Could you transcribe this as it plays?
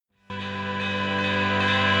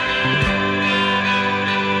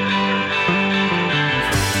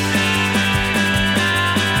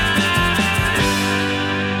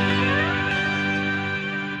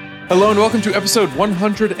and welcome to episode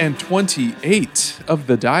 128 of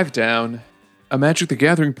The Dive Down, a Magic the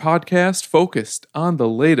Gathering podcast focused on the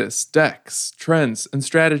latest decks, trends, and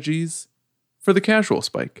strategies for the casual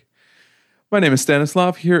spike. My name is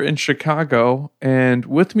Stanislav here in Chicago, and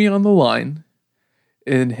with me on the line,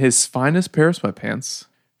 in his finest pair of sweatpants,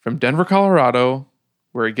 from Denver, Colorado,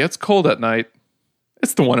 where it gets cold at night,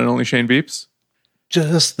 it's the one and only Shane Beeps.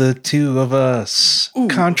 Just the two of us,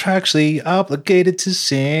 contractually obligated to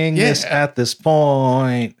sing this at this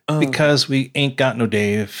point because we ain't got no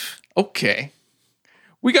Dave. Okay.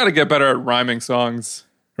 We got to get better at rhyming songs.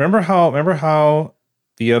 Remember how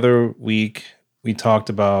the other week we talked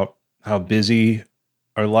about how busy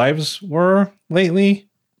our lives were lately?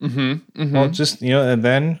 Mm-hmm. Well, just, and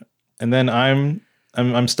then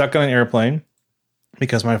I'm stuck on an airplane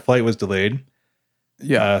because my flight was delayed.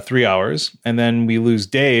 3 hours, and then we lose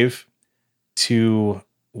Dave to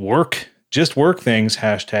work things,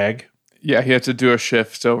 hashtag. Yeah, he had to do a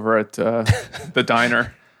shift over at the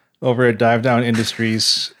diner. Over at Dive Down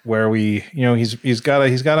Industries, where we, he's got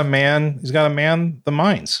to man the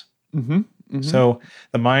mines. Mm-hmm. Mm-hmm. So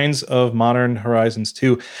the mines of Modern Horizons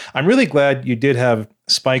 2. I'm really glad you did have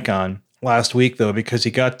Spike on last week, though, because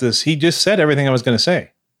he just said everything I was going to say.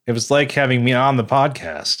 It was like having me on the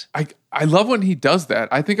podcast. I love when he does that.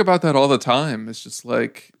 I think about that all the time. It's just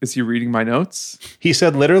like, is he reading my notes? He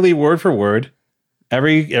said literally word for word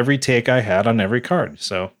every take I had on every card.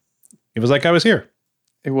 So it was like I was here.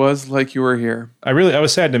 It was like you were here. I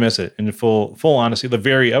was sad to miss it in full honesty.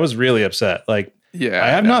 I was really upset. Like, yeah, I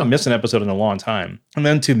have not missed an episode in a long time. And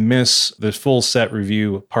then to miss the full set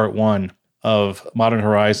review, part 1 of Modern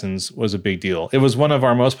Horizons was a big deal. It was one of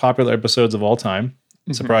our most popular episodes of all time.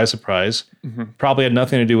 Surprise, surprise. Mm-hmm. Probably had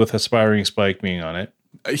nothing to do with Aspiring Spike being on it.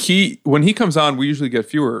 When he comes on, we usually get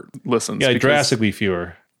fewer listens. Yeah, drastically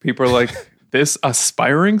fewer. People are like, this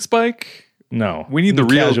Aspiring Spike? No. We need the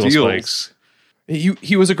real deals. Spikes.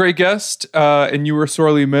 He was a great guest, and you were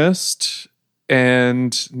sorely missed.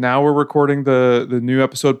 And now we're recording the new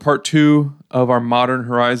episode, part 2 of our Modern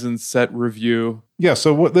Horizons set review. Yeah,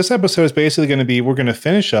 so what this episode is basically going to be, we're going to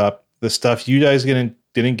finish up the stuff you guys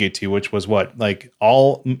didn't get to, which was what? Like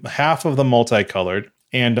half of the multicolored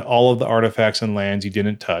and all of the artifacts and lands you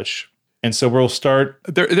didn't touch. And so we'll start.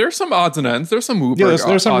 There's some odds and ends. There's some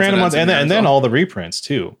there's some random ones, and then all the reprints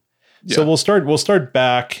too. Yeah. So we'll start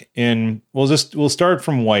back in. We'll start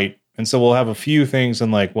from white, and so we'll have a few things in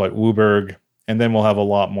like Wooburg, and then we'll have a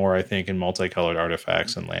lot more, I think, in multicolored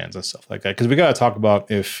artifacts and lands and stuff like that. Because we got to talk about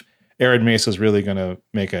if Arid Mesa is really going to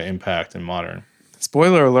make an impact in Modern.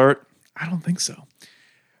 Spoiler alert. I don't think so.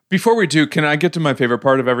 Before we do, can I get to my favorite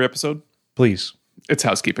part of every episode? Please. It's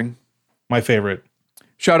housekeeping. My favorite.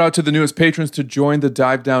 Shout out to the newest patrons to join the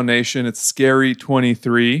Dive Down Nation. It's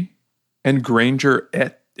Scary23 and Granger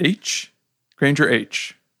H. Granger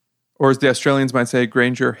H. Or as the Australians might say,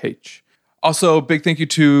 Granger H. Also, big thank you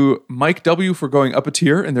to Mike W. for going up a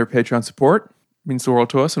tier in their Patreon support. It means the world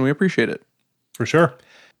to us, and we appreciate it. For sure.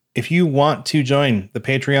 If you want to join the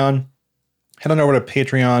Patreon, head on over to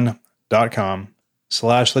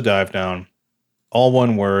patreon.com/the dive down. All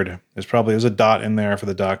one word. There's a dot in there for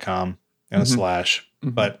the .com and a slash.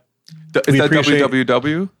 Mm-hmm. But is that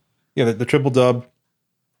www? Yeah, the triple dub.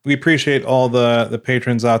 We appreciate all the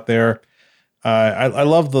patrons out there. I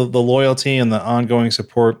love the loyalty and the ongoing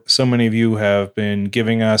support so many of you have been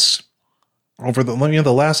giving us over the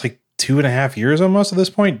last 2.5 years almost at this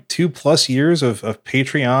point, 2+ years of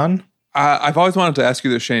Patreon. I've always wanted to ask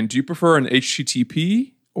you this, Shane. Do you prefer an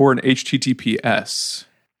HTTP or an HTTPS?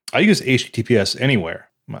 I use HTTPS anywhere.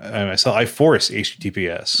 I force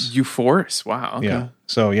HTTPS. You force? Wow. Okay. Yeah.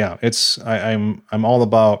 So yeah, I'm all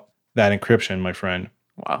about that encryption, my friend.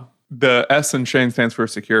 Wow. The S in Shane stands for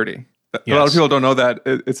security. Yes. A lot of people don't know that.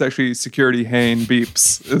 It's actually Security Hane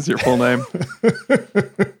Beeps is your full name.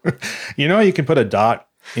 You can put a dot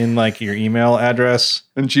in your email address.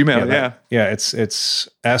 In Gmail, yeah. It's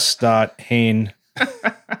s.hane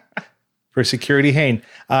for Security Hane.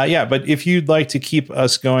 But if you'd like to keep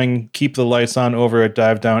us going, keep the lights on over at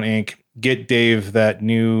Dive Down Inc., get Dave that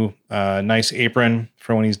new nice apron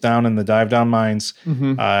for when he's down in the Dive Down mines.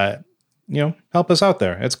 Mm-hmm. Help us out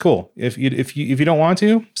there. It's cool. If you don't want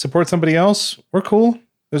to support somebody else, we're cool.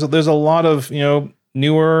 There's a lot of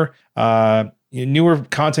newer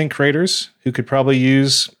content creators who could probably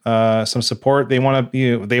use some support. They want to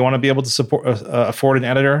be able to afford an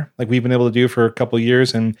editor like we've been able to do for a couple of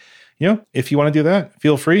years. And if you want to do that,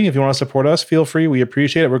 feel free. If you want to support us, feel free. We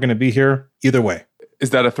appreciate it. We're going to be here either way.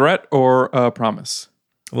 Is that a threat or a promise?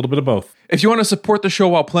 A little bit of both. If you want to support the show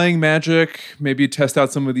while playing Magic, maybe test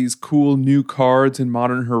out some of these cool new cards in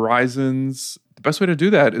Modern Horizons, The best way to do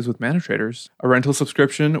that is with Mana Traders. A rental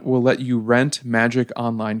subscription will let you rent Magic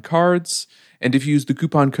Online cards. And if you use the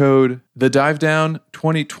coupon code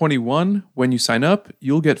TheDiveDown2021 when you sign up,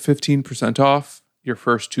 you'll get 15% off your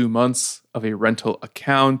first 2 months of a rental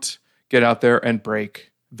account. Get out there and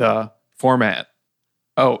break the format.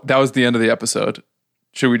 Oh, that was the end of the episode.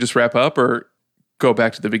 Should we just wrap up or go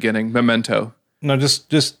back to the beginning? Memento. No,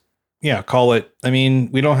 just call it. I mean,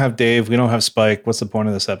 we don't have Dave. We don't have Spike. What's the point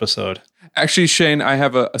of this episode? Actually, Shane, I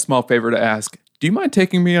have a small favor to ask. Do you mind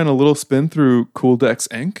taking me on a little spin through Cool Decks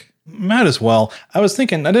Inc.? Might as well. I was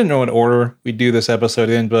thinking, I didn't know what order we do this episode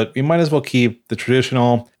in, but we might as well keep the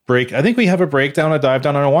traditional break. I think we have a breakdown, a dive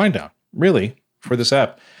down, and a wind down, really, for this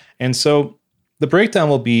app. And so the breakdown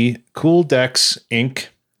will be Cool Decks Inc.,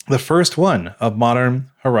 the first one of Modern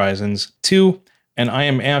Horizons 2. And I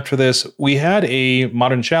am amped for this. We had a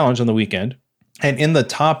Modern Challenge on the weekend. And in the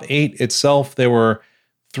top 8 itself, there were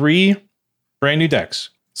 3 brand new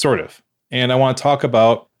decks, sort of. And I want to talk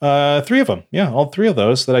about 3 of them. Yeah, all 3 of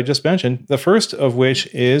those that I just mentioned. The first of which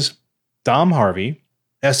is Dom Harvey,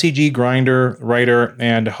 SCG grinder, writer,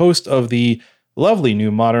 and host of the lovely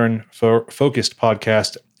new Modern focused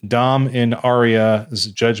podcast, Dom in Aria's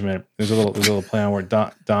Judgment. There's a little play on word.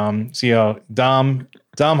 Dom. See how Dom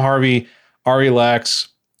Harvey, Ari Lax.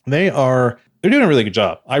 They're doing a really good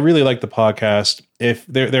job. I really like the podcast. If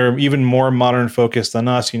they're even more modern focused than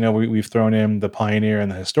us, we've thrown in the Pioneer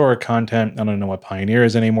and the historic content. I don't know what Pioneer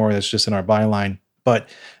is anymore. That's just in our byline. But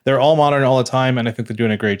they're all modern all the time, and I think they're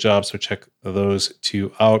doing a great job. So check those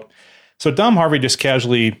 2 out. So Dom Harvey just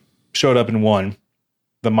casually showed up and won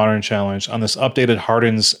the Modern Challenge on this updated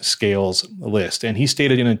Harden's Scales list. And he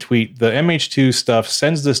stated in a tweet, the MH2 stuff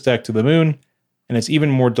sends this deck to the moon, and it's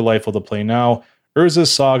even more delightful to play now.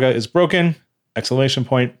 Urza's Saga is broken! !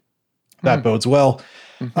 That bodes well.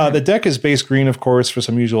 Mm-hmm. The deck is base green, of course, for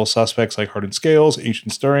some usual suspects like Hardened Scales,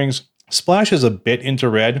 Ancient Stirrings. Splashes a bit into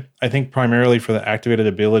red, I think primarily for the activated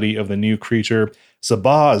ability of the new creature,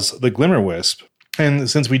 Zabaz, the Glimmerwisp. And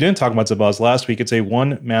since we didn't talk about Zabaz last week, it's a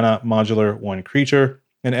 1 mana modular 1 creature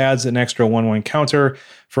and adds an extra 1/1 counter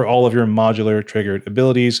for all of your modular triggered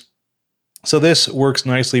abilities. So this works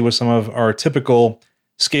nicely with some of our typical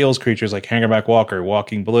Scales creatures like Hangerback Walker,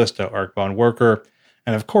 Walking Ballista, Arcbound Worker,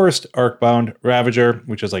 and of course, Arcbound Ravager,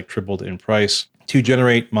 which is like tripled in price, to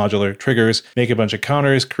generate modular triggers, make a bunch of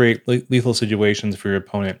counters, create lethal situations for your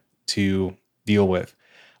opponent to deal with.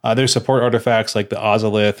 There's support artifacts like the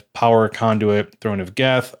Ozolith, Power Conduit, Throne of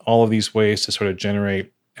Geth, all of these ways to sort of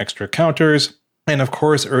generate extra counters. And of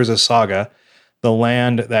course, Urza's Saga, the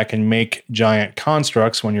land that can make giant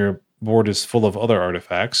constructs when your board is full of other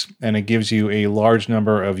artifacts, and it gives you a large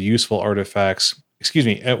number of useful artifacts.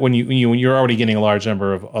 When you're already getting a large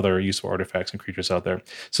number of other useful artifacts and creatures out there.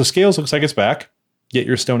 So Scales looks like it's back. Get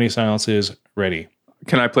your Stony Silences ready.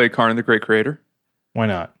 Can I play Karn the Great Creator? Why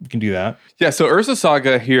not? You can do that. Yeah, so Urza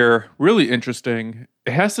Saga here, really interesting.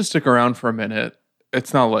 It has to stick around for a minute.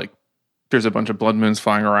 It's not like there's a bunch of Blood Moons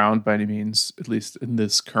flying around by any means, at least in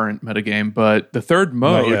this current metagame. But the third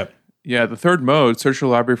mode, search your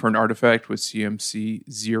library for an artifact with CMC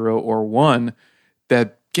 0 or 1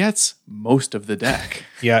 that gets most of the deck.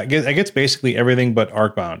 Yeah, it gets basically everything but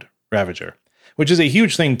Arcbound Ravager, which is a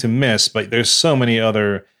huge thing to miss, but there's so many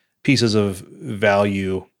other pieces of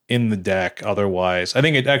value in the deck otherwise. I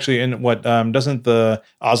think it actually, doesn't the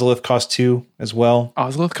Ozolith cost 2 as well?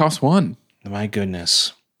 Ozolith costs 1. My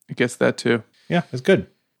goodness. It gets that too. Yeah, it's good.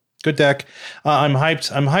 Good deck. I'm hyped.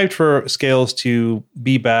 I'm hyped for Scales to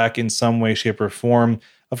be back in some way, shape, or form.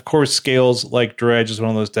 Of course, Scales, like Dredge, is one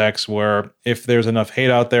of those decks where if there's enough hate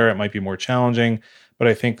out there, it might be more challenging. But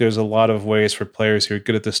I think there's a lot of ways for players who are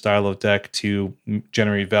good at this style of deck to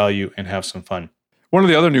generate value and have some fun. One of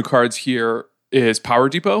the other new cards here is Power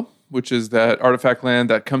Depot, which is that artifact land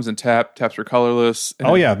that comes in taps for colorless.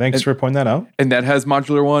 Thanks for pointing that out. And that has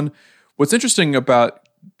modular 1. What's interesting about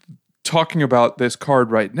talking about this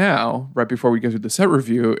card right now, right before we go through the set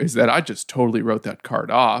review, is that I just totally wrote that card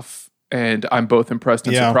off. And I'm both impressed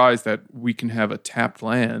and surprised that we can have a tapped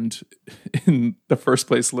land in the first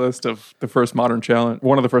place list of the first Modern Challenge,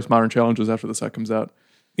 one of the first Modern Challenges after the set comes out.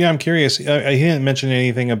 Yeah, I'm curious. He didn't mention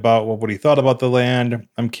anything about what he thought about the land.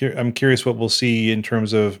 I'm curious what we'll see in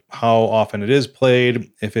terms of how often it is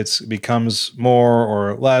played, if it becomes more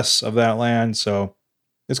or less of that land. So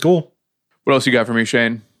it's cool. What else you got for me,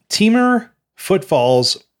 Shane? Temur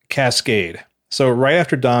Footfalls Cascade. So right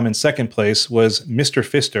after Dom in second place was Mr.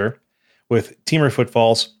 Fister with Temur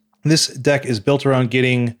Footfalls. This deck is built around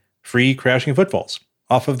getting free Crashing Footfalls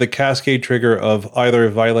off of the Cascade trigger of either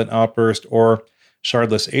Violent Outburst or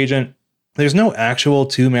Shardless Agent. There's no actual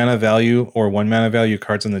 2 mana value or 1 mana value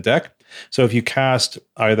cards in the deck, So if you cast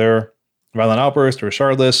either Violent Outburst or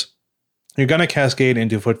Shardless, you're going to cascade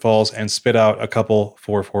into Footfalls and spit out a couple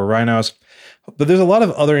 4/4 Rhinos. But there's a lot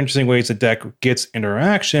of other interesting ways the deck gets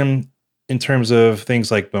interaction in terms of things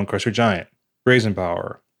like Bonecrusher Giant, Brazen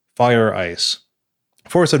Power, Fire Ice,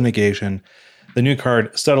 Force of Negation, the new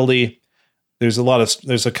card Subtlety. There's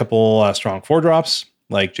a couple strong 4-drops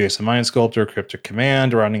like Jason Mind Sculptor, Cryptic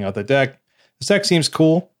Command, rounding out the deck. This deck seems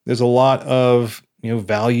cool. There's a lot of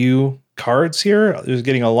value cards here. There's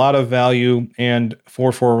getting a lot of value, and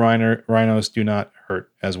 4/4 Rhinos do not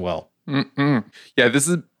hurt as well. Yeah,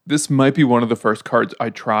 this might be one of the first cards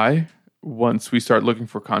I try once we start looking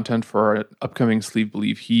for content for our upcoming Sleeve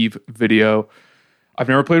Believe Heave video. I've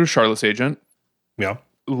never played with Shardless Agent. Yeah.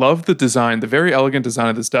 Love the design, the very elegant design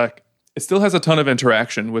of this deck. It still has a ton of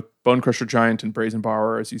interaction with Bonecrusher Giant and Brazen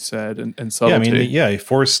Power, as you said, and Subtlety. Yeah, I mean,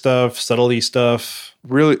 Force stuff, Subtlety stuff.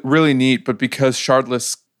 Really, really neat, but because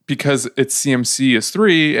Shardless, because its CMC is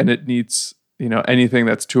 3 and it needs, anything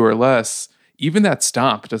that's 2 or less, even that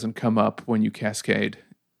Stomp doesn't come up when you cascade,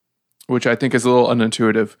 which I think is a little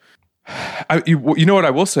unintuitive. You know what I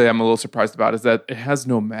will say I'm a little surprised about is that it has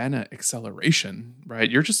no mana acceleration,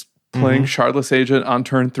 right? You're just playing Shardless Agent on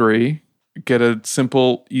turn 3, get a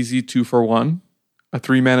simple, easy 2-for-1, a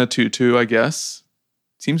 3-mana 2/2, I guess.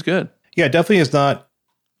 Seems good. Yeah, it definitely is not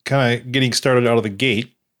kind of getting started out of the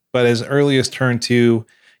gate, but as early as turn 2,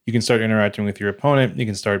 you can start interacting with your opponent. You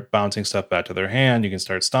can start bouncing stuff back to their hand. You can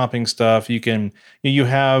start stomping stuff. You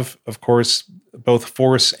have, of course, both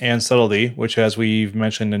Force and Subtlety, which, as we've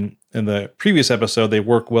mentioned in the previous episode, they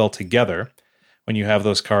work well together. When you have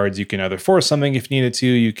those cards, you can either force something if needed to.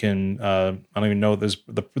 You can, I don't even know there's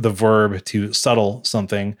the verb to subtle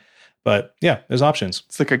something, but yeah, there's options.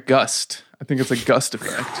 It's like a gust. I think it's a gust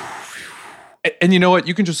effect. And you know what?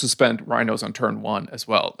 You can just suspend Rhinos on turn 1 as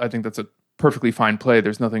well. I think that's a perfectly fine play.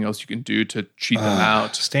 There's nothing else you can do to cheat them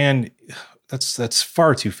out. Stan, that's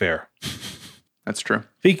far too fair. That's true.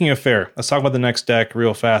 Speaking of fair, let's talk about the next deck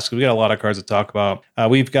real fast because we got a lot of cards to talk about.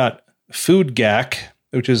 We've got Food Gak,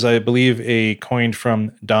 which is, I believe, a coin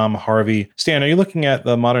from Dom Harvey. Stan, are you looking at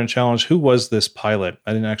the Modern Challenge? Who was this pilot?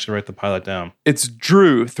 I didn't actually write the pilot down. It's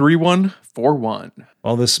Drew, 3141.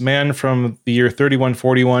 Well, this man from the year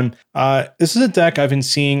 3141. This is a deck I've been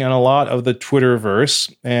seeing on a lot of the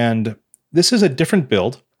Twitterverse, and this is a different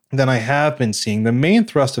build than I have been seeing. The main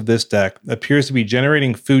thrust of this deck appears to be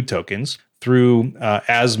generating food tokens through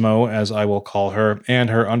Asmo, as I will call her, and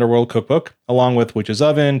her Underworld Cookbook, along with Witch's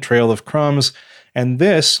Oven, Trail of Crumbs, and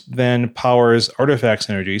this then powers artifact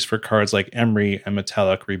synergies for cards like Emery and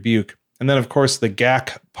Metallic Rebuke. And then, of course, the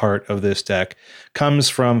Gak part of this deck comes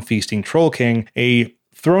from Feasting Troll King, a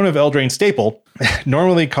Throne of Eldraine staple.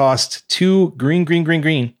 Normally costs 2 green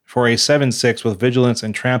for a 7/6 with Vigilance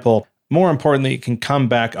and Trample. More importantly, it can come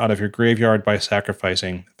back out of your graveyard by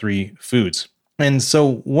sacrificing 3 foods. And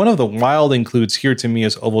so one of the wild includes here to me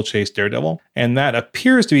is Oval Chase Daredevil. And that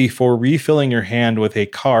appears to be for refilling your hand with a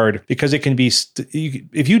card because it can be,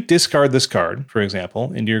 if you discard this card, for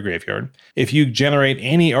example, into your graveyard, if you generate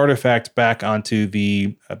any artifact back onto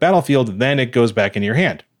the battlefield, then it goes back into your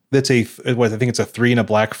hand. That's I think it's a 3 and a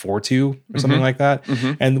black 4/2 or something like that.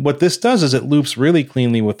 And what this does is it loops really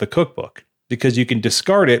cleanly with the cookbook because you can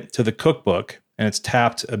discard it to the cookbook and its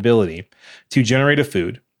tapped ability to generate a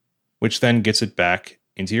food, which then gets it back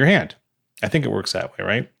into your hand. I think it works that way,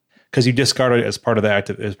 right? Because you discard it as part of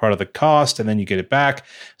the cost, and then you get it back.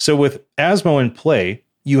 So with Asmo in play,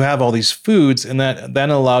 you have all these foods, and that then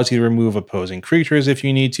allows you to remove opposing creatures if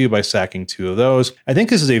you need to by sacking 2 of those. I think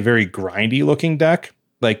this is a very grindy looking deck.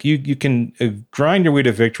 Like you can grind your way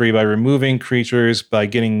to victory by removing creatures, by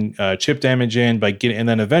getting chip damage in, and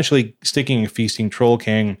then eventually sticking a Feasting Troll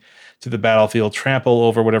King to the battlefield, trample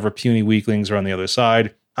over whatever puny weaklings are on the other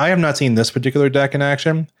side. I have not seen this particular deck in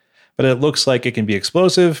action, but it looks like it can be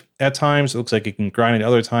explosive at times. It looks like it can grind at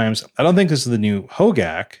other times. I don't think this is the new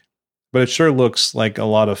Hogak, but it sure looks like a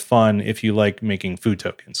lot of fun if you like making food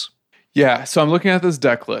tokens. Yeah, so I'm looking at this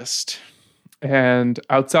deck list, and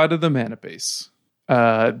outside of the mana base,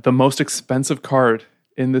 the most expensive card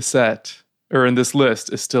in the set, or in this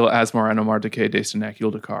list, is still Asmar Anomar Decay Dastanak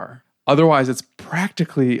Yuldakar. Otherwise, it's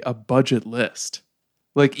practically a budget list.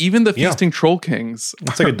 Like, even the Feasting Troll Kings.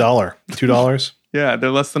 It's like $1, $2. Yeah,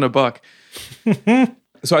 they're less than $1.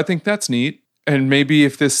 So I think that's neat. And maybe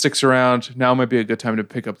if this sticks around, now might be a good time to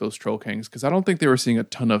pick up those Troll Kings, because I don't think they were seeing a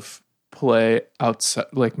ton of play outside.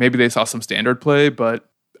 Like, maybe they saw some standard play, but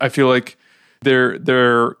I feel like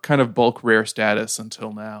they're kind of bulk rare status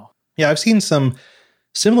until now. Yeah, I've seen some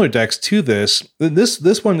similar decks to this.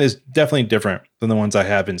 This one is definitely different than the ones I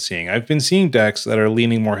have been seeing. I've been seeing decks that are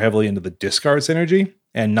leaning more heavily into the discard synergy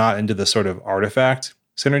and not into the sort of artifact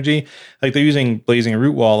synergy. Like they're using Blazing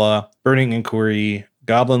Rootwalla, Burning Inquiry,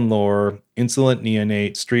 Goblin Lore, Insolent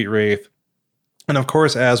Neonate, Street Wraith, and of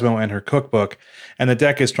course Asmo and her cookbook. And the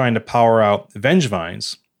deck is trying to power out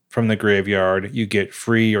Vengevines from the graveyard. You get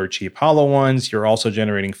free or cheap hollow ones. You're also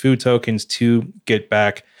generating food tokens to get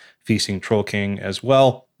back Feasting Troll King as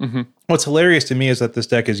well. Mm-hmm. What's hilarious to me is that this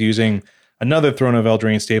deck is using another Throne of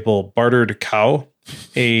Eldraine staple, Bartered Cow,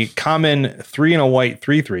 a common 3 and a white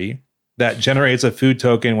 3/3 that generates a food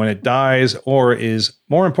token when it dies or is,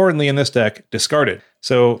 more importantly in this deck, discarded.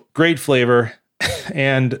 So great flavor,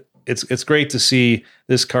 and it's great to see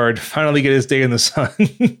this card finally get its day in the sun.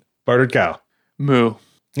 Bartered Cow. Moo.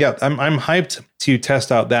 Yeah, I'm hyped to test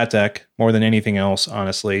out that deck more than anything else,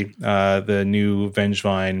 honestly. The new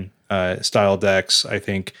Vengevine style decks, I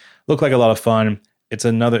think, look like a lot of fun. It's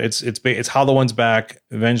Hollow One's back,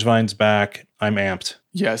 Vengevine's back. I'm amped.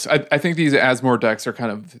 Yes, I think these Asmore decks are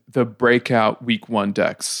kind of the breakout week 1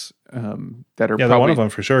 decks that are probably one of them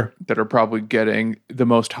for sure. That are probably getting the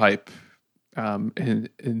most hype in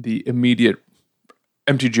the immediate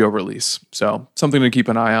MTGO release. So something to keep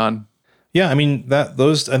an eye on. Yeah, I mean I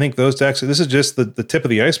think those decks, this is just the tip of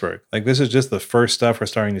the iceberg. Like this is just the first stuff we're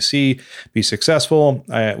starting to see be successful.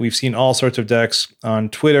 We've seen all sorts of decks on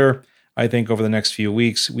Twitter. I think over the next few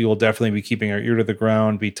weeks, we will definitely be keeping our ear to the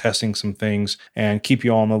ground, be testing some things, and keep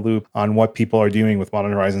you all in the loop on what people are doing with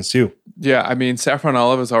Modern Horizons 2. Yeah, I mean, Saffron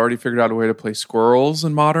Olive has already figured out a way to play squirrels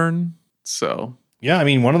in Modern, so... Yeah, I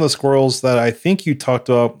mean, one of the squirrels that I think you talked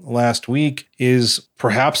about last week is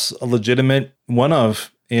perhaps a legitimate one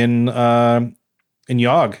of in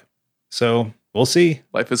Yogg. So we'll see.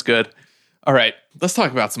 Life is good. All right, let's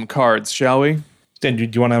talk about some cards, shall we? Dan, do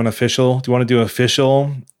you want to have an official? Do you want to do an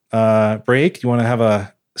official break? Do you want to have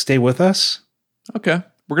a stay with us? Okay,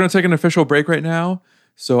 we're going to take an official break right now.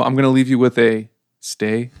 So I'm going to leave you with a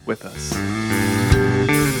stay with us.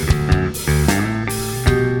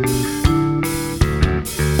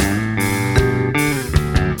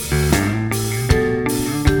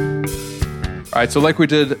 All right, so like we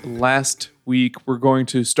did last week, we're going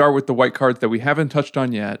to start with the white cards that we haven't touched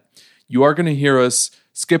on yet. You are going to hear us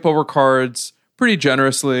skip over cards pretty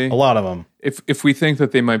generously. A lot of them. If we think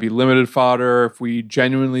that they might be limited fodder, if we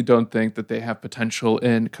genuinely don't think that they have potential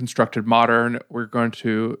in Constructed Modern, we're going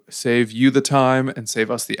to save you the time and save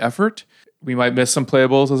us the effort. We might miss some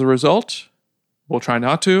playables as a result. We'll try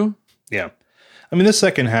not to. Yeah. I mean, this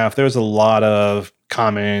second half, there's a lot of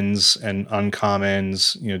commons and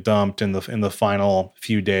uncommons, dumped in the final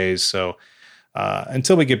few days. So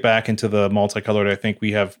until we get back into the multicolored, I think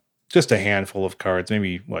we have just a handful of cards,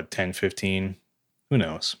 maybe 10, 15, who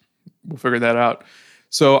knows? We'll figure that out.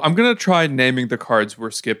 So I'm going to try naming the cards we're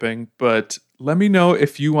skipping, but let me know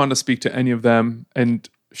if you want to speak to any of them. And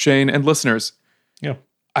Shane and listeners. Yeah.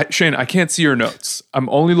 Shane, I can't see your notes. I'm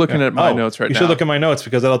only looking at my notes right now. You should look at my notes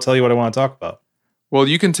because that'll tell you what I want to talk about. Well,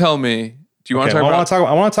 you can tell me. Do you want to talk about?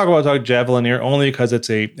 I want to talk about Javelineer only because it's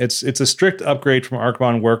a strict upgrade from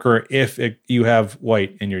Arcbound Worker if you have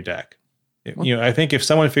white in your deck. I think if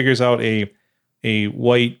someone figures out a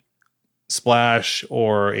white splash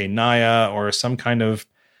or a Naya or some kind of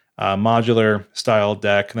modular style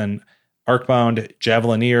deck, then Arcbound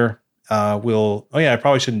Javelineer will. Oh yeah, I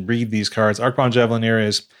probably shouldn't read these cards. Arcbound Javelineer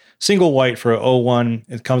is single white for 0/1.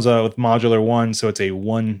 It comes out with modular 1, so it's a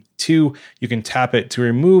 1/2. You can tap it to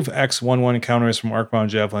remove X 1/1 counters from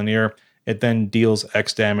Arcbound Javelineer. It then deals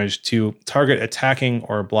X damage to target attacking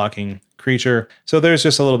or blocking creature. So there's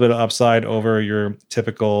just a little bit of upside over your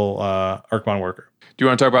typical Arcbound Worker. Do you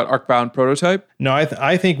want to talk about Arcbound Prototype? No,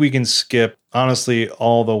 I think we can skip, honestly,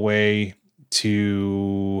 all the way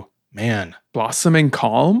to, Blossoming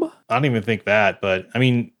Calm? I don't even think that, but I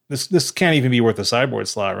mean, This can't even be worth a sideboard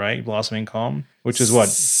slot, right? Blossoming Calm, which is what?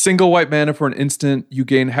 Single white mana for an instant. You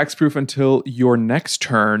gain hexproof until your next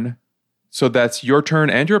turn. So that's your turn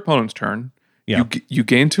and your opponent's turn. Yeah. You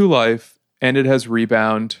gain 2 life, and it has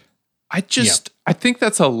rebound. I think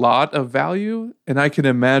that's a lot of value, and I can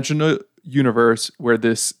imagine a universe where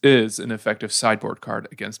this is an effective sideboard card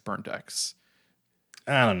against burn decks.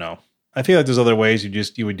 I don't know. I feel like there's other ways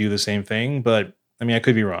you would do the same thing, but I mean, I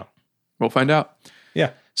could be wrong. We'll find out.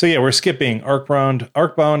 Yeah. So yeah, we're skipping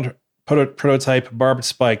Arcbound Prototype, Barbed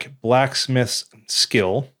Spike, Blacksmith's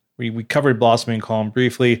Skill. We covered Blossoming Calm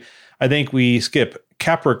briefly. I think we skip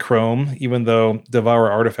Caprachrome, even though Devour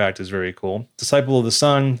Artifact is very cool. Disciple of the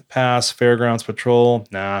Sun, pass. Fairgrounds Patrol,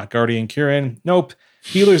 nah. Guardian Kirin, nope.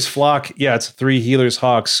 Healer's Flock, yeah, it's 3 Healer's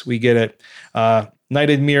Hawks. We get it.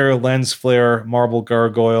 Knighted Mirror, Lens Flare, Marble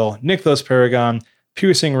Gargoyle, Nykthos Paragon,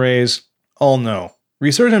 Piercing Rays, all no.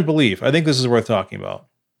 Resurgent Belief, I think this is worth talking about.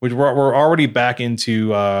 Which we're already back into,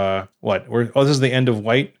 what? This is the end of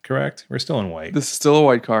white, correct? We're still in white. This is still a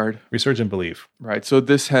white card. Resurgent Belief. Right, so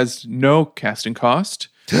this has no casting cost.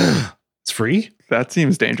 It's free? That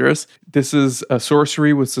seems dangerous. This is a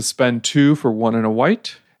sorcery with Suspend 2 for 1 and a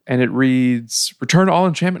white. And it reads, return all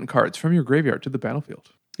enchantment cards from your graveyard to the battlefield.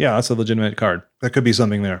 Yeah, that's a legitimate card. There could be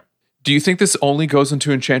something there. Do you think this only goes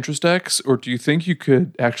into Enchantress decks, or do you think you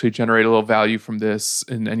could actually generate a little value from this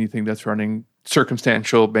in anything that's running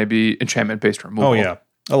circumstantial, maybe enchantment-based removal? Oh, yeah.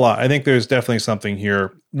 A lot. I think there's definitely something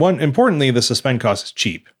here. Importantly, the Suspend cost is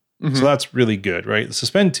cheap. Mm-hmm. So that's really good, right? The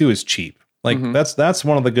Suspend 2 is cheap. Like, that's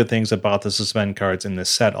one of the good things about the Suspend cards in this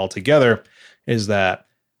set altogether, is that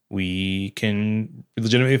we can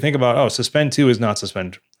legitimately think about, Suspend 2 is not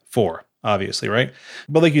Suspend 4, obviously, right?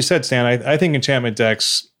 But like you said, Stan, I think enchantment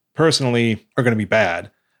decks personally are going to be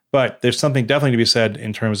bad. But there's something definitely to be said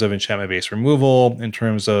in terms of enchantment-based removal, in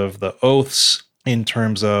terms of the oaths, in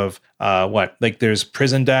terms of there's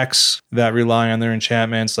prison decks that rely on their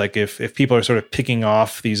enchantments. Like if people are sort of picking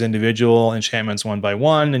off these individual enchantments one by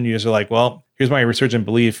one, and you just are like, well, here's my Resurgent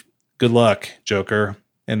Belief. Good luck, Joker.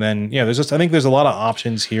 And then, I think there's a lot of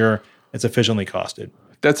options here. It's efficiently costed.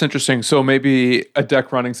 That's interesting. So maybe a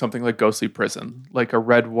deck running something like Ghostly Prison, like a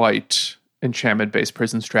red-white enchantment-based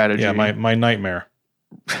prison strategy. Yeah, my nightmare.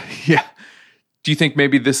 Yeah. Do you think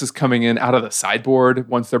maybe this is coming in out of the sideboard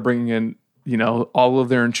once they're bringing in, all of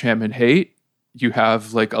their enchantment hate? You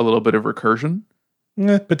have like a little bit of recursion?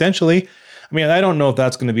 Potentially. I mean, I don't know if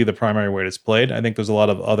that's going to be the primary way it's played. I think there's a lot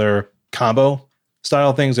of other combo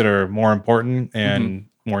style things that are more important and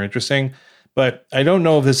more interesting. But I don't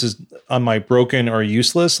know if this is on my broken or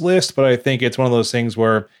useless list, but I think it's one of those things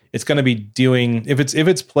where it's going to be doing, if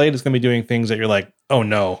it's played, it's going to be doing things that you're like, oh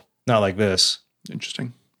no, not like this.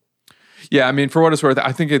 Interesting. Yeah, I mean, for what it's worth,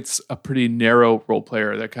 I think it's a pretty narrow role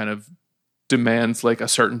player that kind of demands like a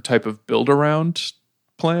certain type of build around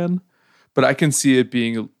plan. But I can see it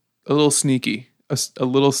being a little sneaky, a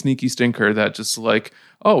little sneaky stinker that just like,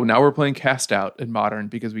 oh, now we're playing Cast Out in Modern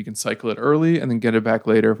because we can cycle it early and then get it back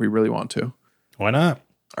later if we really want to. Why not?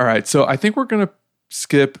 All right, so I think we're going to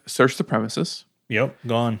skip Search the Premises. Yep,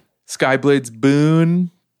 gone. Skyblade's Boon.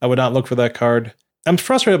 I would not look for that card. I'm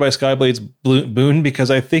frustrated by Skyblade's Boon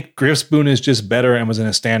because I think Griff's Boon is just better and was in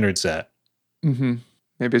a standard set. Mm-hmm.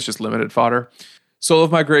 Maybe it's just limited fodder. Soul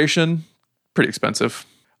of Migration, pretty expensive.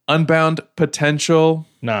 Unbound Potential.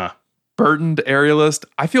 Nah. Burdened Aerialist.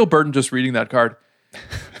 I feel burdened just reading that card.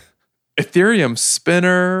 Ethereum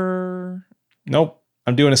Spinner. Nope.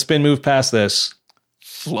 I'm doing a spin move past this.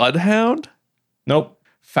 Floodhound. Nope.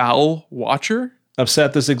 Foul Watcher.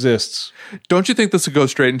 Upset this exists. Don't you think this would go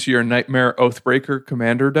straight into your Nightmare Oathbreaker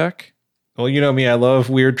Commander deck? Well, you know me. I love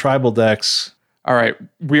weird tribal decks. All right.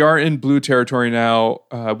 We are in blue territory now.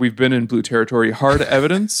 We've been in blue territory. Hard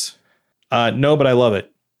Evidence. No, but I love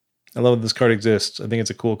it. I love that this card exists. I think it's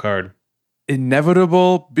a cool card.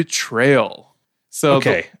 Inevitable Betrayal. So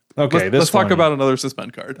let's talk about another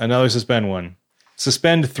suspend card. Another suspend one.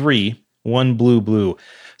 Suspend 3, 1 blue.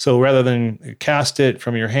 So rather than cast it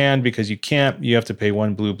from your hand because you can't, you have to pay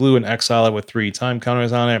 1 blue and exile it with 3 time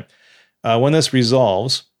counters on it. When this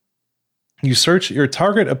resolves, you search your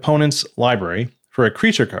target opponent's library for a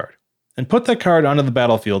creature card and put that card onto the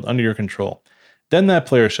battlefield under your control. Then that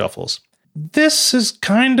player shuffles. This is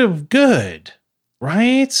kind of good,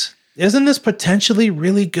 right? Isn't this potentially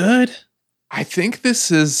really good? I think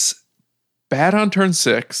this is bad on turn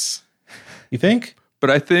 6. You think? But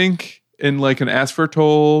I think in like an Ask for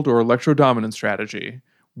Told or Electro Dominant strategy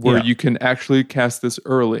where you can actually cast this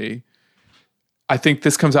early, I think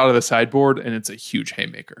this comes out of the sideboard and it's a huge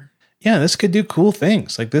haymaker. Yeah, this could do cool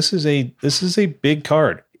things. Like this is a big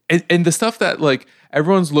card. And the stuff that like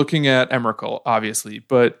everyone's looking at Emrakul, obviously,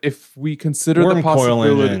 but if we consider the Wurmcoil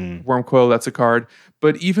possibility, Wurmcoil, that's a card.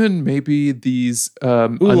 But even maybe these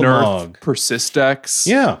Unearth Persist decks.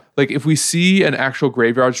 Yeah. Like if we see an actual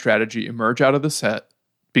graveyard strategy emerge out of the set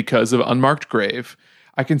because of Unmarked Grave,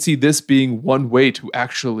 I can see this being one way to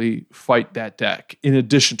actually fight that deck in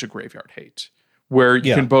addition to Graveyard Hate, where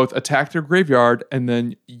you can both attack their graveyard and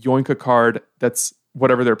then yoink a card that's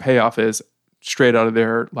whatever their payoff is straight out of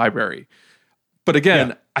their library. But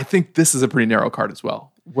again, I think this is a pretty narrow card as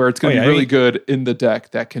well, where it's going to be really good in the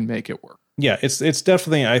deck that can make it work. Yeah, it's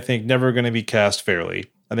definitely, I think, never going to be cast fairly.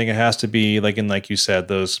 I think it has to be like you said,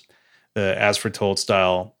 the As for Told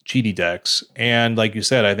style cheaty decks. And like you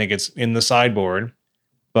said, I think it's in the sideboard.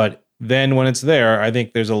 But then when it's there, I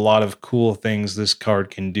think there's a lot of cool things this card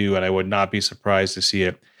can do, and I would not be surprised to see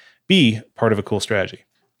it be part of a cool strategy.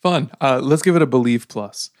 Fun. Let's give it a believe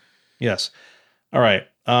plus. Yes. All right.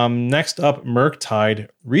 Next up, Murktide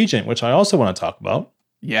Regent, which I also want to talk about.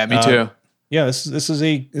 Yeah, me too. Yeah, this is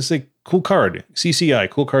a cool card. CCI,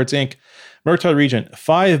 Cool Cards Inc. Murktide Regent,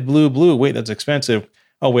 5 blue. Wait, that's expensive.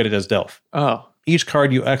 Oh, wait, it does Delve. Oh. Each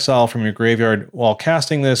card you exile from your graveyard while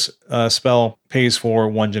casting this spell pays for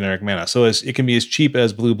 1 generic mana. So it can be as cheap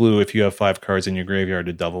as blue if you have 5 cards in your graveyard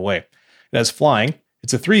to delve away. It has flying.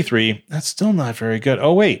 It's a 3/3. That's still not very good.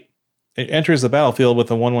 Oh, wait. It enters the battlefield with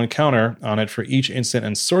a 1/1 counter on it for each instant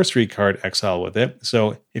and sorcery card exile with it.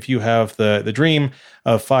 So if you have the dream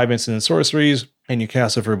of 5 instant and sorceries and you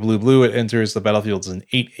cast it for blue, it enters the battlefield as an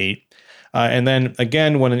 8/8. And then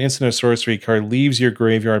again, when an instant or sorcery card leaves your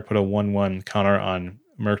graveyard, put a 1/1 counter on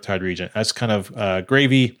Murktide Regent. That's kind of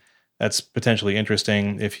gravy. That's potentially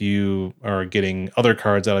interesting if you are getting other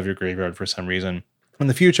cards out of your graveyard for some reason in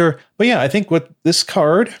the future. But yeah, I think what this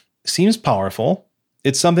card seems powerful.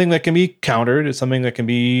 It's something that can be countered. It's something that can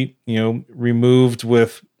be, removed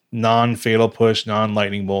with non-fatal push,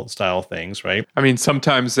 non-lightning bolt style things, right? I mean,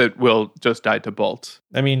 sometimes it will just die to bolt.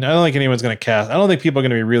 I mean, I don't think anyone's going to cast. I don't think people are going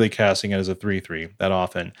to be really casting it as a 3/3 that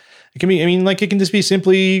often. It can be, it can just be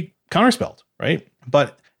simply counterspelled, right?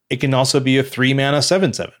 But it can also be a 3 mana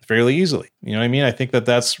 7/7 fairly easily. You know what I mean? I think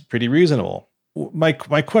that's pretty reasonable. My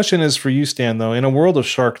question is for you, Stan, though, in a world of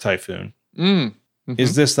Shark Typhoon,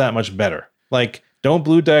 is this that much better? Like, don't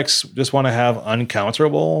blue decks just want to have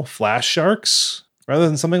uncounterable flash sharks rather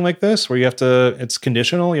than something like this where it's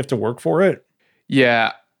conditional, you have to work for it?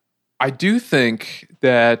 Yeah, I do think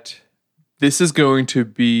that this is going to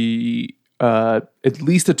be at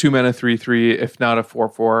least a 2 mana 3/3, if not a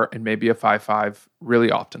 4/4, and maybe a 5/5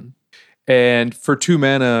 really often. And for 2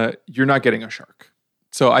 mana, you're not getting a shark.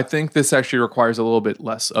 So I think this actually requires a little bit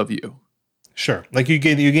less of you. Sure. Like you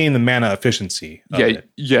gain the mana efficiency.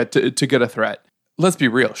 To get a threat. Let's be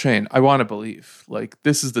real, Shane. I want to believe. Like,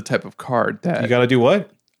 this is the type of card that... You got to do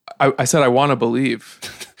what? I said I want to believe.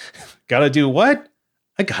 Got to do what?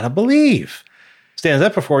 I got to believe. Stan, is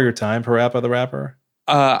that before your time, Parappa the Rapper?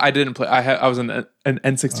 I didn't play. I was an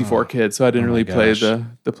N64 kid, so I didn't really play the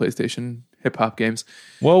PlayStation hip-hop games.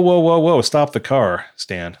 Whoa. Stop the car,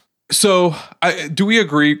 Stan. So, do we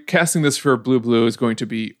agree casting this for blue is going to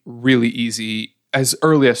be really easy as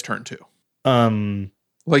early as turn 2?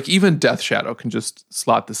 Like, even Death Shadow can just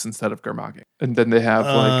slot this instead of Garmage. And then they have,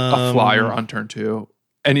 like, a flyer on turn 2.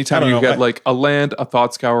 Anytime you get, like, a land, a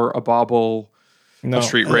Thought Scour, a Bauble, a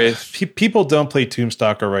Street Wraith. People don't play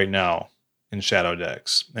Tombstalker right now in Shadow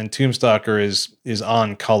decks. And Tombstalker is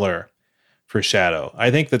on color for Shadow.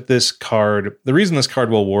 I think that this card, the reason this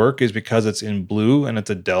card will work is because it's in blue and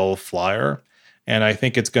it's a Delve flyer. And I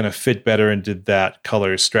think it's going to fit better into that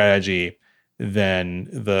color strategy than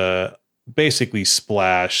the basic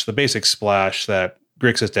splash that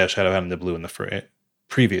Grixis Death Shadow had in the blue in the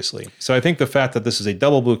previously. So I think the fact that this is a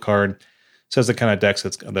double blue card says the kind of decks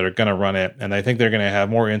that are going to run it. And I think they're going to have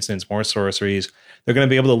more instants, more sorceries. They're going to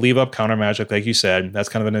be able to leave up counter magic, like you said. That's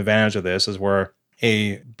kind of an advantage of this, is where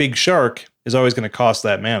a big shark is always going to cost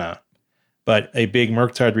that mana. But a big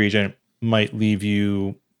Murktide Regent might leave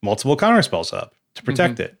you multiple counter spells up to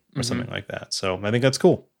protect it or something like that. So I think that's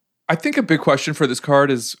cool. I think a big question for this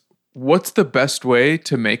card is, what's the best way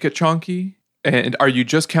to make it chonky? And are you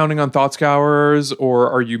just counting on Thought Scours, or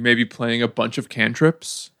are you maybe playing a bunch of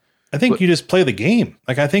cantrips? I think you just play the game.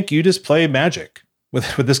 Like, I think you just play Magic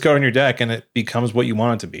with this card in your deck, and it becomes what you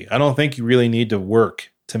want it to be. I don't think you really need to work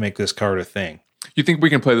to make this card a thing. You think we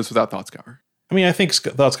can play this without Thought Scour? I mean, I think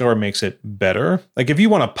Thought Scour makes it better. Like, if you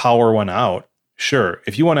want to power one out, sure.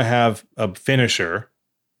 If you want to have a finisher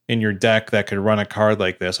in your deck that could run a card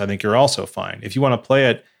like this, I think you're also fine. If you want to play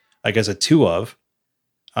it like as a 2-of,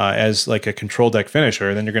 as like a control deck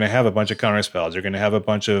finisher, then you're going to have a bunch of counter spells. You're going to have a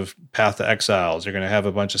bunch of Path to Exiles. You're going to have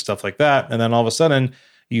a bunch of stuff like that. And then all of a sudden,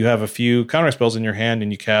 you have a few counter spells in your hand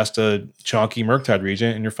and you cast a chonky Murktide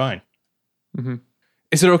Regent and you're fine. Mm-hmm.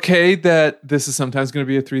 Is it okay that this is sometimes going to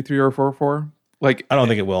be a 3/3 or 4/4? Like, I don't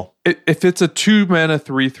think it will. If it's a 2 mana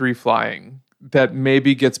 3/3 flying, that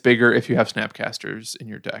maybe gets bigger if you have Snapcasters in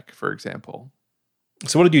your deck, for example.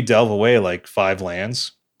 So what did you delve away? Like 5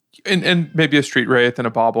 lands? And maybe a Street Wraith and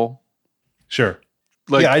a Bauble. Sure.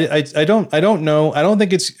 Like, yeah, I don't know. I don't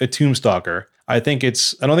think it's a Tombstalker. I don't think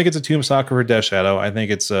it's a Tombstalker for Death Shadow. I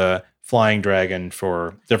think it's a Flying Dragon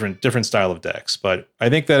for different style of decks. But I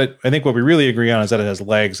think what we really agree on is that it has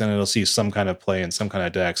legs and it'll see some kind of play in some kind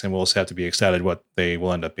of decks, and we'll just have to be excited what they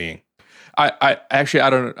will end up being. I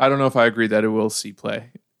don't know if I agree that it will see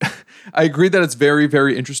play. I agree that it's very,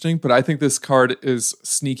 very interesting, but I think this card is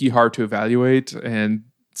sneaky hard to evaluate, and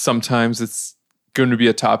sometimes it's going to be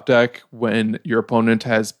a top deck when your opponent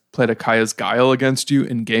has played a Kaya's Guile against you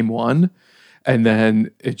in game 1, and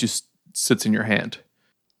then it just sits in your hand.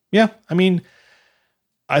 Yeah, I mean,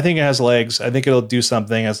 I think it has legs. I think it'll do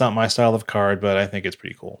something. It's not my style of card, but I think it's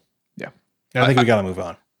pretty cool. Yeah. I think we got to move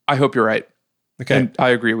on. I hope you're right. Okay. And I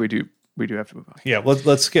agree. We do have to move on. Yeah,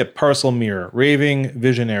 let's skip Parcel Mirror, Raving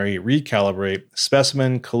Visionary, Recalibrate,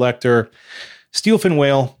 Specimen, Collector, Steelfin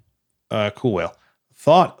Whale, Cool Whale,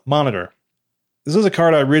 Thought Monitor. This is a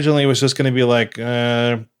card I originally was just going to be like,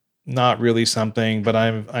 not really something, but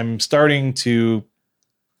I'm starting to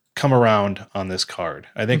come around on this card.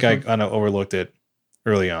 I think I kind of overlooked it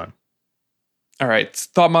early on. All right.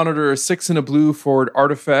 Thought Monitor, 6 and a blue forward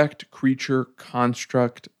artifact, creature,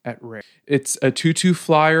 construct at rare. It's a 2/2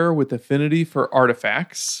 flyer with affinity for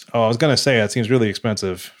artifacts. Oh, I was going to say, that seems really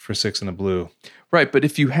expensive for 6 and a blue. Right, but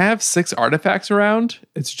if you have 6 artifacts around,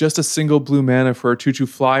 it's just a single blue mana for a 2/2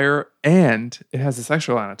 flyer, and it has this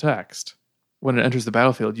extra line of text. When it enters the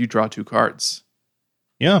battlefield, you draw 2 cards.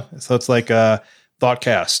 Yeah, so it's like a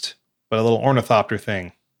Thoughtcast, but a little ornithopter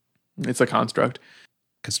thing. It's a construct.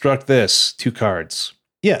 Construct this, 2 cards.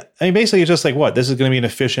 Yeah, I mean, basically, it's just like, what? This is going to be an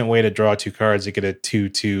efficient way to draw 2 cards to get a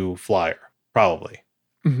 2/2 flyer, probably.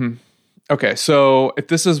 Mm-hmm. Okay, so if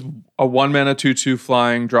this is a 1 mana 2/2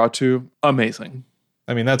 flying, draw 2, amazing.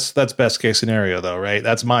 I mean, that's best case scenario, though, right?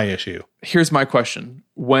 That's my issue. Here's my question.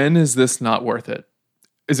 When is this not worth it?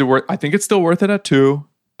 Is it worth? I think it's still worth it at 2.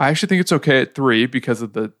 I actually think it's okay at 3 because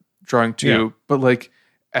of the drawing 2. Yeah. But like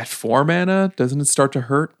at 4 mana, doesn't it start to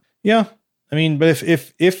hurt? Yeah. I mean, but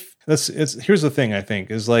if here's the thing, I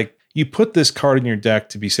think, is like you put this card in your deck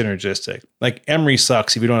to be synergistic. Like Emery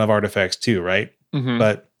sucks if you don't have artifacts too, right? Mm-hmm.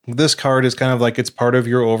 But this card is kind of like it's part of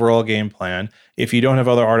your overall game plan. If you don't have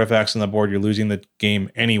other artifacts on the board, you're losing the game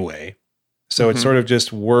anyway. So it sort of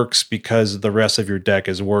just works because the rest of your deck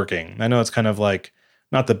is working. I know it's kind of like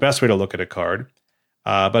not the best way to look at a card,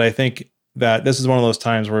 but I think that this is one of those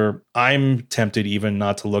times where I'm tempted even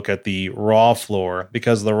not to look at the raw floor,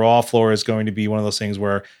 because the raw floor is going to be one of those things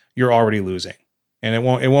where you're already losing, and it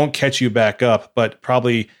won't catch you back up, but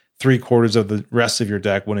probably 3/4 of the rest of your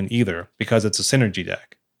deck wouldn't either, because it's a synergy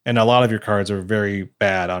deck. And a lot of your cards are very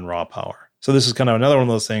bad on raw power. So this is kind of another one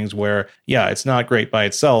of those things where, yeah, it's not great by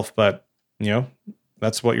itself, but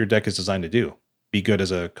that's what your deck is designed to do. Be good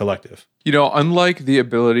as a collective. Unlike the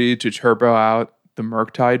ability to turbo out the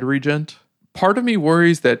Murktide Regent, part of me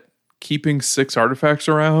worries that keeping 6 artifacts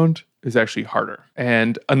around is actually harder.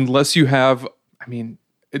 And unless you have,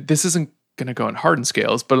 this isn't going to go in hardened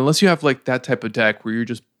scales, but unless you have like that type of deck where you're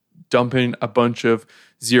just dumping a bunch of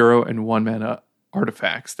 0 and 1 mana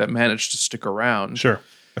artifacts that manage to stick around. Sure.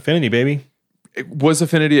 Affinity, baby. Was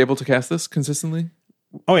Affinity able to cast this consistently?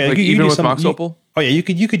 Oh yeah, like even with Mox Opal? Oh yeah,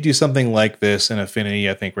 you could do something like this in Affinity,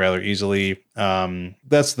 I think, rather easily.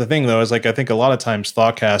 That's the thing, though, is like I think a lot of times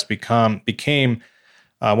Thoughtcast became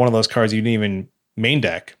one of those cards you didn't even main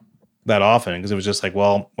deck that often, because it was just like,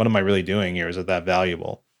 well, what am I really doing here? Is it that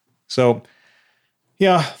valuable? So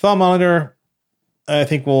yeah, Thought Monitor, I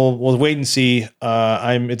think we'll wait and see.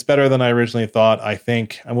 It's better than I originally thought. I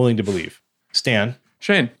think I'm willing to believe. Stan,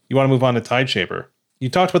 Shane, you want to move on to Tideshaper? You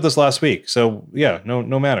talked about this last week, so yeah,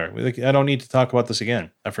 no matter. I don't need to talk about this again.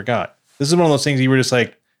 I forgot. This is one of those things you were just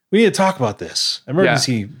like, we need to talk about this.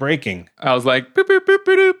 Emergency breaking. I was like, boop, boop, boop,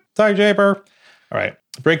 boop, boop. Tideshaper. All right,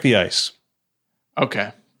 break the ice.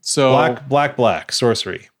 Okay, so black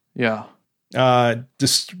sorcery. Yeah.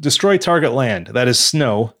 Destroy target land that is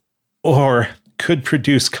snow or could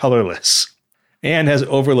produce colorless, and has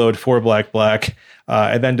overload for black,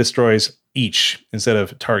 and then destroys each instead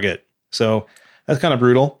of target. So that's kind of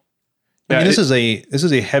brutal. I mean, this is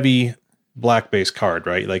a heavy black based card,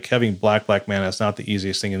 right? Like having black mana is not the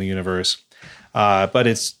easiest thing in the universe, but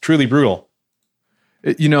it's truly brutal.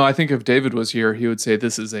 I think if David was here, he would say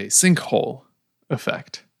this is a sinkhole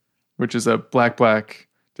effect, which is a black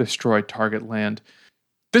destroy target land.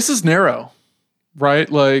 This is narrow, right?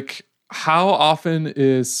 Like, how often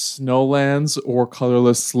is snowlands or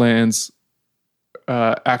colorless lands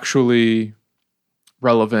actually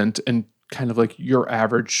relevant in kind of like your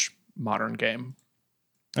average modern game?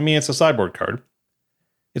 I mean, it's a sideboard card.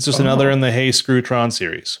 It's just another in the Hey Screwtron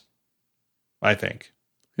series, I think.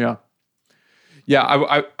 Yeah.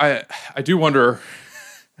 I do wonder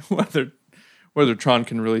whether Tron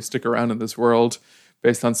can really stick around in this world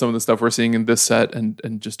based on some of the stuff we're seeing in this set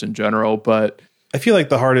and just in general. But I feel like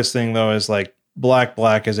the hardest thing, though, is like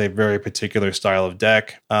black is a very particular style of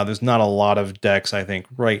deck. There's not a lot of decks, I think,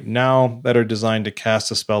 right now that are designed to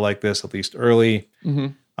cast a spell like this, at least early.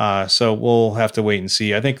 Mm-hmm. So we'll have to wait and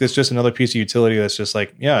see. I think there's just another piece of utility that's just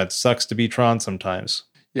like, yeah, it sucks to be Tron sometimes.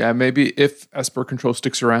 Yeah, maybe if Esper Control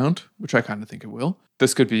sticks around, which I kind of think it will,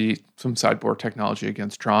 this could be some sideboard technology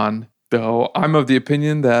against Tron. Though I'm of the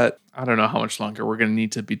opinion that I don't know how much longer we're going to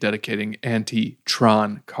need to be dedicating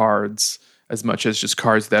anti-Tron cards as much as just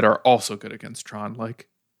cards that are also good against Tron, like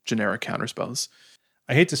generic counterspells.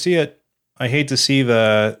 I hate to see it. I hate to see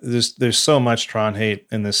there's so much Tron hate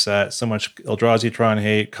in this set, so much Eldrazi Tron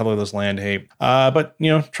hate, colorless land hate. But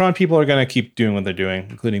Tron people are going to keep doing what they're doing,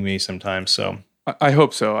 including me sometimes. So I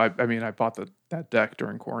hope so. I mean, I bought that deck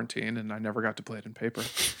during quarantine, and I never got to play it in paper.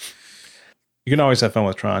 You can always have fun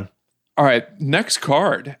with Tron. All right, next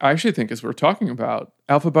card. I actually think as we're talking about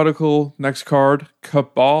alphabetical next card,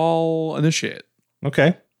 Cabal Initiate.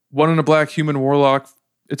 Okay. 1 in a black human warlock.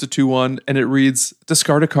 It's a 2/1, and it reads: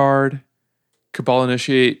 discard a card. Cabal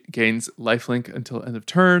Initiate gains lifelink until end of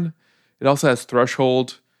turn. It also has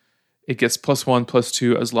Threshold. It gets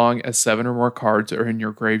 +1/+2 as long as 7 or more cards are in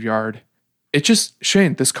your graveyard. It just,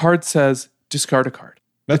 Shane, this card says discard a card.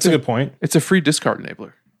 That's a good point. It's a free discard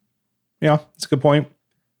enabler. Yeah, that's a good point.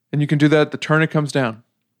 And you can do that the turn it comes down.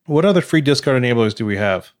 What other free discard enablers do we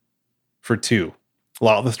have for 2?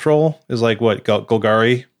 Lotleth Troll is like what,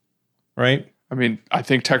 Golgari, right? I mean, I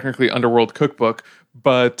think technically Underworld Cookbook,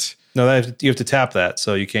 but... No, you have to tap that,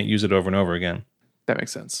 so you can't use it over and over again. That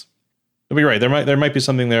makes sense. You'll be right. There might be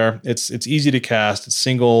something there. It's easy to cast. It's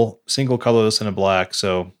single colorless and a black,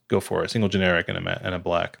 so go for it. Single generic and a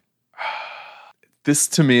black. This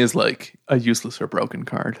to me is like a useless or broken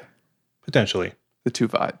card. Potentially. The 2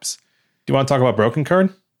 vibes. Do you want to talk about broken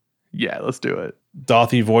card? Yeah, let's do it.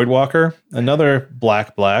 Dauthi Voidwalker, another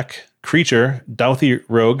black creature, Dauthi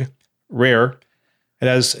Rogue, rare.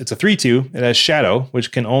 It's a 3/2. It has Shadow,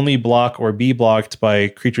 which can only block or be blocked by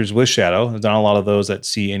creatures with Shadow. There's not a lot of those that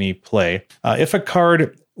see any play. If a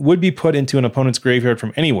card would be put into an opponent's graveyard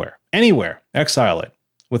from anywhere, exile it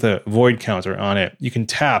with a Void counter on it. You can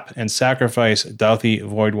tap and sacrifice Dauthi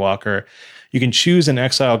Voidwalker. You can choose an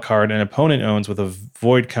exile card an opponent owns with a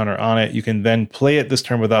Void counter on it. You can then play it this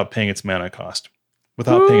turn without paying its mana cost.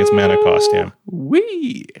 Yeah.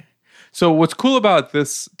 Wee. So what's cool about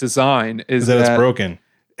this design is that it's broken.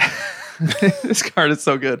 This card is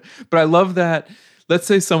so good. But I love that. Let's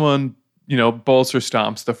say someone, bolts or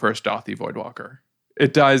stomps the first Dauthi Voidwalker.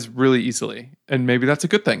 It dies really easily. And maybe that's a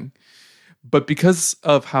good thing. But because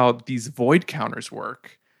of how these void counters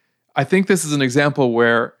work, I think this is an example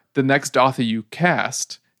where the next Dauthi you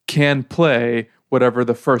cast can play whatever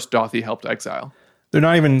the first Dauthi helped exile. They're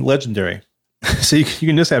not even legendary. So you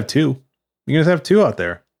can just have 2. You can just have 2 out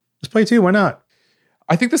there. Just play 2. Why not?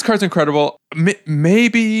 I think this card's incredible.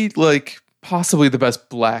 Maybe possibly the best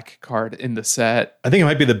black card in the set. I think it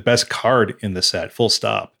might be the best card in the set. Full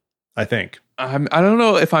stop. I think. I don't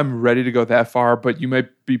know if I'm ready to go that far, but you might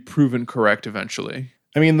be proven correct eventually.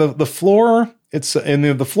 I mean, the floor. It's in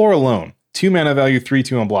the floor alone. 2 mana value,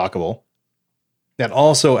 3/2 unblockable. That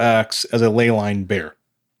also acts as a leyline bear.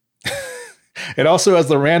 It also has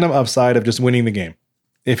the random upside of just winning the game.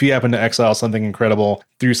 If you happen to exile something incredible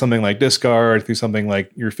through something like discard, through something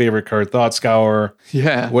like your favorite card, Thought Scour,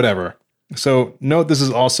 whatever. So note this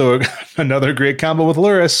is also another great combo with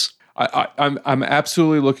Lurrus. I'm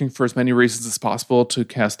absolutely looking for as many reasons as possible to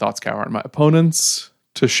cast Thought Scour on my opponents,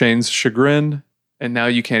 to Shane's chagrin, and now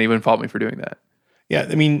you can't even fault me for doing that. Yeah,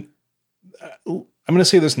 I mean, I'm going to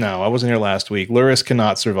say this now. I wasn't here last week. Lurrus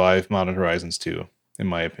cannot survive Modern Horizons 2, in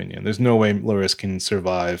my opinion. There's no way Lurrus can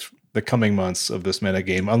survive the coming months of this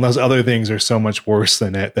metagame, unless other things are so much worse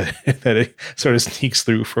than it that it sort of sneaks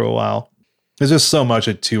through for a while. There's just so much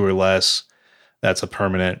at 2 or less that's a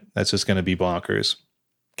permanent. That's just going to be bonkers.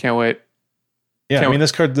 Can't wait. Yeah,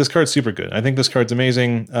 this card's super good. I think this card's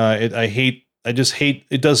amazing. I just hate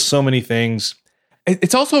it does so many things.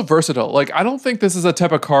 It's also versatile. I don't think this is a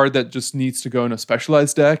type of card that just needs to go in a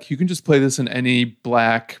specialized deck. You can just play this in any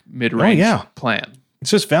black mid-range plan.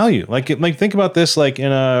 It's just value. Think about this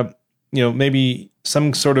in a maybe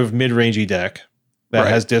some sort of mid-rangey deck that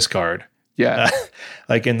has discard. Yeah.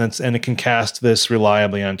 And it can cast this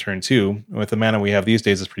reliably on turn 2. With the mana we have these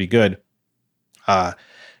days, it's pretty good.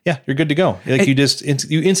 You're good to go.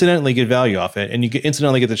 You incidentally get value off it, and you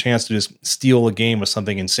incidentally get the chance to just steal a game with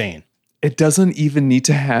something insane. It doesn't even need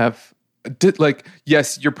to have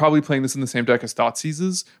yes, you're probably playing this in the same deck as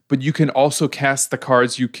Thoughtseizes, but you can also cast the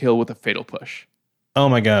cards you kill with a Fatal Push. Oh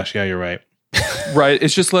my gosh, yeah, you're right. Right?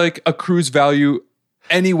 It's just like a cruise value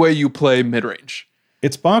any way you play mid-range.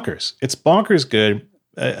 It's bonkers. It's bonkers good.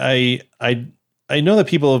 I know that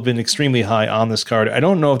people have been extremely high on this card. I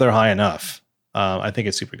don't know if they're high enough. I think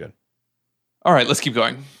it's super good. All right, let's keep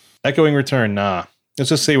going. Echoing Return, nah. Let's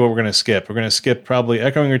just say what we're going to skip. We're going to skip probably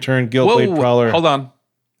Echoing Return, Guildblade Prowler. Hold on.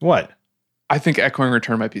 What? I think Echoing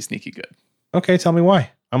Return might be sneaky good. Okay, tell me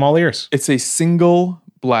why. I'm all ears. It's a single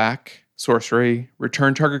black sorcery.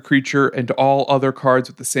 Return target creature and all other cards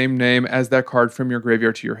with the same name as that card from your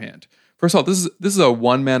graveyard to your hand. First of all, this is a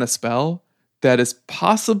 1-mana spell that is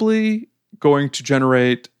possibly going to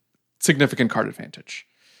generate significant card advantage.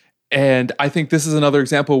 And I think this is another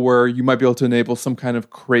example where you might be able to enable some kind of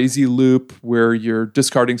crazy loop where you're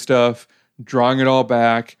discarding stuff, drawing it all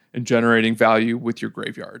back, and generating value with your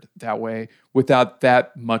graveyard that way without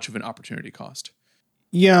that much of an opportunity cost.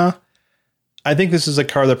 Yeah. I think this is a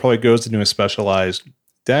card that probably goes into a specialized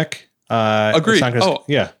deck. Agreed. Agreed.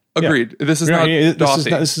 Yeah. This is not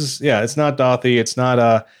Dothy. It's not Dothy. It's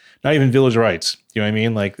not even Village Rites. You know what I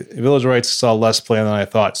mean? Like Village Rites saw less play than I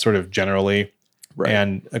thought, sort of generally. Right.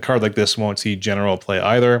 And a card like this won't see general play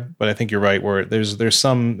either. But I think you're right, where there's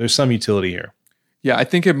some utility here. Yeah, I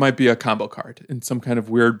think it might be a combo card in some kind of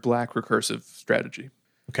weird black recursive strategy.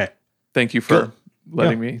 Okay. Thank you for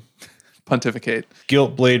letting me pontificate.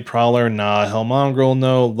 Guiltblade Prowler, nah. Helmongrel,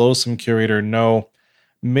 no. Loathsome Curator, no.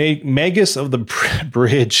 Magus of the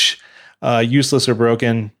Bridge, useless or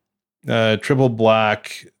broken. Triple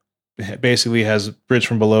black basically has Bridge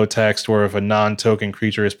from Below text, where if a non-token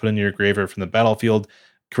creature is put into your graveyard from the battlefield,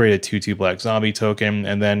 create a 2/2 black zombie token.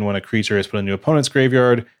 And then when a creature is put into opponent's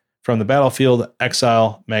graveyard from the battlefield,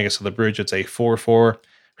 exile Magus of the Bridge. It's a 4/4.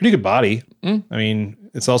 Pretty good body. I mean,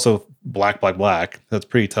 it's also black. That's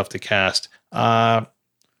pretty tough to cast. I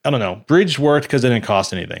don't know. Bridge worked because it didn't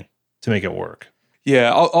cost anything to make it work.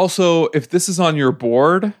 Yeah. Also, if this is on your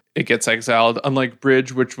board, it gets exiled, unlike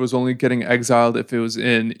Bridge, which was only getting exiled if it was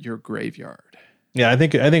in your graveyard. Yeah, I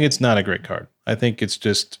think it's not a great card. I think it's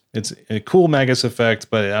a cool Magus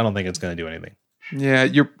effect, but I don't think it's going to do anything. Yeah,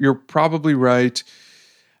 you're probably right.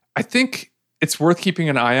 I think it's worth keeping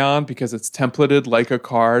an eye on because it's templated like a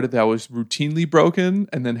card that was routinely broken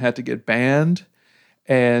and then had to get banned.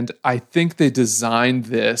 And I think they designed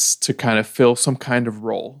this to kind of fill some kind of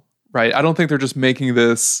role, right? I don't think they're just making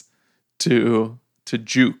this to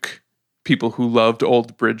juke people who loved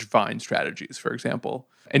old Bridge Vine strategies, for example.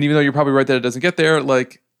 And even though you're probably right that it doesn't get there,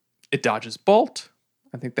 like it dodges Bolt.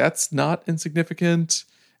 I think that's not insignificant.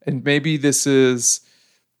 And maybe this is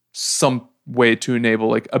some way to enable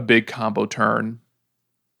like a big combo turn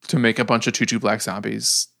to make a bunch of 2/2 black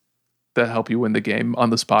zombies that help you win the game on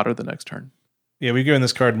the spot or the next turn. Yeah, we've given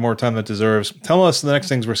this card more time than it deserves. Tell us the next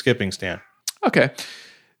things we're skipping, Stan. Okay.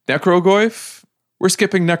 Necrogoyf. We're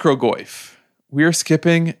skipping Necrogoyf. We're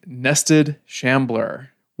skipping Nested Shambler.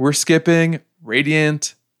 We're skipping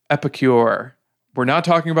Radiant Epicure. We're not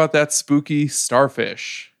talking about that spooky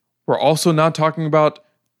starfish. We're also not talking about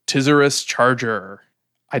Tizarus Charger.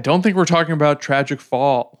 I don't think we're talking about Tragic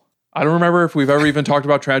Fall. I don't remember if we've ever even talked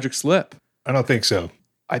about Tragic Slip. I don't think so.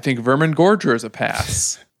 I think Vermin Gorger is a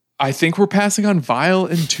pass. I think we're passing on Vile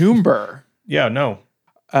Entomber. Yeah, no.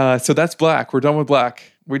 So that's black. We're done with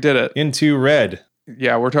black. We did it. Into red.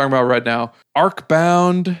 Yeah, we're talking about red now.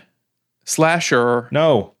 Arcbound Slasher.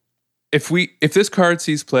 No. If this card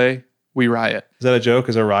sees play, we riot. Is that a joke?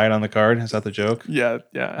 Is there a riot on the card? Is that the joke? Yeah.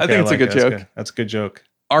 I think it's a good joke. That's a good joke.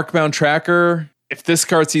 Arcbound Tracker. If this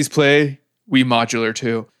card sees play, we modular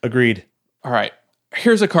too. Agreed. All right.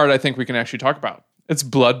 Here's a card I think we can actually talk about. It's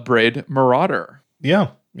Bloodbraid Marauder. Yeah,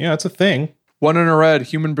 it's a thing. 1 in a red,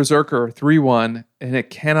 Human Berserker, 3/1, and it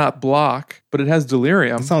cannot block, but it has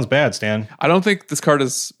Delirium. That sounds bad, Stan. I don't think this card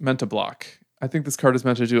is meant to block. I think this card is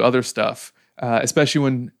meant to do other stuff, especially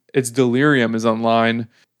when its Delirium is online.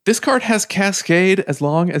 This card has Cascade as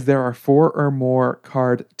long as there are 4 or more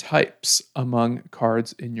card types among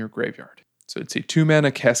cards in your graveyard. So it's a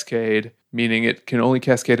 2-mana Cascade, meaning it can only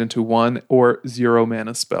cascade into 1 or 0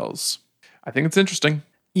 mana spells. I think it's interesting.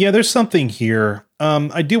 Yeah, there's something here.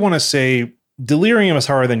 I do want to say Delirium is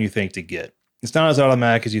harder than you think to get. It's not as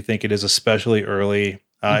automatic as you think it is, especially early.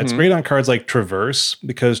 It's great on cards like Traverse,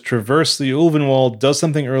 because Traverse, the Ulvenwald, does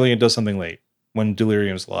something early and does something late when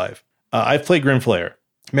Delirium's live. I've played Grimflayer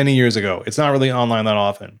many years ago. It's not really online that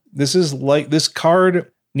often. This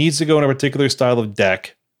card needs to go in a particular style of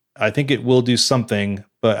deck. I think it will do something,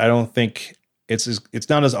 but I don't think it's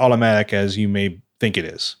not as automatic as you may think it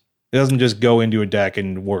is. It doesn't just go into a deck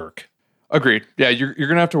and work. Agreed. Yeah, you're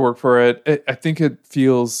going to have to work for it. I think it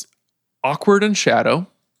feels awkward in Shadow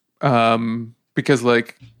because,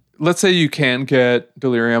 like, let's say you can get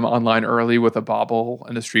Delirium online early with a Bauble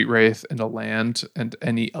and a Street Wraith and a land and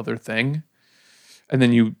any other thing, and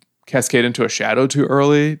then you cascade into a Shadow too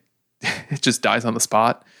early, it just dies on the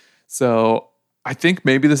spot. So I think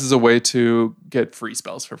maybe this is a way to get free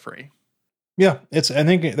spells for free. Yeah, I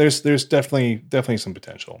think there's definitely some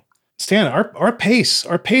potential. Stan, our pace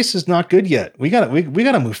is not good yet. We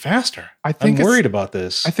gotta move faster. I'm worried about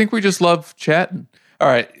this. I think we just love chatting. All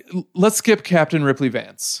right, let's skip Captain Ripley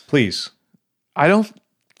Vance. Please. I don't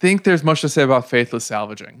think there's much to say about Faithless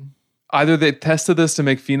Salvaging. Either they tested this to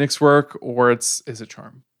make Phoenix work, or is it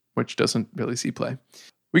Charm, which doesn't really see play.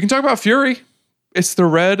 We can talk about Fury. It's the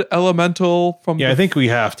red elemental from... I think we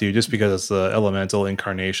have to, just because it's the elemental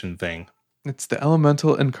incarnation thing. It's the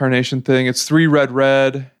elemental incarnation thing. It's 3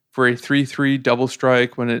 red for a 3/3 double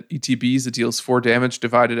strike. When it ETBs, it deals 4 damage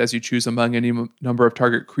divided as you choose among any number of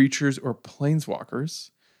target creatures or planeswalkers.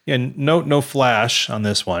 Yeah, no flash on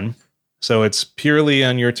this one. So it's purely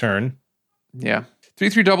on your turn. Yeah.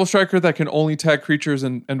 3/3 double striker that can only tag creatures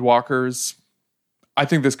and walkers. I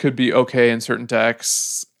think this could be okay in certain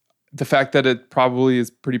decks. The fact that it probably is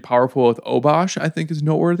pretty powerful with Obosh, I think, is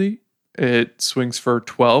noteworthy. It swings for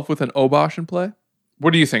 12 with an Obosh in play.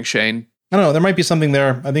 What do you think, Shane? I don't know. There might be something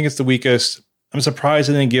there. I think it's the weakest. I'm surprised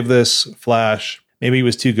I didn't give this flash. Maybe he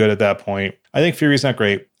was too good at that point. I think Fury's not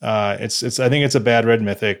great. I think it's a bad red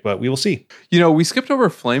mythic, but we will see. We skipped over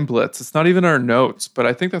Flame Blitz. It's not even in our notes, but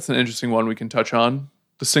I think that's an interesting one we can touch on.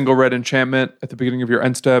 The single red enchantment at the beginning of your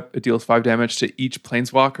end step. It deals 5 damage to each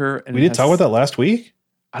planeswalker. And we did talk about that last week?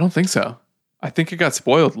 I don't think so. I think it got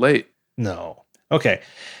spoiled late. No. Okay.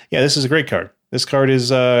 Yeah, this is a great card. This card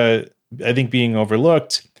is, I think, being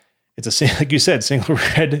overlooked. It's like you said, single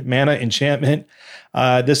red mana enchantment.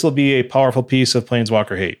 This will be a powerful piece of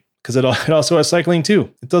Planeswalker hate because it also has cycling too.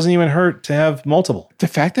 It doesn't even hurt to have multiple. The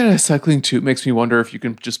fact that it has cycling too makes me wonder if you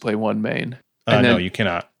can just play one main. No, you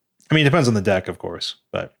cannot. I mean, it depends on the deck, of course,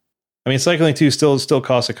 but I mean, cycling two still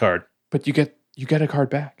costs a card. But you get a card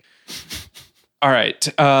back. All right,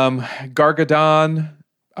 Gargadon.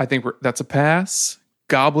 I think that's a pass.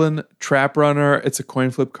 Goblin Trap Runner. It's a coin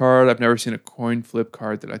flip card. I've never seen a coin flip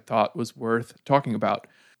card that I thought was worth talking about.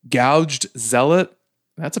 Gouged Zealot.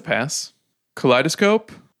 That's a pass.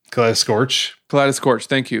 Kaleidoscope. Kaleidoscorch.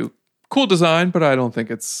 Thank you. Cool design, but I don't think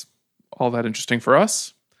it's all that interesting for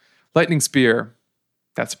us. Lightning Spear.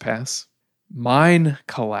 That's a pass. Mine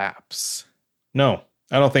Collapse. No,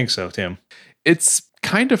 I don't think so, Tim. It's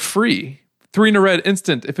kind of free. 3 in a red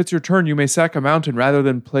instant. If it's your turn, you may sack a mountain rather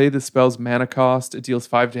than play the spell's mana cost. It deals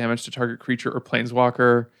 5 damage to target creature or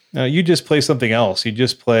planeswalker. No, you just play something else. You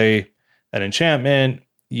just play an enchantment.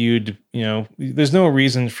 There's no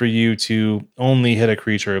reason for you to only hit a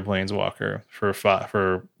creature or planeswalker for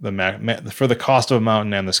the cost of a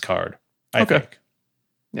mountain and this card. I think.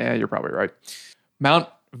 Yeah, you're probably right. Mount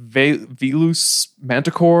Velus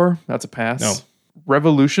Manticore. That's a pass. No.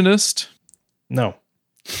 Revolutionist. No.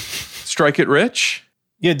 Strike It Rich.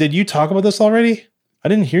 Yeah, did you talk about this already? I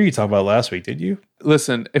didn't hear you talk about it last week, did you?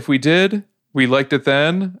 Listen, if we did, we liked it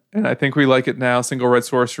then, and I think we like it now. Single red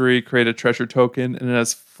sorcery, create a treasure token, and it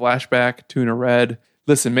has flashback, 2 in a red.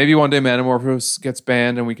 Listen, maybe one day Manamorphose gets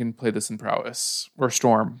banned and we can play this in Prowess or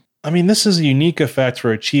Storm. I mean, this is a unique effect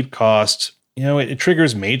for a cheap cost. It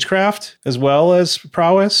triggers Magecraft as well as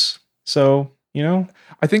Prowess. So,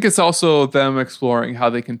 I think it's also them exploring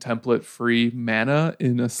how they can template free mana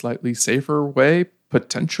in a slightly safer way,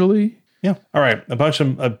 potentially. Yeah. All right. A bunch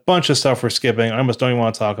of stuff we're skipping. I almost don't even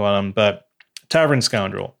want to talk about them, but Tavern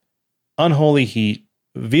Scoundrel, Unholy Heat,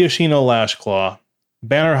 Viashino Lashclaw,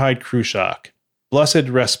 Bannerhide Cruciak, Blessed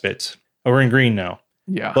Respite. Oh, we're in green now.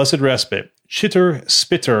 Yeah. Blessed Respite, Chitter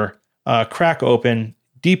Spitter, Crack Open,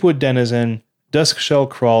 Deepwood Denizen, Duskshell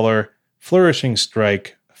Crawler, Flourishing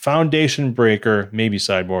Strike, Foundation Breaker, maybe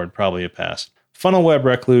sideboard, probably a pass. Funnel Web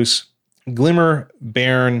Recluse, Glimmer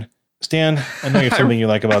Bairn. Stan, I know you have something you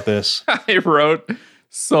like about this. I wrote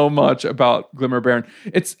so much about Glimmer Bairn.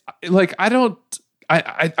 It's like,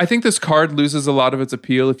 I think this card loses a lot of its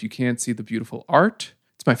appeal if you can't see the beautiful art.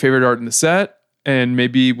 It's my favorite art in the set, and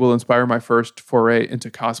maybe will inspire my first foray into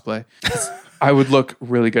cosplay. I would look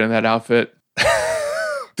really good in that outfit.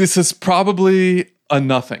 This is probably a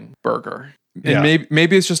nothing burger. And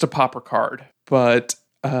maybe it's just a popper card, but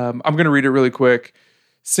I'm going to read it really quick.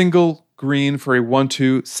 Single green for a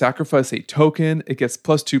 1/2, sacrifice a token. It gets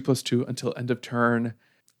 +2/+2 until end of turn.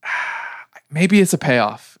 Maybe it's a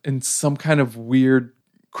payoff in some kind of weird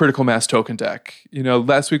critical mass token deck.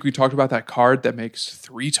 Last week we talked about that card that makes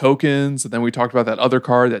 3 tokens, and then we talked about that other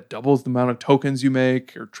card that doubles the amount of tokens you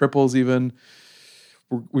make, or triples even.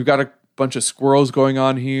 We've got a bunch of squirrels going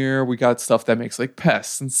on here. We got stuff that makes like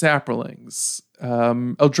pests and saplings.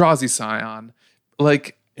 Eldrazi Scion.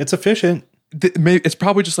 Like, it's efficient. It's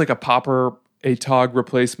probably just like a Pauper ATOG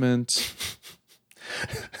replacement.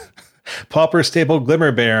 Pauper Staple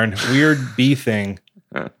Glimmer Bairn. Weird bee thing.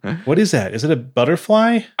 What is that? Is it a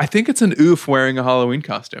butterfly? I think it's an oof wearing a Halloween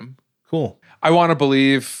costume. Cool. I want to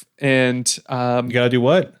believe And You gotta do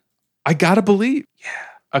what? I gotta believe.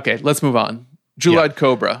 Yeah. Okay, let's move on. Jewel-Eyed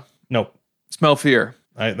Cobra. Nope. Smell Fear.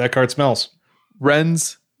 That card smells.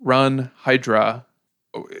 Rens, Run, Hydra.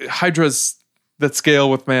 Hydra's that scale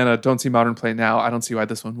with mana. Don't see Modern play now. I don't see why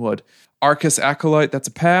this one would. Arcus Acolyte. That's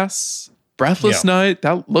a pass. Breathless Night.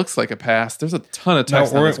 That looks like a pass. There's a ton of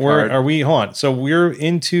text on this card. Hold on. So we're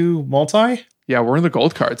into multi? Yeah, we're in the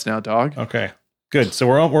gold cards now, dog. Okay. Good. So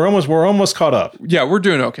we're almost caught up. Yeah, we're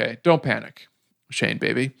doing okay. Don't panic. Shane,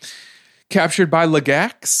 baby. Captured by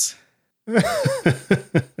Legax.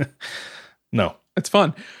 No. It's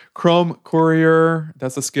fun. Chrome Courier.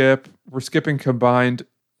 That's a skip. We're skipping Combined.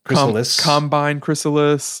 Chrysalis. Combine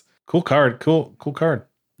Chrysalis. Cool card. Cool card.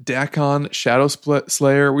 Dakon Shadow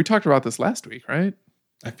Slayer. We talked about this last week, right?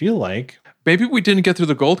 I feel like maybe we didn't get through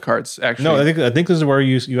the gold cards. Actually, no. I think this is where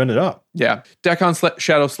you ended up. Yeah, Dakon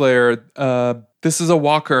Shadow Slayer. This is a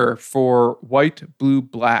walker for white, blue,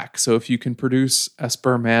 black. So if you can produce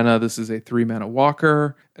Esper mana, this is a 3-mana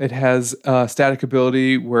walker. It has a static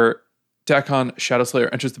ability where Dakon Shadow Slayer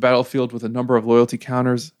enters the battlefield with a number of loyalty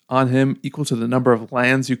counters on him equal to the number of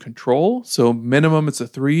lands you control. So minimum, it's a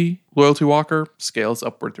 3 loyalty walker, scales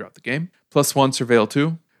upward throughout the game. +1 Surveil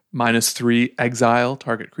 2, -3 exile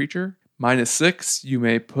target creature. -6, you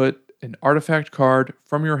may put an artifact card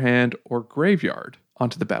from your hand or graveyard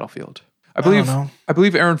onto the battlefield. I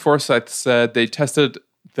believe Aaron Forsyth said they tested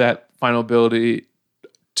that final ability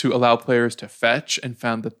to allow players to fetch and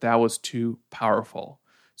found that was too powerful.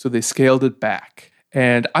 So they scaled it back.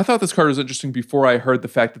 And I thought this card was interesting before I heard the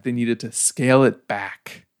fact that they needed to scale it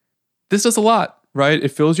back. This does a lot, right?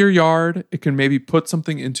 It fills your yard. It can maybe put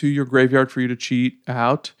something into your graveyard for you to cheat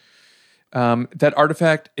out. That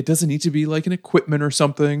artifact, it doesn't need to be like an equipment or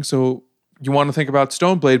something. So you want to think about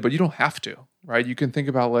Stoneblade, but you don't have to, right? You can think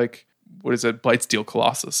about like, what is it? Blightsteel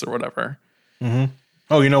Colossus or whatever. Mm-hmm.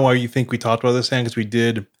 Oh, you know why you think we talked about this, Hank? Because we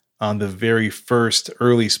did on the very first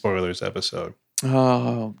early spoilers episode.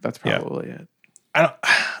 Oh, that's probably it. I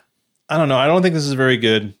don't know. I don't think this is very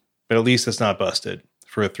good, but at least it's not busted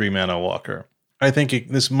for a 3-mana walker. I think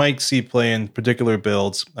this might see play in particular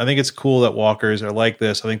builds. I think it's cool that walkers are like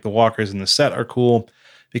this. I think the walkers in the set are cool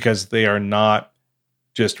because they are not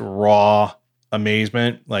just raw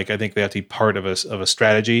amazement. Like I think they have to be part of a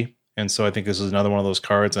strategy. And so I think this is another one of those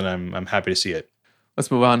cards, and I'm happy to see it. Let's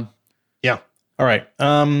move on. Yeah. All right.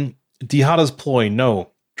 Dihada's Ploy, no.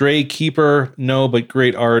 Dray Keeper, no, but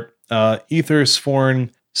great art. Ether Sworn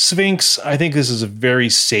Sphinx. I think this is a very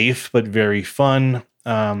safe but very fun.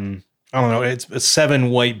 I don't know. It's a 7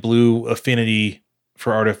 white blue affinity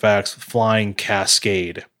for artifacts with flying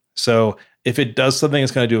cascade. So if it does something,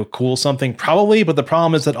 it's going to do a cool something, probably. But the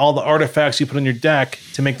problem is that all the artifacts you put in your deck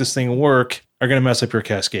to make this thing work are going to mess up your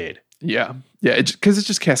cascade. Yeah. Because it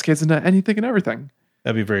just cascades into anything and everything.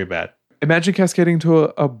 That'd be very bad. Imagine cascading to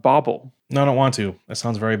a bauble. No, I don't want to. That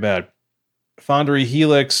sounds very bad. Fondery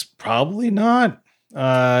Helix, probably not.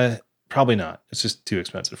 Probably not. It's just too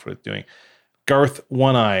expensive for what it's doing. Garth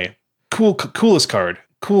One Eye. Coolest card.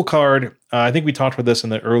 Cool card. I think we talked about this in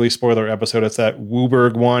the early spoiler episode. It's that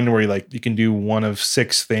Wooburg one where you can do one of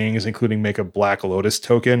 6 things, including make a Black Lotus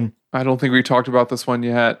token. I don't think we talked about this one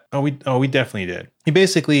yet. Oh, we definitely did. You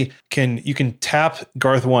basically you can tap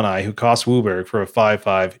Garth One Eye, who costs Wooburg for a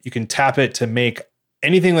 5/5. You can tap it to make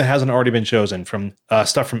anything that hasn't already been chosen from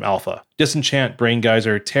stuff from Alpha. Disenchant, Brain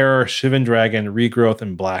Geyser, Terror, Shivan Dragon, Regrowth,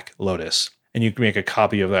 and Black Lotus. And you can make a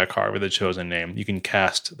copy of that card with a chosen name. You can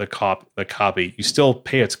cast the copy. You still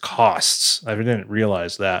pay its costs. I didn't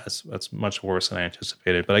realize that. That's much worse than I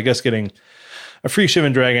anticipated. But I guess getting a free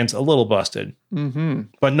Shivan Dragon's a little busted. Mm-hmm.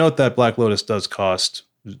 But note that Black Lotus does cost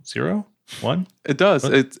 0, 1? It does.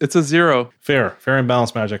 It's a 0. Fair and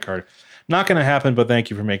balanced Magic card. Not going to happen, but thank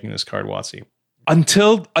you for making this card, Watsy.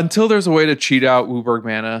 Until there's a way to cheat out Wooburg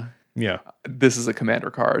mana, yeah, this is a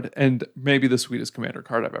commander card. And maybe the sweetest commander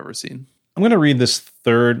card I've ever seen. I'm going to read this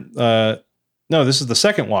third. No, this is the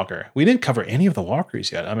second walker. We didn't cover any of the walkers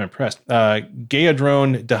yet. I'm impressed.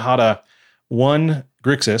 Gaadrone Dihada, 1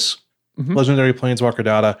 Grixis, Legendary Planeswalker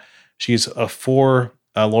Data. She's a 4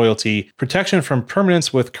 loyalty. Protection from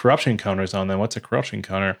permanents with corruption counters on them. What's a corruption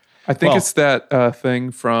counter? I think it's that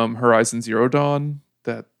thing from Horizon Zero Dawn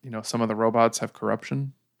that, some of the robots have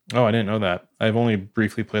corruption. Oh, I didn't know that. I've only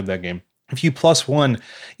briefly played that game. If you +1,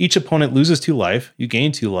 each opponent loses 2 life. You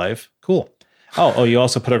gain 2 life. Cool. Oh, you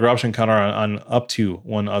also put a corruption counter on up to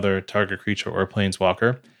 1 other target creature or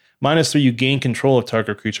planeswalker. -3, you gain control of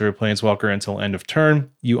target creature or planeswalker until end of turn.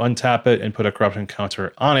 You untap it and put a corruption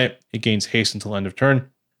counter on it. It gains haste until end of turn.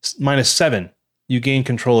 -7, you gain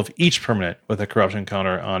control of each permanent with a corruption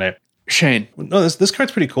counter on it. Shane, No, this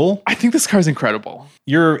card's pretty cool. I think this card's incredible.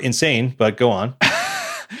 You're insane, but go on.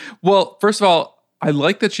 Well, first of all, I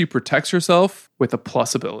like that she protects herself with a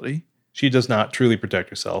plus ability. She does not truly protect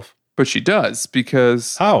herself. But she does,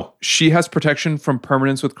 because How? she has protection from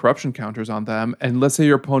permanents with corruption counters on them. And let's say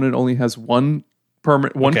your opponent only has one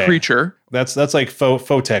Okay. creature. That's like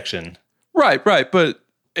photection. Right. But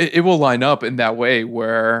it will line up in that way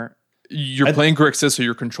where you're playing Grixis, so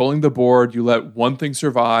you're controlling the board. You let one thing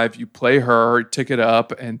survive. You play her, tick it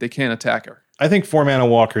up, and they can't attack her. I think 4-mana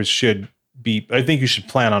walkers should be. I think you should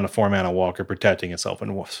plan on a 4-mana walker protecting itself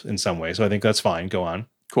in some way. So I think that's fine. Go on.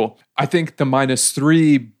 Cool. I think the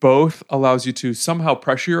 -3 both allows you to somehow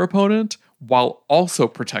pressure your opponent while also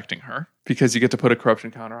protecting her, because you get to put a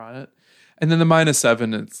corruption counter on it. And then the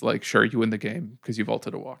 -7, it's like, sure, you win the game because you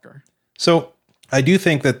vaulted a walker. So I do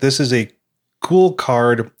think that this is a cool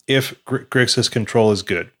card if Grixis control is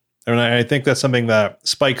good. And I think that's something that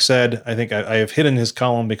Spike said. I think I have hidden his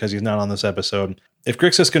column because he's not on this episode. If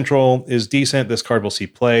Grixis control is decent, this card will see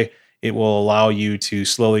play. It will allow you to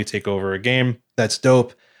slowly take over a game. That's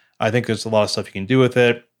dope. I think there's a lot of stuff you can do with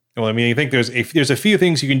it. Well, I mean, I think there's a few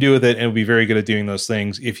things you can do with it, and it'll be very good at doing those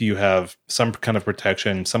things if you have some kind of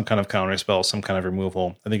protection, some kind of counter spell, some kind of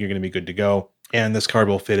removal. I think you're going to be good to go, and this card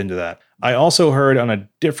will fit into that. I also heard on a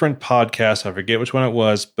different podcast, I forget which one it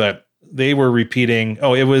was, but they were repeating.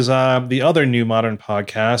 Oh, it was the other new modern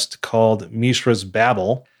podcast called Mishra's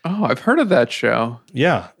Babble. Oh, I've heard of that show.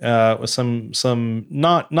 Yeah, with some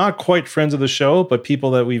not quite friends of the show, but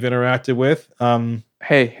people that we've interacted with.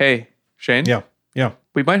 Hey, Shane. Yeah.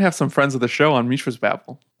 We might have some friends of the show on Mishra's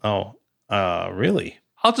Babble. Oh, really?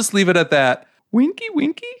 I'll just leave it at that. Winky.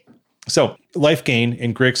 So life gain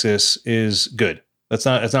in Grixis is good. It's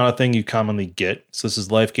not a thing you commonly get. So this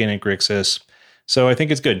is life gain in Grixis. So I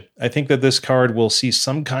think it's good. I think that this card will see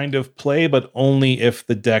some kind of play, but only if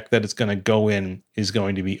the deck that it's going to go in is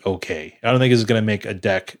going to be okay. I don't think it's going to make a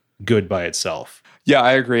deck good by itself. Yeah,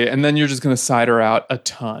 I agree. And then you're just going to cider out a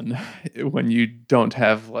ton when you don't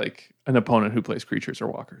have like an opponent who plays creatures or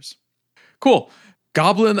walkers. Cool.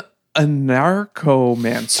 Goblin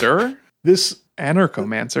Anarchomancer. This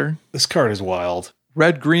card is wild.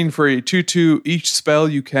 Red green for a 2/2. Each spell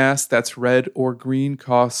you cast that's red or green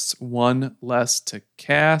costs 1 less to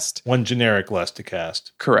cast. 1 generic less to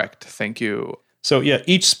cast. Correct. Thank you. So yeah,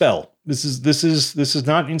 each spell. This is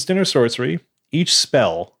not instant or sorcery. Each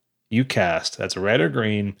spell you cast that's red or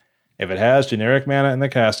green, if it has generic mana in the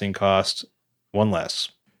casting cost, 1 less.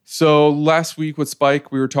 So last week with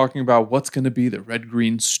Spike, we were talking about what's going to be the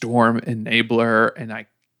red-green storm enabler, and I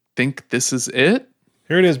think this is it.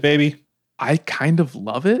 Here it is, baby. I kind of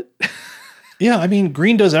love it. Yeah, I mean,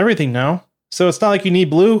 green does everything now. So it's not like you need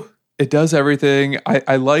blue. It does everything.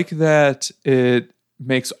 I like that it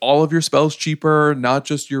makes all of your spells cheaper, not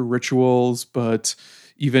just your rituals, but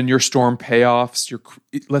even your storm payoffs.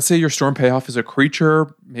 Let's say your storm payoff is a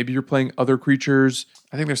creature. Maybe you're playing other creatures.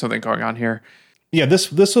 I think there's something going on here. Yeah,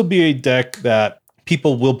 this will be a deck that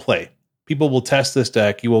people will play. People will test this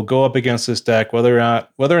deck. You will go up against this deck, whether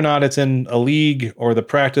or not it's in a league or the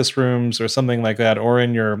practice rooms or something like that, or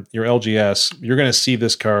in your LGS. You're going to see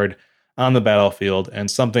this card on the battlefield,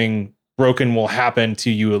 and something broken will happen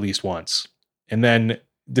to you at least once. And then,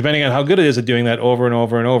 depending on how good it is at doing that over and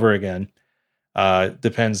over and over again,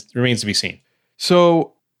 remains to be seen.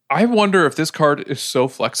 So I wonder if this card is so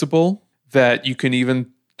flexible that you can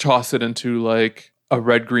even toss it into like a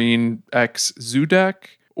red-green X Zoo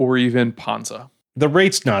deck or even Panza. The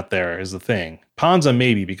rate's not there is the thing. Panza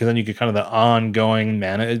maybe, because then you get kind of the ongoing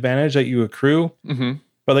mana advantage that you accrue. Mm-hmm.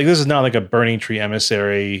 But like this is not like a Burning Tree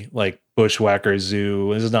Emissary, like Bushwhacker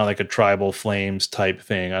Zoo. This is not like a Tribal Flames type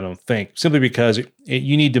thing, I don't think. Simply because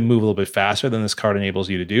you need to move a little bit faster than this card enables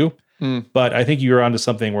you to do. But I think you're onto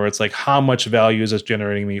something where it's like, how much value is this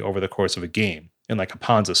generating me over the course of a game in like a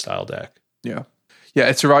Panza style deck? Yeah. Yeah,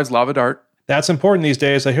 it survives Lava Dart. That's important these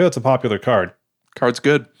days. I hear that's a popular card. Card's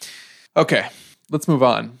good. Okay, let's move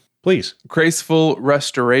on. Please. Graceful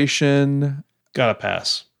Restoration. Gotta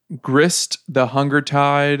pass. Grist the Hunger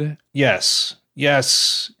Tide. Yes.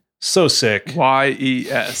 So sick.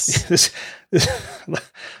 YES.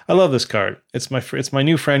 I love this card. It's my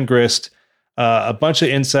new friend Grist. A bunch of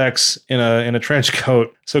insects in a trench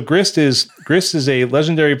coat. So Grist is a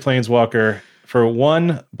legendary planeswalker for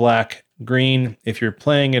 1 black green. If you're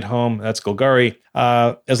playing at home, that's Golgari.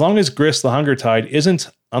 As long as Grist the Hunger Tide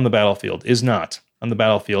isn't on the battlefield, it's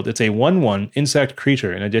a 1/1 insect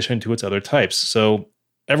creature in addition to its other types. So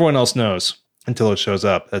everyone else knows until it shows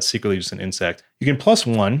up. That's secretly just an insect. You can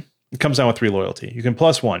 +1. It comes down with 3 loyalty. You can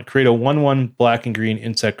 +1. Create a 1/1 black and green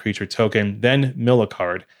insect creature token, then mill a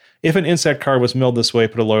card. If an insect card was milled this way,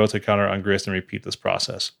 put a loyalty counter on Grist and repeat this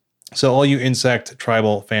process. So all you insect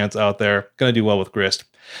tribal fans out there, going to do well with Grist.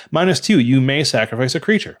 -2, you may sacrifice a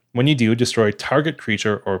creature. When you do, destroy target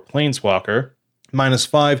creature or planeswalker.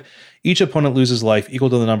 -5, each opponent loses life equal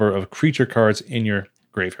to the number of creature cards in your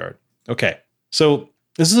graveyard. Okay, so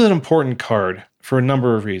this is an important card for a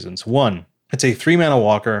number of reasons. One, it's a 3-mana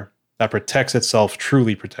walker that protects itself,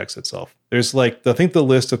 truly protects itself. There's I think the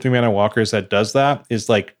list of 3-mana walkers that does that is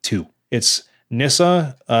 2. It's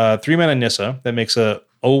Nissa, 3-mana Nissa that makes a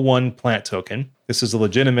 0/1 plant token. This is a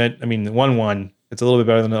legitimate, 1/1. It's a little bit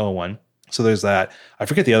better than the 0/1. So there's that. I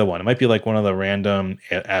forget the other one. It might be one of the random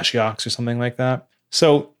Ashioks or something like that.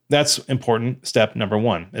 So that's important. Step number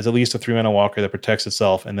 1 is at least a 3-mana walker that protects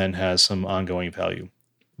itself and then has some ongoing value.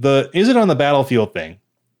 The is it on the battlefield thing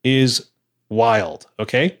is wild,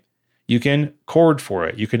 okay? You can Chord for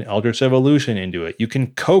it. You can Eldritch Evolution into it. You can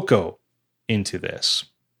Coco into this.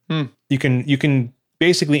 You can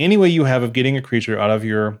basically any way you have of getting a creature out of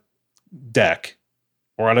your deck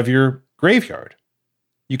or out of your graveyard,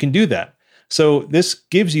 you can do that. So this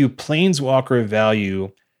gives you planeswalker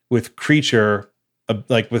value with creature,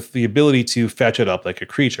 with the ability to fetch it up like a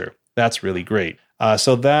creature. That's really great.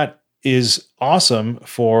 So that is awesome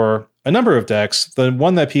for a number of decks. The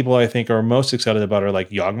one that people I think are most excited about are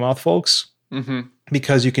Yawgmoth folks,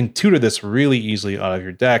 because you can tutor this really easily out of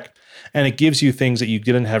your deck, and it gives you things that you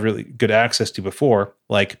didn't have really good access to before,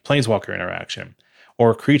 like planeswalker interaction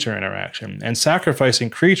or creature interaction. And sacrificing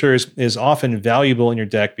creatures is often valuable in your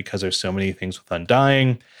deck because there's so many things with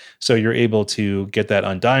Undying. So you're able to get that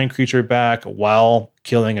Undying creature back while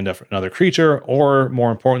killing another creature, or more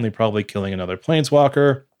importantly, probably killing another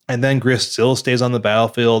planeswalker. And then Grist still stays on the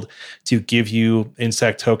battlefield to give you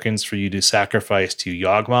insect tokens for you to sacrifice to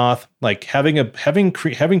Yawgmoth.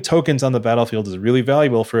 Having tokens on the battlefield is really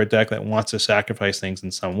valuable for a deck that wants to sacrifice things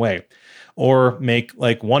in some way, or make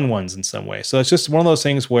 1/1s in some way. So it's just one of those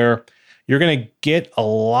things where you're going to get a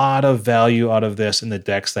lot of value out of this in the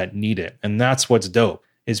decks that need it. And that's what's dope,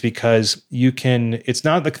 is because it's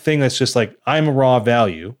not the thing that's just I'm a raw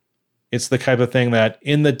value. It's the type of thing that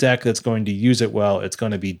in the deck that's going to use it well, it's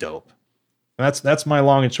going to be dope. And that's my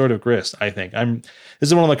long and short of Grist, I think. This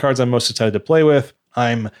is one of the cards I'm most excited to play with.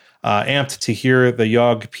 I'm amped to hear the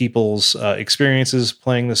Yogg people's experiences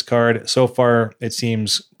playing this card. So far, it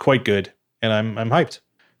seems quite good, and I'm hyped.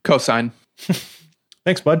 Cosign.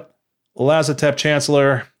 Thanks, bud. Lazotep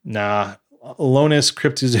Chancellor, nah. Lonis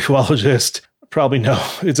Cryptozoologist, probably no.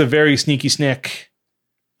 It's a very sneaky snick.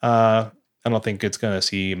 I don't think it's going to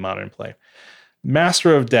see modern play.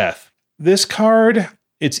 Master of Death. This card,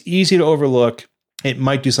 it's easy to overlook. It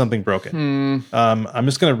might do something broken. I'm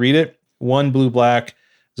just going to read it. 1 blue-black,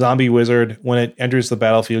 zombie wizard. When it enters the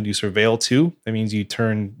battlefield, you surveil 2. That means you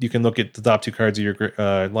can look at the top 2 cards of your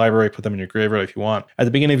library, put them in your graveyard if you want. At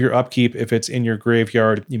the beginning of your upkeep, if it's in your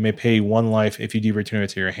graveyard, you may pay 1 life. If you do, return it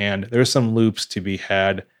to your hand. There's some loops to be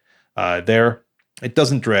had there. It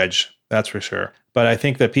doesn't dredge, that's for sure. But I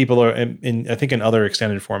think that people are, I think in other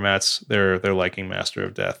extended formats, they're liking Master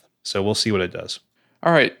of Death. So we'll see what it does.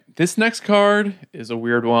 All right. This next card is a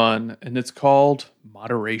weird one, and it's called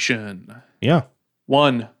Moderation. Yeah.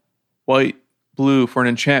 1 white, blue for an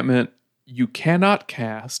enchantment. You cannot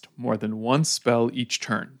cast more than 1 spell each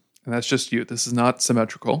turn. And that's just you. This is not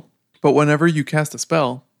symmetrical. But whenever you cast a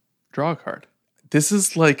spell, draw a card. This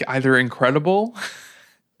is either incredible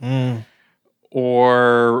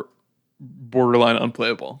or borderline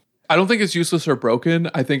unplayable. I don't think it's useless or broken.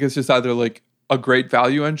 I think it's just either a great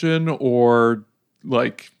value engine or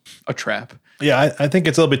a trap. Yeah, I think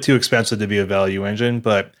it's a little bit too expensive to be a value engine,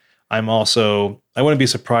 but I wouldn't be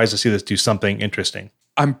surprised to see this do something interesting.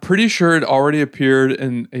 I'm pretty sure it already appeared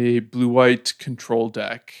in a blue-white control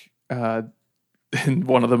deck in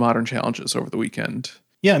one of the Modern challenges over the weekend.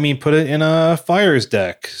 Yeah, put it in a Fires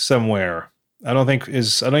deck somewhere. I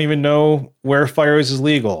don't even know where Fires is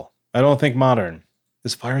legal. I don't think Modern.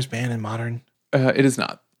 Is Fires banned in Modern? It is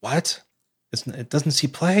not. What? It doesn't see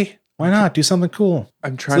play? Why not? Do something cool.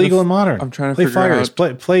 It's legal in Modern. I'm trying to play figure Fires.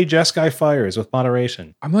 out. Play Jeskai Fires with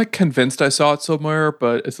moderation. I'm convinced I saw it somewhere,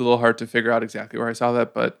 but it's a little hard to figure out exactly where I saw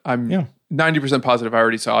that. But I'm 90% positive I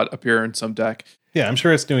already saw it appear in some deck. Yeah, I'm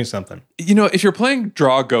sure it's doing something. If you're playing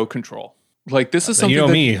Draw Go Control, this is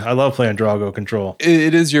something. Me. I love playing Draw Go Control.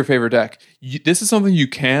 It is your favorite deck. This is something you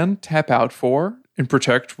can tap out for and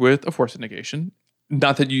protect with a Force of Negation.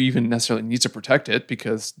 Not that you even necessarily need to protect it,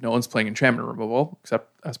 because no one's playing enchantment removal except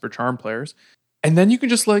Esper Charm players. And then you can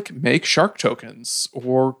just make shark tokens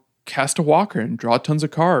or cast a walker and draw tons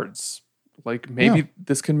of cards. Maybe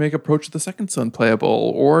this can make Approach of the Second Sun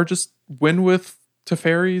playable, or just win with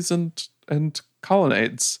Teferis and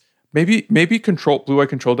colonnades. Maybe blue-eye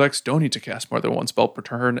control decks don't need to cast more than one spell per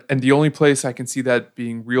turn, and the only place I can see that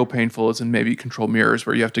being real painful is in maybe control mirrors,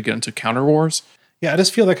 where you have to get into counter wars. Yeah, I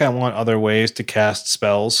just feel like I want other ways to cast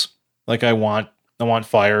spells. Like I want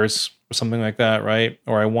fires or something like that, right?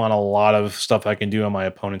 Or I want a lot of stuff I can do on my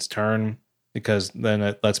opponent's turn, because then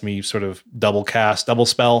it lets me sort of double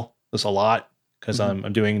spell this a lot, because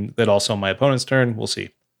I'm doing that also on my opponent's turn. We'll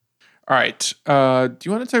see. All right. Do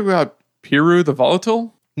you want to talk about Piru the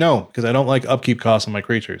Volatile? No, because I don't like upkeep costs on my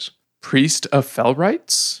creatures. Priest of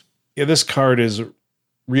Felrites? Yeah, this card is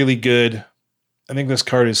really good. I think this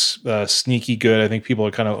card is sneaky good. I think people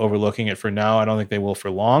are kind of overlooking it for now. I don't think they will for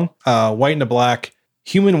long. White and a black.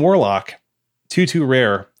 Human Warlock. 2/2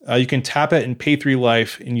 rare. You can tap it and pay 3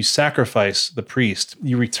 life, and you sacrifice the priest.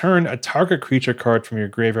 You return a target creature card from your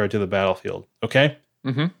graveyard to the battlefield. Okay?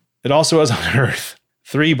 Mm-hmm. It also has Unearth.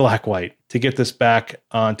 3 black-white to get this back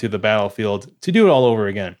onto the battlefield to do it all over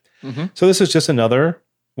again. Mm-hmm. So this is just another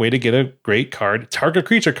way to get a great card. Target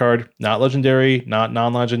creature card, not legendary, not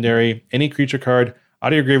non-legendary, any creature card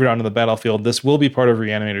out of your graveyard onto the battlefield. This will be part of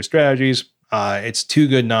Reanimator strategies. It's too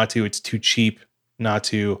good not to. It's too cheap not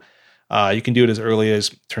to. You can do it as early as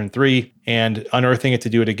turn 3, and unearthing it to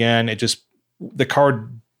do it again. The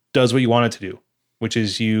card does what you want it to do, which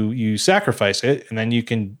is you sacrifice it, and then you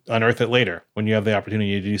can unearth it later when you have the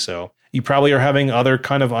opportunity to do so. You probably are having other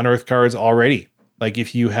kind of unearth cards already. Like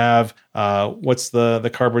if you have, what's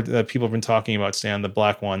the card that people have been talking about, Stan, the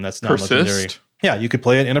black one that's not legendary. Yeah, you could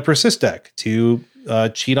play it in a persist deck to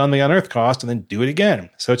cheat on the unearth cost and then do it again.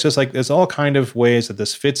 So it's just like there's all kind of ways that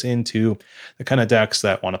this fits into the kind of decks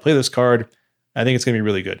that want to play this card. I think it's going to be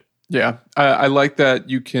really good. Yeah, I like that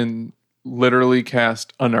you can literally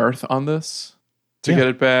cast Unearth on this to get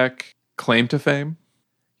it back. Claim to Fame.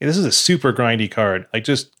 Yeah, this is a super grindy card. Like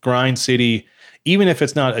just grind city, even if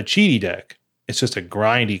it's not a cheaty deck, it's just a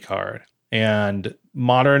grindy card. And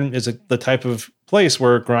Modern is the type of place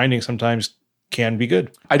where grinding sometimes can be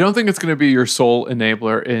good. I don't think it's going to be your sole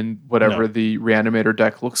enabler in whatever the Reanimator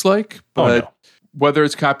deck looks like. But whether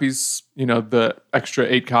it's copies, the extra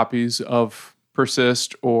 8 copies of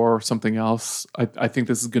Persist or something else, I think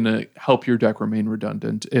this is going to help your deck remain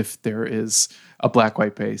redundant if there is a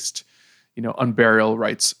black-white based, Unburial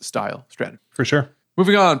Rights style strategy. For sure.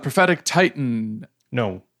 Moving on, Prophetic Titan.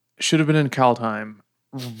 No. Should have been in Kaldheim.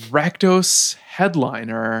 Rakdos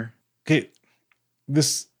Headliner. Okay,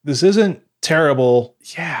 this isn't terrible.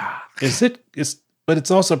 Yeah. But it's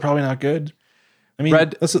also probably not good. I mean,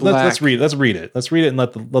 let's read it. Let's read it and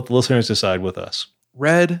let the listeners decide with us.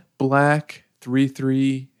 Red, black,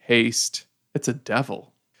 3/3 haste. It's a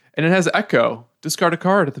devil. And it has Echo. Discard a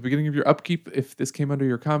card at the beginning of your upkeep if this came under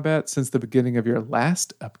your combat. Since the beginning of your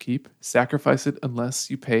last upkeep, sacrifice it unless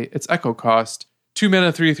you pay its Echo cost. 2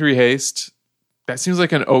 mana, 3/3 haste. That seems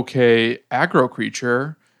like an okay aggro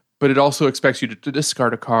creature, but it also expects you to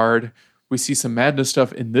discard a card. We see some Madness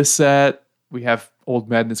stuff in this set. We have old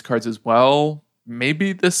Madness cards as well.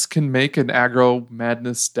 Maybe this can make an aggro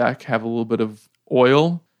Madness deck have a little bit of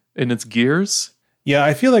oil in its gears. Yeah,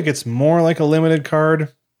 I feel like it's more like a limited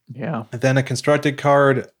card than a constructed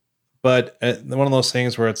card, but one of those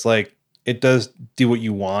things where it's like, it does do what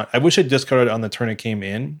you want. I wish it discarded on the turn it came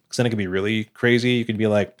in, because then it could be really crazy. You could be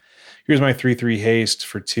like, here's my 3/3 haste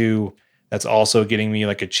for 2. That's also getting me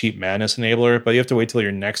like a cheap Madness enabler, but you have to wait till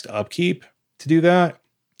your next upkeep to do that,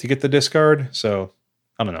 to get the discard. So,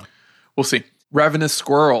 I don't know. We'll see. Ravenous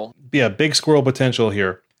Squirrel. Yeah, big squirrel potential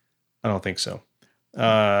here. I don't think so.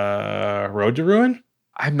 Road to Ruin?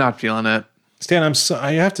 I'm not feeling it. Stan,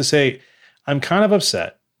 I have to say, I'm kind of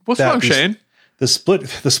upset. What's wrong, Shane? The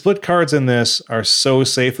split cards in this are so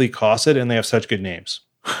safely costed, and they have such good names.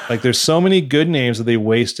 Like, there's so many good names that they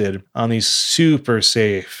wasted on these super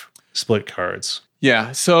safe split cards.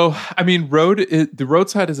 Yeah, so, I mean, the road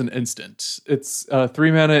side is an instant. It's a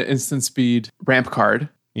 3 mana instant speed ramp card.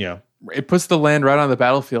 Yeah. It puts the land right on the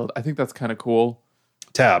battlefield. I think that's kind of cool.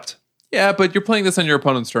 Tapped. Yeah, but you're playing this on your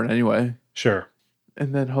opponent's turn anyway. Sure.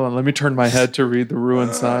 And then, hold on, let me turn my head to read the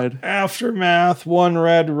Ruin side. Aftermath, 1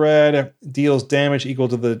 red, deals damage equal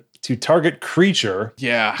to target creature.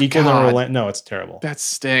 Yeah, equal to no, it's terrible. That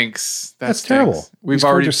stinks. That's terrible. These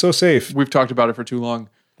cards are so safe. We've talked about it for too long.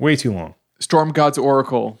 Way too long. Storm God's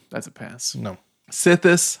Oracle. That's a pass. No.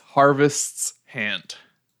 Sithis Harvest's Hand.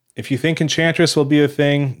 If you think Enchantress will be a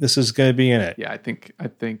thing, this is going to be in it. Yeah, I think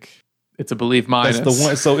it's a believe minus. That's the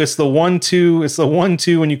one. So it's the 1/2. It's the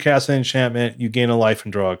 1/2 when you cast an enchantment, you gain a life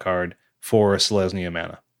and draw a card for Selesnya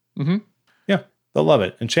mana. Mm-hmm. Yeah, they'll love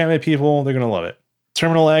it. Enchantment people, they're going to love it.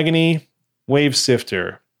 Terminal Agony, Wave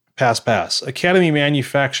Sifter, pass. Academy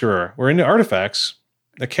Manufacturer. We're into artifacts.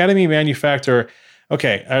 Academy Manufacturer.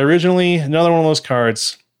 Okay, originally, another one of those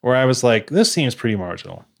cards where I was like, this seems pretty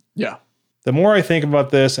marginal. Yeah. The more I think about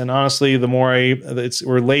this, and honestly, the more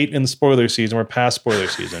we're late in the spoiler season. We're past spoiler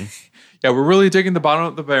season. Yeah, we're really digging the bottom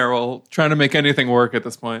of the barrel, trying to make anything work at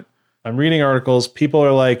this point. I'm reading articles. People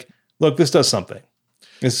are like, look, this does something.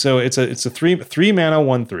 And so it's a three mana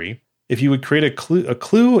 1/3. If you would create a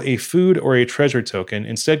clue, a food, or a treasure token,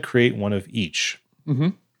 instead create one of each. Mm-hmm.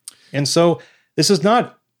 And so this is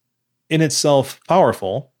not in itself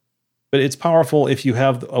powerful, but it's powerful if you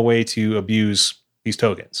have a way to abuse these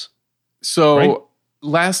tokens. So right?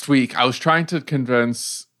 Last week, I was trying to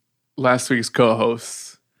convince last week's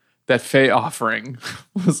co-hosts that Fey Offering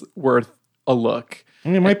was worth a look.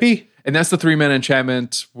 And it might be. And that's the 3-mana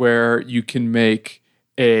enchantment where you can make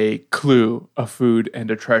a clue, a food,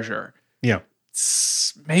 and a treasure. Yeah.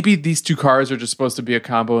 Maybe these two cards are just supposed to be a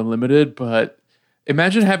combo and limited, but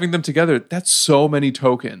imagine having them together. That's so many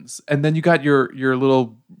tokens. And then you got your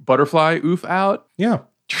little butterfly oof out. Yeah.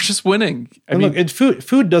 You're just winning. I And mean, look,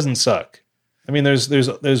 food doesn't suck. I mean,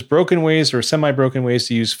 there's broken ways or semi-broken ways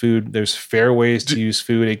to use food. There's fair ways to use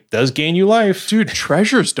food. It does gain you life. dude,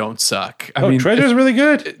 treasures don't suck. I mean, treasure's really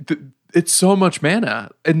good. it's so much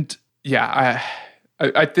mana. And yeah,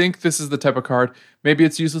 I think this is the type of card. Maybe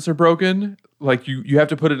it's useless or broken. Like you have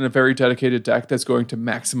to put it in a very dedicated deck that's going to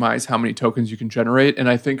maximize how many tokens you can generate. And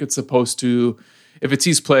I think it's supposed to, if it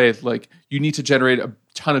sees play, like you need to generate a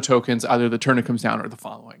ton of tokens either the turn it comes down or the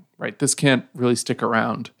following, right? This can't really stick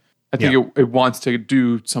around. I think it wants to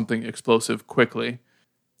do something explosive quickly.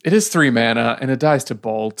 It is 3 mana and it dies to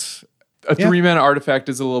Bolt. A 3 mana artifact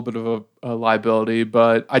is a little bit of a liability,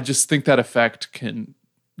 but I just think that effect can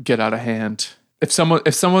get out of hand. If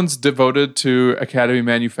someone's devoted to Academy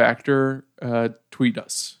Manufactor, tweet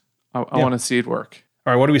us. I want to see it work.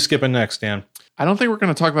 All right, what are we skipping next, Dan? I don't think we're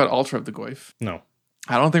going to talk about Ultra of the Goyf. No.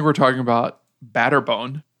 I don't think we're talking about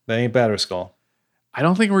Batterbone. That ain't Batterskull. I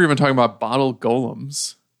don't think we're even talking about Bottle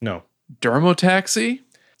Golems. No. Dermotaxi?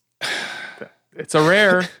 It's a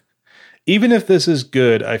rare. Even if this is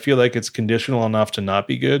good, I feel like it's conditional enough to not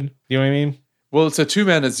be good. You know what I mean? Well, it's a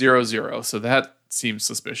 2-mana 0/0, so that seems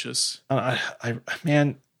suspicious.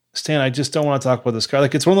 Man, Stan, I just don't want to talk about this card.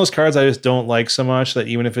 Like, it's one of those cards I just don't like so much that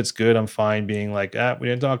even if it's good, I'm fine being like, we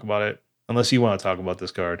didn't talk about it. Unless you want to talk about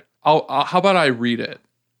this card. How about I read it?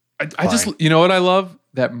 I just, you know what I love?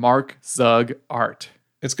 That Mark Zug art.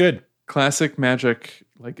 It's good. Classic Magic,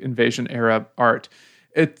 like Invasion era art.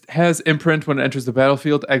 It has imprint when it enters the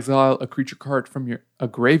battlefield. Exile a creature card from a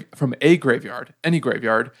graveyard, any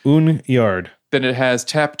graveyard. Yard. Then it has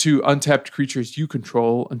tap 2 untapped creatures you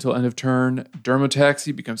control until end of turn.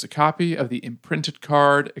 Dermotaxi becomes a copy of the imprinted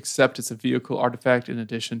card, except it's a vehicle artifact in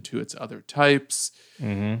addition to its other types.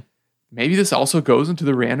 Mm-hmm. Maybe this also goes into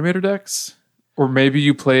the Reanimator decks? Or maybe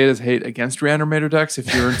you play it as hate against Reanimator decks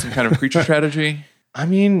if you're in some kind of creature strategy. I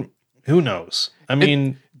mean, who knows?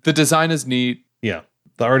 The design is neat. Yeah,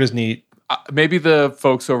 the art is neat. Maybe the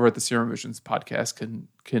folks over at the Serum Visions podcast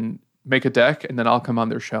can make a deck, and then I'll come on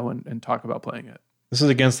their show and talk about playing it. This is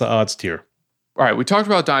against the odds tier. All right, we talked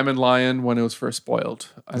about Diamond Lion when it was first spoiled.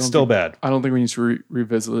 It's still bad. I don't think we need to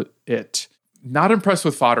revisit it. Not impressed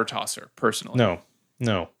with Fodder Tosser, personally.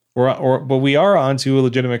 No. But we are onto a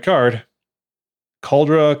legitimate card.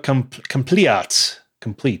 Cauldra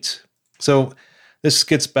Complete. So this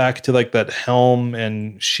gets back to like that helm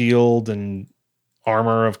and shield and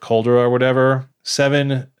armor of Cauldra or whatever.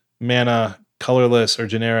 7 mana, colorless or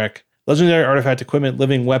generic. Legendary artifact equipment,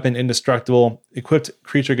 living weapon, indestructible. Equipped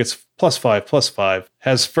creature gets +5/+5.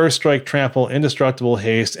 Has first strike, trample, indestructible,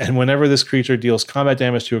 haste, and whenever this creature deals combat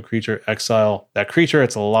damage to a creature, exile that creature.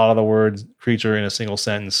 It's a lot of the words creature in a single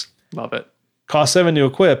sentence. Love it. Cost 7 to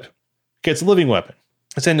equip. Gets a living weapon.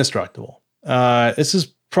 It's indestructible. This is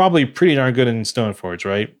probably pretty darn good in Stoneforge,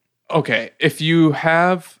 right? Okay, if you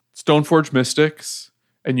have Stoneforge Mystics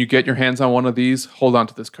and you get your hands on one of these, hold on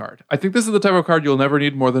to this card. I think this is the type of card you'll never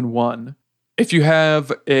need more than one. If you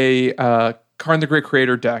have a Karn the Great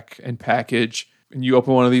Creator deck and package, and you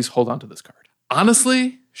open one of these, hold on to this card.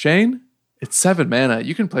 Honestly, Shane, it's 7 mana.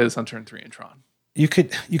 You can play this on turn 3 in Tron. You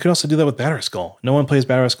could also do that with Batterskull. No one plays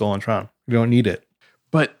Batterskull on Tron. You don't need it.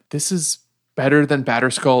 But this is better than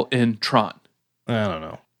Batterskull in Tron. I don't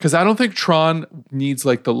know. Because I don't think Tron needs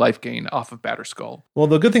like the life gain off of Batterskull. Well,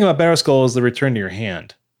 the good thing about Batterskull is the return to your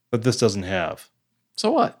hand, but this doesn't have.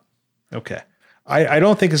 So what? Okay. I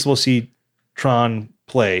don't think this will see Tron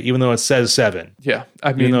play, even though it says 7. Yeah.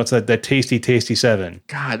 I mean, even though it's that tasty 7.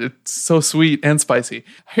 God, it's so sweet and spicy.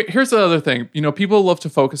 Here's the other thing. You know, people love to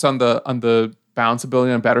focus on the bounce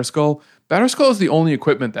ability on Batterskull. Batterskull is the only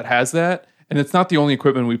equipment that has that, and it's not the only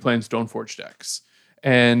equipment we play in Stoneforge decks.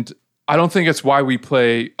 And I don't think it's why we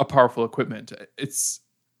play a powerful equipment. It's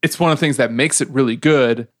one of the things that makes it really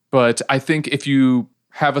good, but I think if you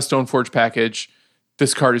have a Stoneforge package,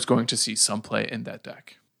 this card is going to see some play in that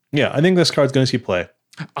deck. Yeah, I think this card's going to see play.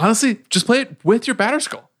 Honestly, just play it with your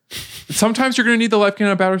Batterskull. Sometimes you're going to need the life gain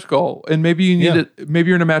on Batterskull, and maybe you need it. Maybe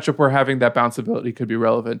you're in a matchup where having that bounce ability could be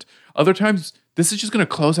relevant. Other times, this is just going to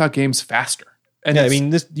close out games faster. And yeah, I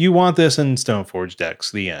mean, you want this in Stoneforge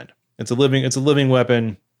decks. The end. It's a living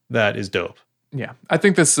weapon that is dope. Yeah, I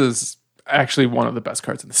think this is actually one of the best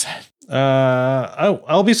cards in the set.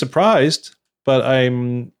 I'll be surprised, but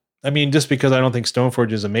just because I don't think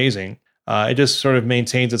Stoneforge is amazing, it just sort of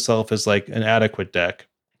maintains itself as like an adequate deck.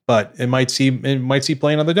 But it might see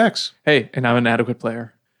play in other decks. Hey, and I'm an adequate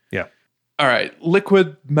player. Yeah. All right,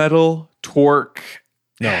 Liquid Metal Torque.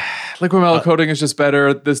 No, Liquid Metal Coating is just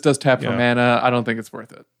better. This does tap for mana. I don't think it's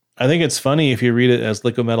worth it. I think it's funny if you read it as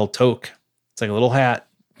Liquid Metal Toque. It's like a little hat.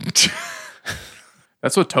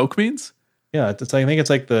 That's what toque means? Yeah, I think it's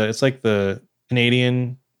like the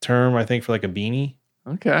Canadian term, I think, for like a beanie.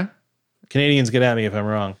 Okay. Canadians, get at me if I'm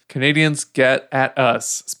wrong. Canadians, get at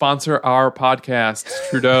us. Sponsor our podcast,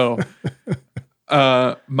 Trudeau.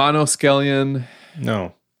 Monoscallion.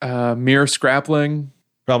 No. Mere Scrappling.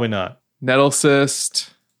 Probably not. Nettle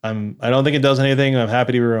Cyst. I don't think it does anything. I'm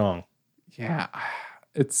happy to be wrong. Yeah.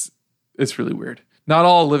 It's really weird. Not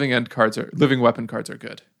all living weapon cards are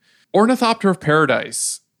good. Ornithopter of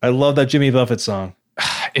Paradise. I love that Jimmy Buffett song.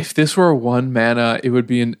 If this were 1 mana, it would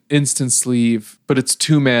be an instant sleeve, but it's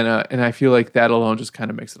 2 mana, and I feel like that alone just kind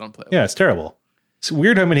of makes it unplayable. Yeah, it's terrible. It's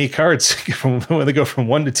weird how many cards when they go from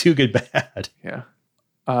 1 to 2 get bad. Yeah.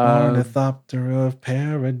 Ornithopter of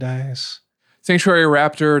Paradise. Sanctuary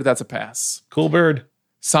Raptor, that's a pass. Cool bird.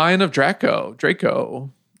 Scion of Draco.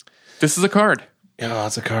 This is a card. Yeah,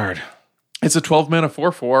 that's a card. It's a 12 mana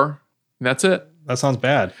 4/4, and that's it. That sounds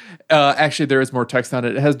bad. Actually, there is more text on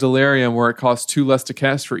it. It has Delirium, where it costs 2 less to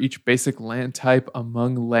cast for each basic land type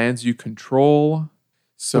among lands you control.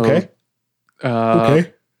 So,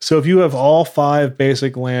 okay. So if you have all 5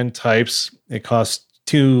 basic land types, it costs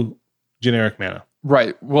 2 generic mana.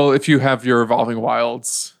 Right. Well, if you have your Evolving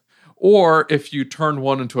Wilds, or if you turn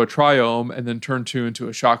 1 into a Triome and then turn 2 into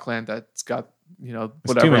a Shockland that's got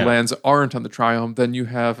whatever lands aren't on the Triome, then you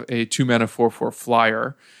have a 2 mana 4/4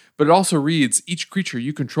 flyer. But it also reads, each creature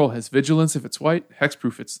you control has vigilance if it's white,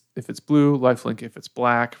 hexproof if it's blue, lifelink if it's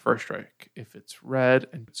black, first strike if it's red,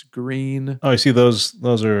 and it's green. Oh, I see. Those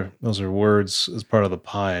are words as part of the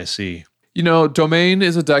pie. I see. Domain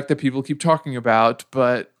is a deck that people keep talking about,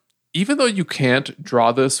 but even though you can't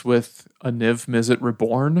draw this with a Niv Mizzet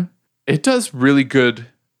Reborn, it does really good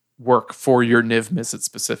work for your Niv Mizzet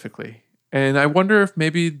specifically. And I wonder if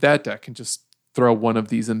maybe that deck can just throw one of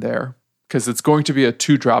these in there, because it's going to be a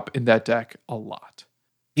 2-drop in that deck a lot.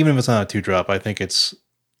 Even if it's not a 2-drop, I think it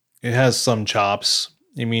has some chops.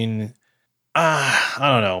 I mean, I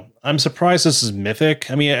don't know. I'm surprised this is mythic.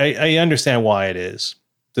 I mean, I understand why it is.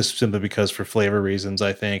 Just simply because for flavor reasons,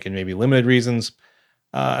 I think, and maybe limited reasons.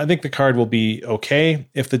 I think the card will be okay.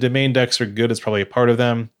 If the domain decks are good, it's probably a part of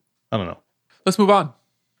them. I don't know. Let's move on.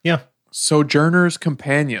 Yeah. Sojourner's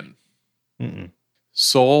Companion.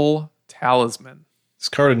 Soul Talisman. This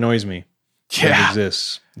card annoys me. Yeah. It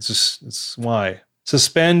exists. It's why.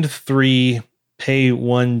 Suspend 3, pay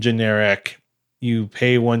 1 generic. You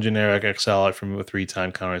pay 1 generic, exile it from a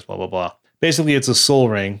 3-time counters, blah, blah, blah. Basically, it's a soul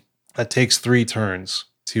ring that takes 3 turns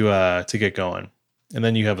to get going. And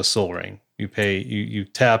then you have a soul ring. You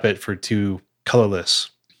tap it for 2 colorless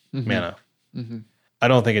mana. Mm-hmm. I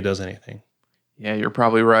don't think it does anything. Yeah, you're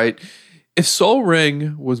probably right. If Soul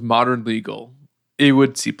Ring was modern legal, it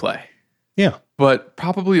would see play. Yeah. But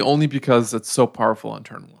probably only because it's so powerful on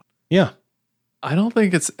turn 1. Yeah. I don't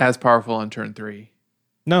think it's as powerful on turn 3.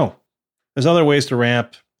 No. There's other ways to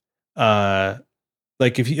ramp.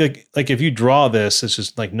 If you draw this, it's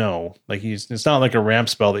just like no. It's not like a ramp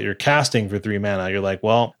spell that you're casting for 3 mana. You're like,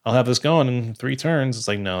 well, I'll have this going in 3 turns. It's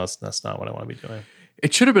like, no, that's not what I want to be doing.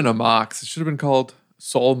 It should have been a Mox. It should have been called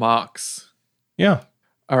Soul Mox. Yeah.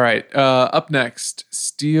 All right. Up next,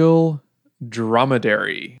 Steel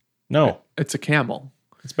Dromedary. No. It's a camel.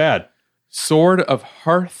 It's bad. Sword of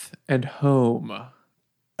Hearth and Home.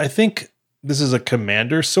 I think this is a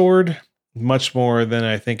commander sword much more than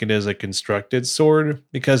I think it is a constructed sword,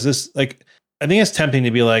 because this, I think it's tempting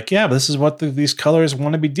to be like, yeah, but this is what these colors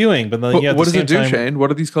want to be doing. But then, what does it do, Shane? What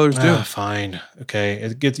do these colors do? Fine.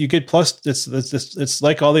 Okay. You get plus, it's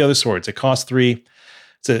like all the other swords. It costs 3.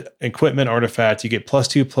 It's an equipment artifact. You get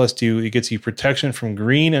 +2/+2. It gets you protection from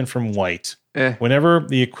green and from white. Whenever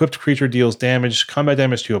the equipped creature deals damage, combat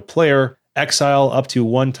damage to a player, exile up to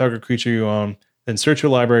 1 target creature you own. Then search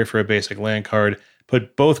your library for a basic land card.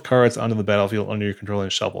 Put both cards onto the battlefield under your control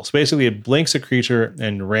and shuffle. So basically, it blinks a creature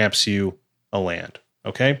and ramps you a land.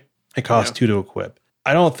 Okay? It costs 2 to equip.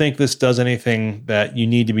 I don't think this does anything that you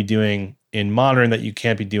need to be doing in Modern that you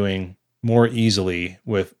can't be doing more easily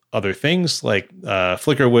with other things like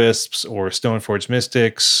Flicker Wisps or Stoneforge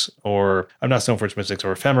Mystics or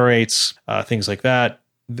Ephemerates, things like that.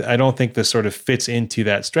 I don't think this sort of fits into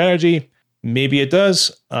that strategy. Maybe it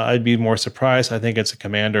does. I'd be more surprised. I think it's a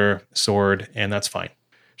commander sword, and that's fine.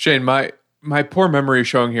 Shane, my poor memory is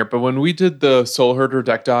showing here, but when we did the Soul Herder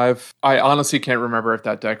deck dive, I honestly can't remember if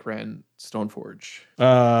that deck ran Stoneforge.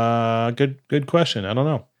 Good question. I don't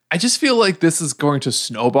know. I just feel like this is going to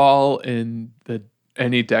snowball in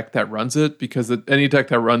any deck that runs it, because any deck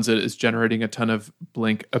that runs it is generating a ton of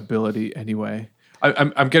blink ability anyway.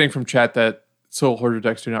 I'm getting from chat that Soul Herder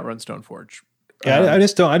decks do not run Stoneforge. Yeah, I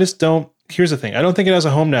just don't. Here's the thing. I don't think it has a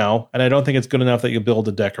home now, and I don't think it's good enough that you build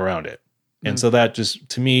a deck around it. And so that just,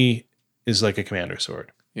 to me, is like a commander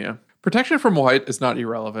sword. Yeah. Protection from white is not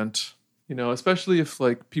irrelevant, especially if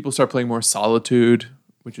like people start playing more Solitude,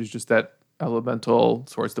 which is just that elemental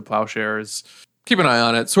Swords to Plowshares. Keep an eye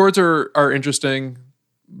on it. Swords are interesting.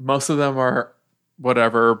 Most of them are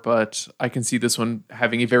whatever, but I can see this one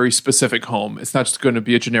having a very specific home. It's not just going to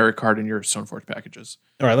be a generic card in your Stoneforge packages.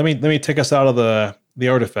 All right, let me take us out of the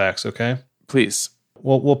artifacts, okay? Please.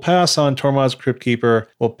 We'll pass on Tormod's Cryptkeeper.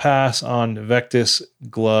 We'll pass on Vectis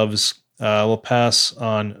Gloves. We'll pass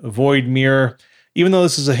on Void Mirror. Even though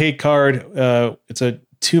this is a hate card, it's a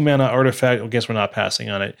 2-mana artifact. I guess we're not passing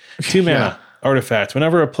on it. 2-mana artifact.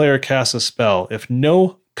 Whenever a player casts a spell, if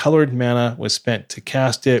no colored mana was spent to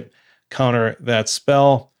cast it, counter that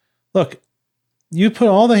spell. Look, you put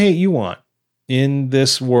all the hate you want in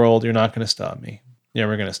this world. You're not going to stop me. You're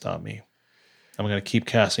never going to stop me. I'm going to keep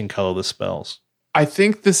casting colorless spells. I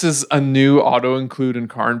think this is a new auto-include in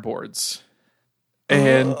Karn boards.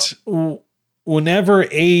 And whenever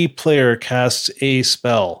a player casts a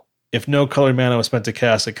spell, if no colored mana was spent to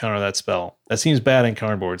cast it, counter that spell. That seems bad in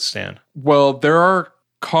Karn boards, Stan. Well, there are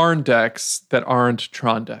Karn decks that aren't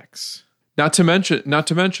Tron decks. Not to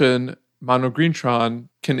mention, Mono Green Tron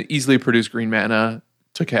can easily produce green mana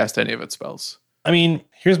to cast any of its spells. I mean,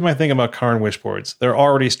 here's my thing about Karn wish boards. They're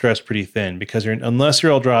already stretched pretty thin because unless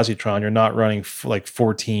you're Eldrazi Tron, you're not running like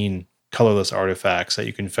 14 colorless artifacts that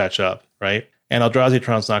you can fetch up, right? And Eldrazi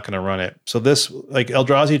Tron's not going to run it. So this, like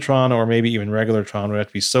Eldrazi Tron or maybe even regular Tron, would have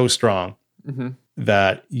to be so strong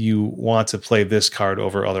that you want to play this card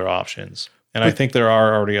over other options. And I think there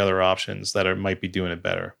are already other options that might be doing it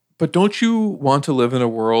better. But don't you want to live in a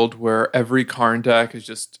world where every Karn deck is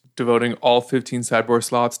just devoting all 15 sideboard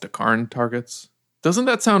slots to Karn targets? Doesn't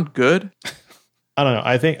that sound good? I don't know.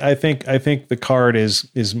 I think the card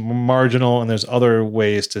is marginal, and there's other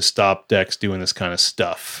ways to stop decks doing this kind of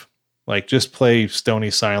stuff. Like just play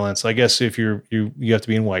Stony Silence. I guess if you have to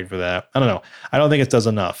be in white for that. I don't know. I don't think it does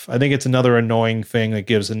enough. I think it's another annoying thing that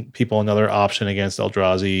gives people another option against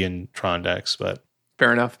Eldrazi and Tron decks. But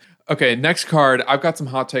fair enough. Okay, next card. I've got some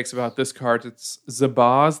hot takes about this card. It's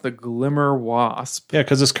Zabaz, the Glimmer Wasp. Yeah,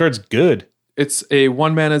 because this card's good. It's a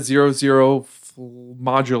 1-mana 0/0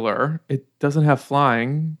 modular. It doesn't have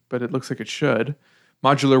flying, but it looks like it should.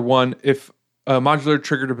 Modular 1. If a modular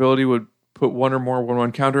triggered ability would put 1 or more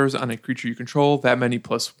 1/1 counters on a creature you control, that many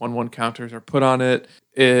plus 1/1 counters are put on it.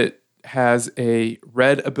 It has a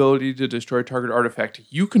red ability to destroy target artifact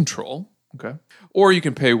you control. Okay. Or you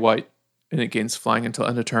can pay white and it gains flying until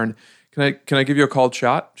end of turn. Can I give you a called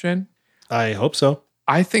shot, Shane? I hope so.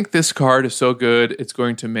 I think this card is so good, it's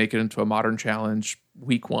going to make it into a Modern Challenge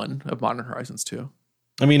week 1 of Modern Horizons 2.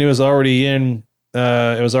 I mean, it was already in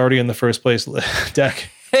the first place deck.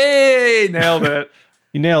 Hey, nailed it.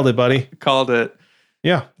 You nailed it, buddy. Called it.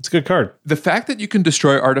 Yeah, it's a good card. The fact that you can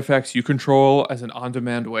destroy artifacts you control as an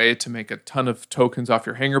on-demand way to make a ton of tokens off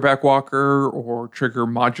your Hangerback Walker or trigger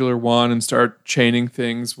Modular 1 and start chaining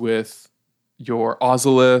things with your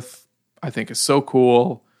Ozolith, I think is so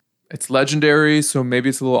cool. It's legendary, so maybe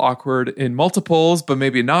it's a little awkward in multiples, but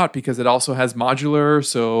maybe not because it also has modular.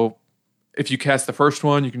 So if you cast the first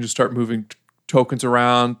one, you can just start moving tokens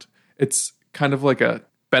around. It's kind of like a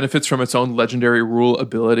benefits from its own legendary rule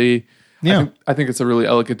ability. Yeah. I think it's a really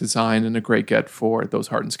elegant design and a great get for those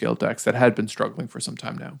hardened scale decks that had been struggling for some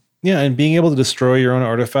time now. Yeah, and being able to destroy your own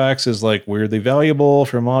artifacts is like weirdly valuable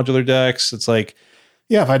for modular decks. It's like,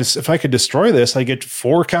 yeah, if I could destroy this, I get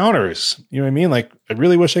 4 counters. You know what I mean? Like, I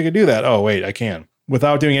really wish I could do that. Oh, wait, I can.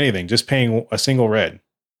 Without doing anything, just paying a single red.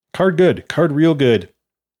 Card good. Card real good.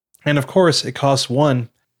 And of course, it costs 1.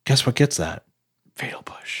 Guess what gets that? Fatal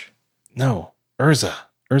Push. No. Urza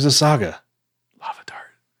Saga. Lava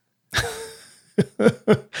Dart.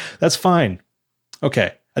 That's fine.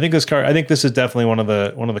 Okay. I think this is definitely one of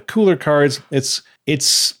the cooler cards.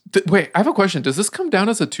 Wait, I have a question. Does this come down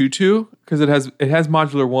as a 2/2? Because it has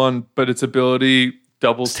modular 1, but its ability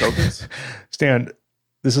doubles tokens. Stan,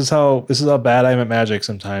 this is how bad I am at Magic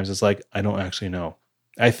sometimes. It's like I don't actually know.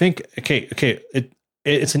 I think it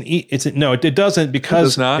doesn't because It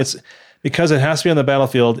does not? it's because it has to be on the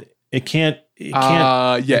battlefield. It can't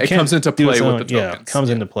it comes into do play its with own- the tokens. Yeah, it comes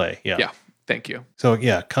into play. Yeah. Yeah, thank you. So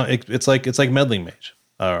yeah, it's like Meddling Mage.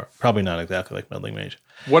 Probably not exactly like Meddling Mage.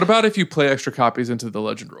 What about if you play extra copies into the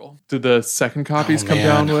legend roll? Do the second copies come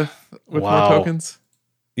man. down with Wow. more tokens?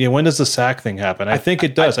 Yeah, when does the sack thing happen? I think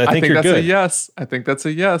it does. I think you're that's good. a yes. I think that's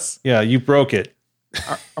a yes. Yeah, you broke it.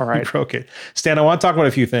 All You right. broke it. Stan, I want to talk about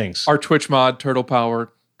a few things. Our Twitch mod, Turtle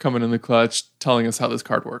Power, coming in the clutch, telling us how this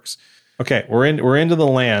card works. Okay, we're into the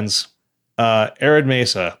lands. Arid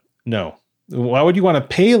Mesa. No. Why would you want to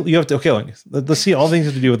pay? You have to. Okay, let's see all the things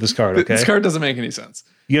you have to do with this card. Okay, This card doesn't make any sense.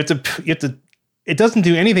 You have to. It doesn't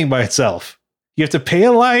do anything by itself. You have to pay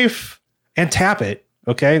a life and tap it.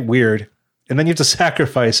 Okay, weird. And then you have to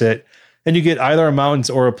sacrifice it, and you get either a mountains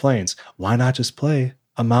or a plains. Why not just play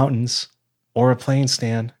a mountains or a plains,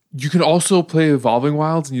 Stan? You can also play Evolving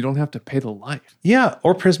Wilds, and you don't have to pay the life. Yeah,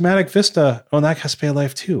 or Prismatic Vista. Oh, and that has to pay a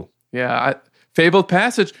life too. Yeah, Fabled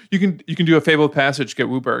Passage. You can do a Fabled Passage, get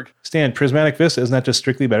Wooburg. Stan, Prismatic Vista, isn't that just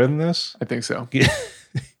strictly better than this? I think so.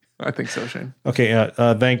 I think so, Shane. Okay,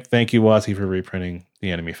 thank you, Wazi, for reprinting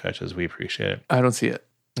the enemy fetches. We appreciate it. I don't see it.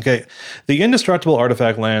 Okay, the indestructible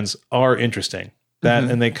artifact lands are interesting.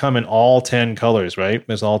 And they come in all 10 colors, right?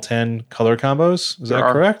 There's all 10 color combos. Is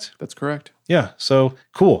that correct? That's correct. Yeah. So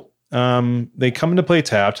cool. They come into play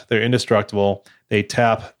tapped. They're indestructible. They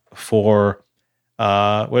tap for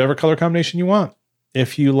whatever color combination you want.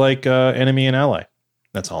 If you like enemy and ally,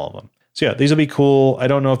 that's all of them. So yeah, these will be cool. I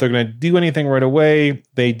don't know if they're going to do anything right away.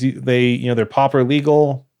 They're pauper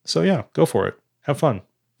legal. So yeah, go for it. Have fun.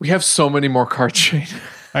 We have so many more cards, Shane.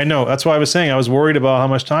 I know. That's why I was saying I was worried about how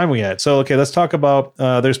much time we had. So, okay, let's talk about,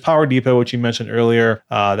 there's Power Depot, which you mentioned earlier.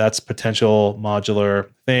 That's potential modular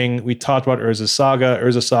thing. We talked about Urza Saga.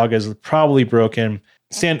 Urza Saga is probably broken.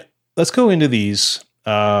 Stan, let's go into these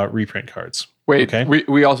reprint cards. Wait, okay?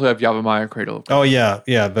 we also have Yavimaya Cradle of Oh, yeah.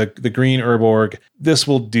 The green Urborg. This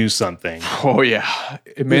will do something. Oh, yeah.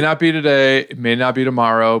 It may not be today. It may not be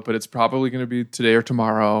tomorrow, but it's probably going to be today or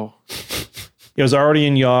tomorrow. It was already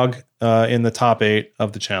in Yogg in the top 8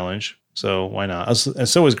 of the challenge. So why not? And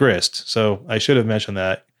so was Grist. So I should have mentioned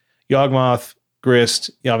that. Yawgmoth,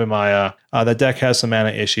 Grist, Yavimaya. The deck has some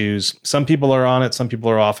mana issues. Some people are on it. Some people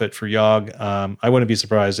are off it for Yogg. I wouldn't be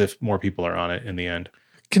surprised if more people are on it in the end.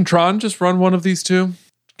 Can Tron just run one of these two?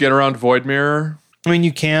 Get around Void Mirror? I mean,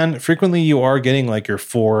 you can. Frequently, you are getting like your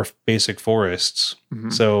 4 basic forests.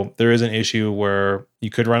 Mm-hmm. So there is an issue where you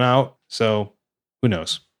could run out. So who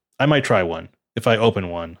knows? I might try one if I open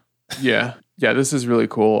one. Yeah, this is really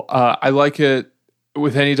cool. I like it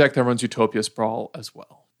with any deck that runs Utopia Sprawl as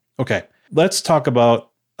well. Okay, let's talk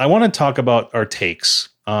about. I want to talk about our takes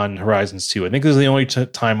on Horizons 2. I think this is the only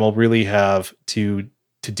time we'll really have to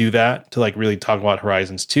do that, to like really talk about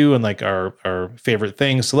Horizons 2 and like our favorite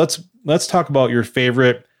things. So let's talk about your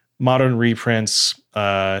favorite modern reprints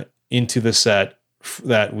into the set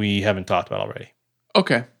that we haven't talked about already.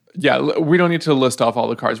 Okay. Yeah, we don't need to list off all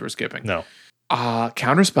the cards we're skipping. No.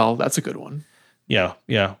 Counterspell, that's a good one. Yeah.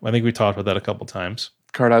 I think we talked about that a couple times.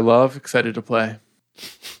 Card I love, excited to play.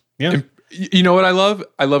 Yeah. And you know what I love?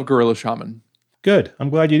 I love Gorilla Shaman. Good. I'm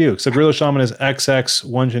glad you do. So Gorilla Shaman is XX,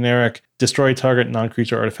 1 generic, destroy target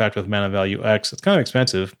non-creature artifact with mana value X. It's kind of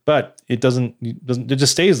expensive, but it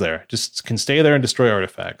just stays there. Just can stay there and destroy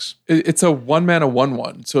artifacts. It's a 1 mana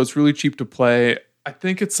 1/1, so it's really cheap to play. I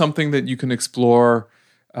think it's something that you can explore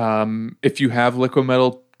if you have Liquid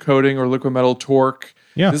Metal Coating or Liquid Metal Torque.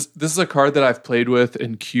 Yeah. This is a card that I've played with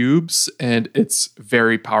in cubes, and it's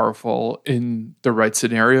very powerful in the right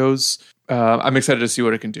scenarios. I'm excited to see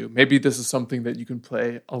what it can do. Maybe this is something that you can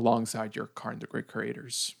play alongside your Karn the Great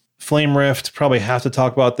Creators. Flame Rift, probably have to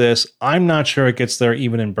talk about this. I'm not sure it gets there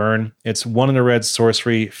even in burn. It's 1 in a red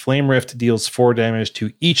sorcery. Flame Rift deals 4 damage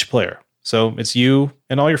to each player. So it's you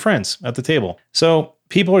and all your friends at the table. So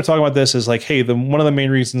people are talking about this as like, hey, one of the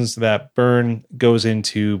main reasons that burn goes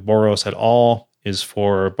into Boros at all is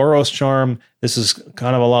for Boros Charm. This is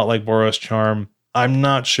kind of a lot like Boros Charm. I'm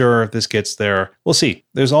not sure if this gets there. We'll see.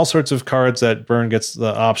 There's all sorts of cards that burn gets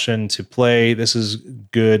the option to play. This is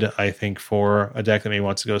good, I think, for a deck that maybe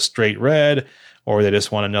wants to go straight red, or they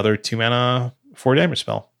just want another 2 mana 4 damage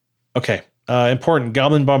spell. Okay. Important.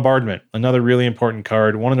 Goblin Bombardment. Another really important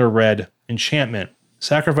card. 1 in a red. Enchantment.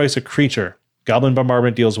 Sacrifice a creature. Goblin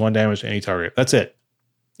Bombardment deals 1 damage to any target. That's it.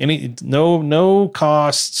 No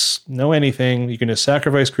costs, no anything. You can just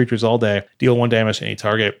sacrifice creatures all day, deal 1 damage to any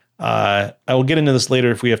target. I will get into this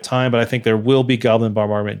later if we have time, but I think there will be Goblin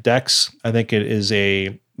Bombardment decks. I think it is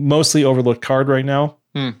a mostly overlooked card right now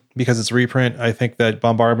because it's reprint. I think that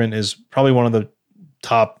Bombardment is probably one of the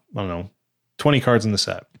top, 20 cards in the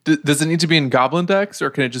set. Does it need to be in Goblin decks, or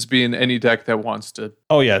can it just be in any deck that wants to?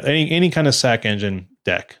 Oh yeah, any kind of sack engine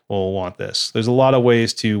deck will want this. There's a lot of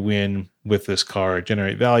ways to win with this card,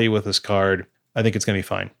 generate value with this card. I think it's going to be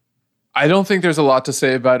fine. I don't think there's a lot to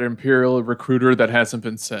say about Imperial Recruiter that hasn't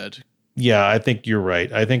been said. Yeah, I think you're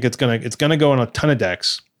right. I think it's gonna go in a ton of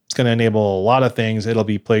decks. It's going to enable a lot of things. It'll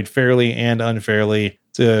be played fairly and unfairly.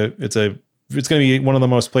 It's going to be one of the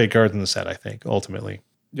most played cards in the set, I think, ultimately.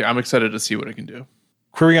 Yeah, I'm excited to see what it can do.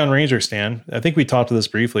 Quirion Ranger, Stan. I think we talked to this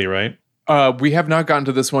briefly, right? We have not gotten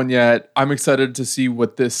to this one yet. I'm excited to see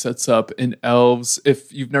what this sets up in Elves.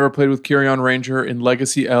 If you've never played with Quirion Ranger in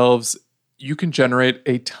Legacy Elves, you can generate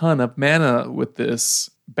a ton of mana with this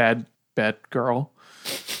bad girl.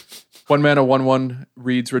 1 mana, 1/1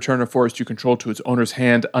 reads return a forest you control to its owner's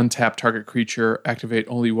hand, untap target creature, activate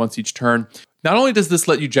only once each turn. Not only does this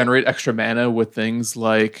let you generate extra mana with things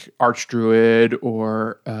like Archdruid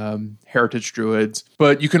or Heritage Druids,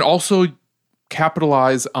 but you can also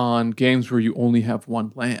capitalize on games where you only have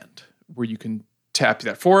 1 land, where you can tap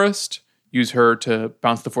that forest, use her to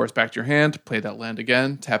bounce the forest back to your hand, play that land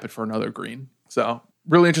again, tap it for another green. So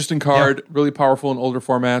really interesting card, really powerful in older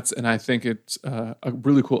formats, and I think it's a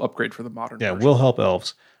really cool upgrade for the modern version. Will help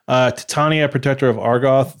Elves. Titania, Protector of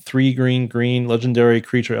Argoth, 3 green, legendary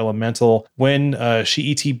creature elemental. When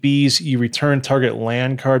she ETBs, you return target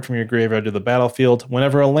land card from your graveyard to the battlefield.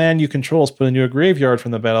 Whenever a land you control is put into a graveyard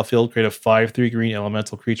from the battlefield, create a 5/3 green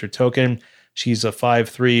elemental creature token. She's a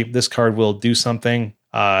 5/3. This card will do something.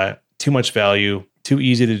 Too much value, too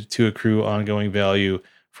easy to accrue ongoing value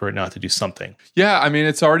for it not to do something. Yeah, I mean,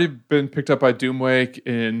 it's already been picked up by Doomwake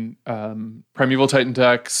in Primeval Titan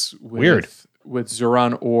decks. With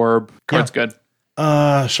Zuran Orb. Card's good.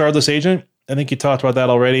 Shardless Agent. I think you talked about that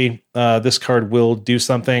already. This card will do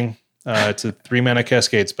something. It's a 3 mana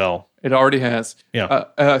Cascade spell. It already has.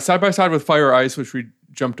 Yeah. Side by side with Fire Ice, which we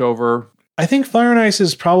jumped over. I think Fire and Ice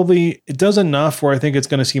is probably, it does enough where I think it's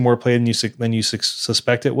going to see more play than you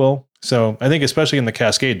suspect it will. So I think especially in the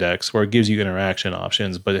Cascade decks where it gives you interaction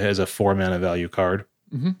options, but it has a 4 mana value card.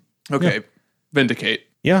 Mm-hmm. Okay. Yeah. Vindicate.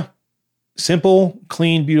 Yeah. Simple,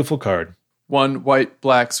 clean, beautiful card. 1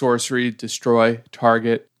 white-black sorcery, destroy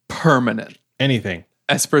target, permanent. Anything.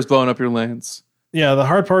 Esper's blowing up your lands. Yeah, the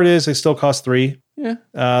hard part is they still cost 3. Yeah.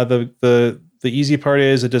 The easy part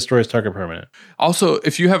is it destroys target permanent. Also,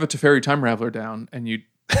 if you have a Teferi Time Raveler down and you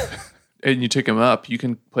tick him up, you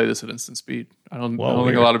can play this at instant speed. I don't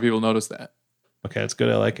think a lot of people notice that. Okay, that's good.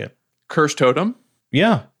 I like it. Curse Totem.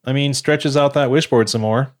 Yeah, I mean, stretches out that wishboard some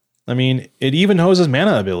more. I mean, it even hoses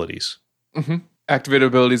mana abilities. Mm-hmm. Activated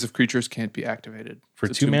abilities of creatures can't be activated. For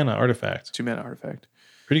 2 mana artifact. 2 mana artifact.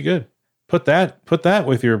 Pretty good. Put that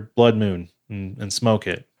with your Blood Moon and smoke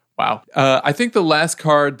it. Wow. I think the last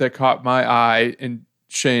card that caught my eye, and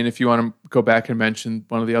Shane, if you want to go back and mention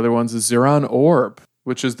one of the other ones, is Zuran Orb,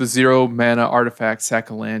 which is the 0 mana artifact, sack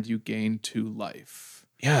a land, you gain 2 life.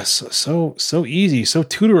 Yes, so easy, so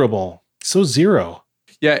tutorable, so 0.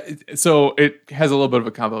 Yeah, so it has a little bit of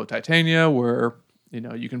a combo with Titania where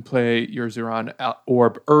you can play your Zuran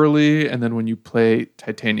Orb early, and then when you play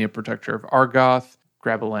Titania Protector of Argoth,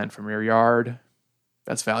 grab a land from your yard.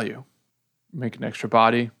 That's value. Make an extra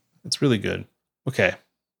body. It's really good. Okay,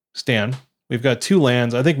 Stan, we've got 2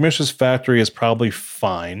 lands. I think Mishra's Factory is probably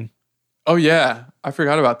fine. Oh yeah, I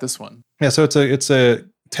forgot about this one. Yeah, so it's a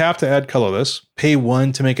tap to add colorless, pay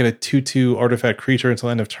 1 to make it a 2/2 artifact creature until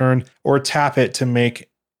end of turn, or tap it to make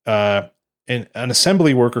an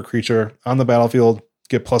assembly worker creature on the battlefield,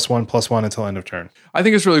 get +1/+1 until end of turn. I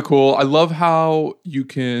think it's really cool. I love how you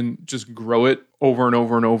can just grow it over and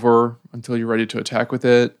over and over until you're ready to attack with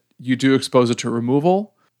it. You do expose it to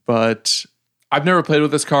removal, but I've never played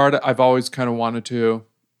with this card. I've always kind of wanted to,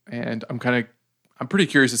 and I'm pretty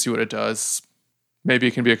curious to see what it does. Maybe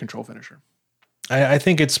it can be a control finisher. I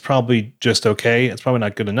think it's probably just okay. It's probably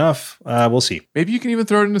not good enough. We'll see. Maybe you can even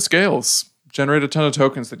throw it into Scales. Generate a ton of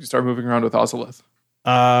tokens that you start moving around with Ozolith.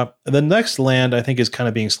 The next land I think is kind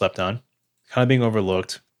of being slept on, kind of being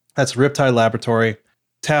overlooked. That's Riptide Laboratory.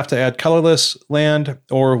 Tap to add colorless land,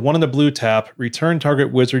 or 1 in the blue tap, return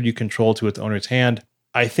target wizard you control to its owner's hand.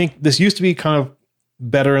 I think this used to be kind of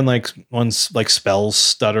better in like ones like Spells,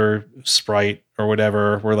 Stutter, Sprite, or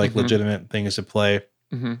whatever, were like legitimate things to play.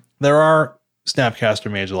 Mm-hmm. There are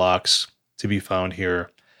Snapcaster Mage locks to be found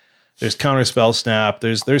here. There's Counterspell Snap.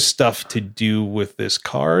 There's stuff to do with this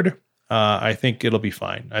card. I think it'll be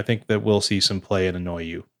fine. I think that we'll see some play and annoy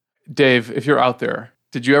you. Dave, if you're out there,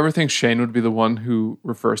 did you ever think Shane would be the one who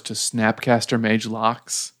refers to Snapcaster Mage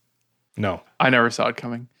Locks? No. I never saw it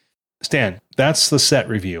coming. Stan, that's the set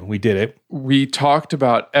review. We did it. We talked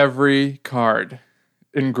about every card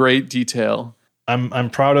in great detail. I'm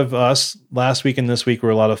proud of us. Last week and this week were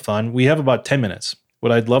a lot of fun. We have about 10 minutes.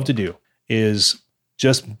 What I'd love to do is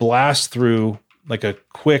just blast through like a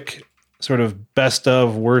quick sort of best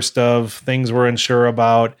of, worst of, things we're unsure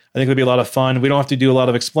about. I think it'll be a lot of fun. We don't have to do a lot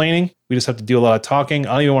of explaining. We just have to do a lot of talking.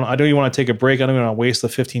 I don't even want to take a break. I don't even want to waste the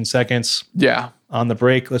 15 seconds. Yeah. On the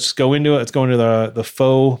break. Let's just go into it. Let's go into the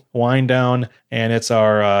faux wind down, and it's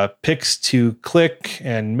our picks to click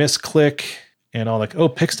and misclick and all like, oh,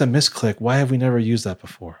 picks to misclick. Why have we never used that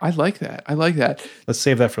before? I like that. Let's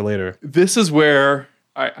save that for later. This is where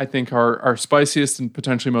I think our spiciest and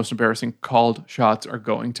potentially most embarrassing called shots are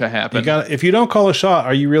going to happen. If you don't call a shot,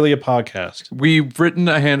 are you really a podcast? We've written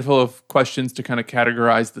a handful of questions to kind of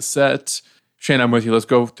categorize the set. Shane, I'm with you. Let's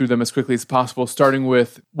go through them as quickly as possible, starting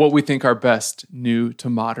with what we think our best new to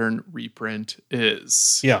modern reprint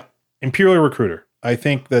is. Yeah. Imperial Recruiter. I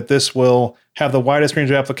think that this will have the widest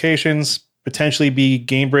range of applications, potentially be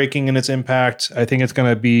game-breaking in its impact. I think it's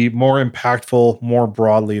going to be more impactful, more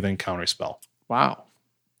broadly than Counterspell. Wow.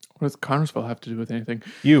 What does Counterspell have to do with anything?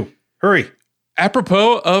 You. Hurry.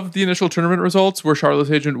 Apropos of the initial tournament results where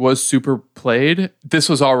Charlotte's Agent was super played, this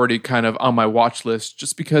was already kind of on my watch list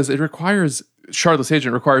just because Charlotte's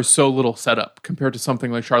Agent requires so little setup compared to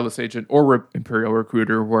something like Charlotte's Agent or Imperial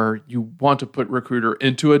Recruiter where you want to put Recruiter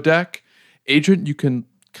into a deck. Agent, you can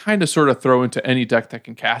kind of sort of throw into any deck that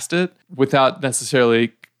can cast it without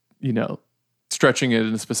necessarily, stretching it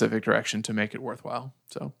in a specific direction to make it worthwhile.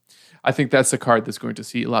 So I think that's a card that's going to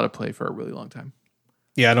see a lot of play for a really long time.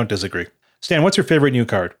 Yeah, I don't disagree. Stan, what's your favorite new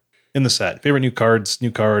card in the set? Favorite new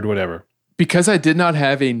card, whatever. Because I did not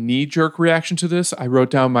have a knee-jerk reaction to this, I wrote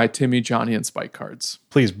down my Timmy, Johnny, and Spike cards.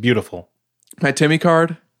 Please, beautiful. My Timmy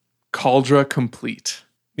card, Kaldra Complete.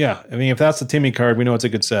 Yeah, I mean, if that's the Timmy card, we know it's a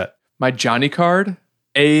good set. My Johnny card,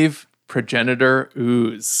 Ave Progenitor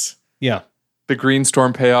Ooze. Yeah. The green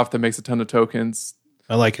storm payoff that makes a ton of tokens.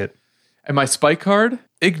 I like it. And my Spike card,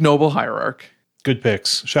 Ignoble Hierarch. Good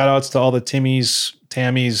picks. Shout outs to all the Timmys,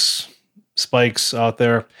 Tammys, Spikes out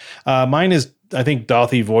there. Mine is, I think,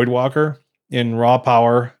 Dauthi Voidwalker in raw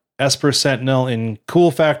power, Esper Sentinel in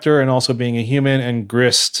cool factor and also being a human, and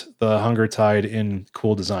Grist, the Hunger Tide in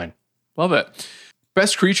cool design. Love it.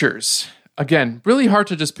 Best creatures. Again, really hard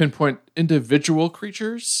to just pinpoint individual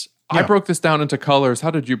creatures. Yeah. I broke this down into colors.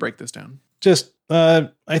 How did you break this down? Just, I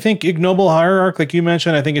think Ignoble Hierarch, like you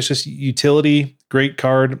mentioned, I think it's just utility, great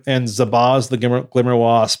card, and Zabaz, the Glimmer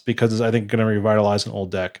Wasp, because it's, I think, going to revitalize an old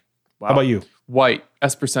deck. Wow. How about you? White,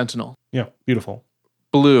 Esper Sentinel. Yeah, beautiful.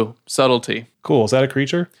 Blue, Subtlety. Cool. Is that a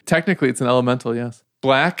creature? Technically, it's an elemental, yes.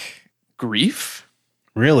 Black, Grief.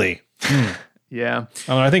 Really? Yeah.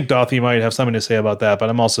 I think Dauthi might have something to say about that, but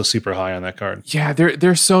I'm also super high on that card. Yeah,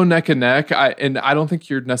 they're so neck and neck, and I don't think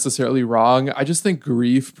you're necessarily wrong. I just think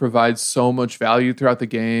Grief provides so much value throughout the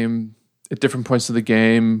game, at different points of the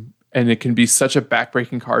game, and it can be such a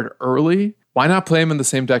backbreaking card early. Why not play him in the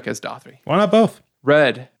same deck as Dauthi? Why not both?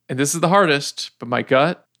 Red, and this is the hardest, but my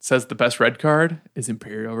gut says the best red card is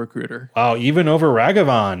Imperial Recruiter. Wow, even over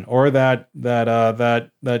Ragavan or that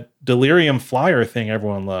Delirium Flyer thing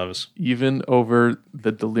everyone loves. Even over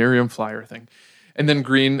the Delirium Flyer thing. And then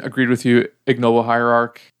green, agreed with you, Ignoble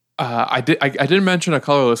Hierarch. I didn't mention a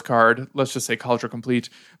colorless card, let's just say Kaldra Complete,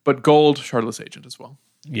 but gold, Charlotte's Agent as well.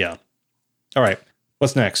 Yeah. All right,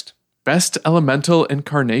 what's next? Best Elemental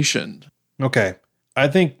Incarnation. Okay, I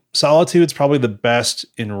think Solitude's probably the best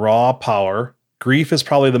in raw power. Grief is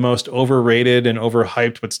probably the most overrated and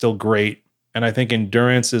overhyped, but still great. And I think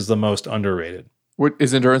Endurance is the most underrated. What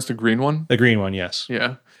is Endurance, the green one? The green one, yes.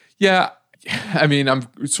 Yeah. Yeah. I mean, I'm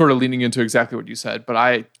sort of leaning into exactly what you said, but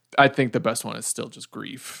I think the best one is still just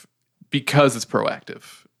Grief because it's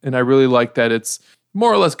proactive. And I really like that it's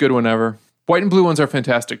more or less good whenever. White and blue ones are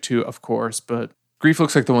fantastic too, of course, but Grief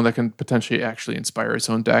looks like the one that can potentially actually inspire its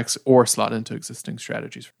own decks or slot into existing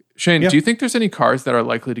strategies. Shane, Do you think there's any cards that are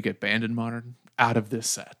likely to get banned in Modern out of this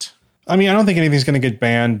set? I mean, I don't think anything's going to get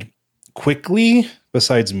banned quickly,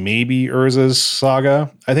 besides maybe Urza's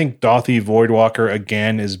Saga. I think Dauthi Voidwalker,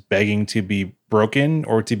 again, is begging to be broken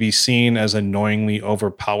or to be seen as annoyingly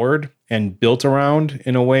overpowered and built around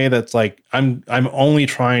in a way that's like, I'm only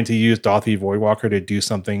trying to use Dauthi Voidwalker to do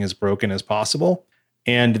something as broken as possible.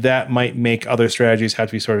 And that might make other strategies have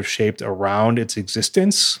to be sort of shaped around its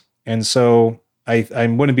existence. And so I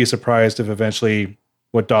wouldn't be surprised if eventually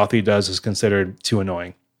what Dauthi does is considered too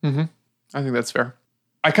annoying. Mm-hmm. I think that's fair.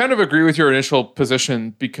 I kind of agree with your initial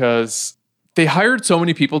position because they hired so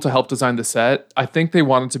many people to help design the set. I think they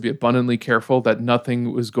wanted to be abundantly careful that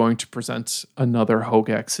nothing was going to present another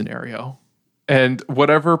Hogak scenario. And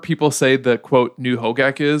whatever people say the quote new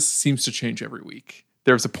Hogak is seems to change every week.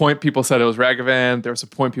 There was a point people said it was Ragavan. There was a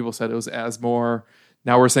point people said it was Asmore.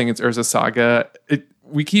 Now we're saying it's Urza Saga.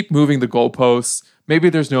 We keep moving the goalposts. Maybe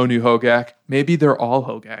there's no new Hogak. Maybe they're all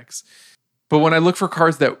Hogaks. But when I look for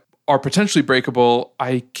cards that are potentially breakable,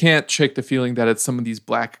 I can't shake the feeling that it's some of these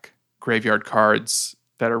black graveyard cards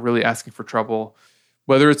that are really asking for trouble.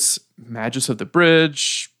 Whether it's Magus of the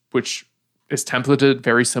Bridge, which is templated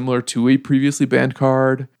very similar to a previously banned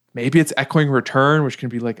card. Maybe it's Echoing Return, which can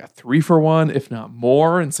be like a 3-for-1, if not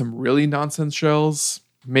more, in some really nonsense shells.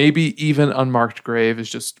 Maybe even Unmarked Grave is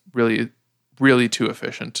just really, really too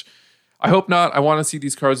efficient. I hope not. I want to see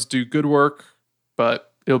these cards do good work,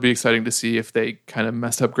 but it'll be exciting to see if they kind of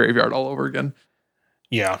messed up Graveyard all over again.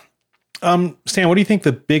 Yeah. Stan, what do you think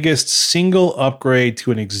the biggest single upgrade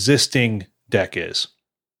to an existing deck is?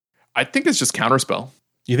 I think it's just Counterspell.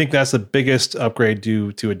 You think that's the biggest upgrade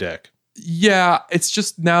to a deck? Yeah, it's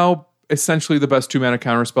just now essentially the best 2-mana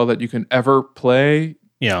Counterspell that you can ever play.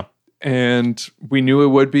 Yeah. And we knew it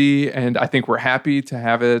would be, and I think we're happy to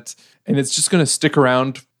have it. And it's just going to stick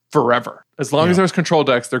around forever. As long as there's control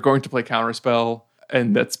decks, they're going to play Counterspell,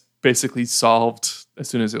 and that's basically solved as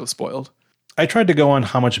soon as it was spoiled. I tried to go on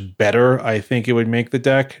how much better I think it would make the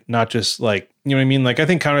deck, not just like, you know what I mean? Like, I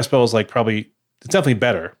think Counterspell is like probably, it's definitely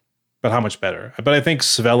better, but how much better? But I think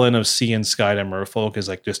Svelin of Sea and Sky to Merfolk is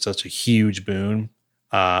like just such a huge boon.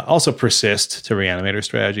 Also Persist to Reanimator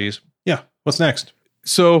strategies. Yeah. What's next?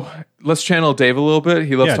 So let's channel Dave a little bit.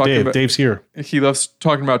 He loves talking about Dave's here. He loves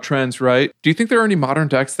talking about trends, right? Do you think there are any modern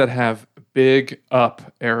decks that have big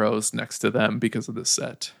up arrows next to them because of this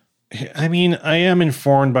set? I mean, I am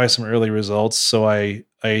informed by some early results, so I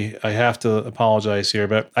have to apologize here,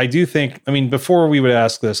 but I do think, I mean, before we would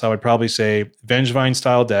ask this, I would probably say Vengevine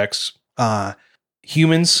style decks,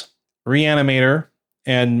 Humans, Reanimator,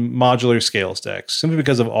 and Modular Scales decks, simply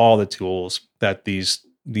because of all the tools that these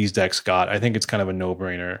decks got. I think it's kind of a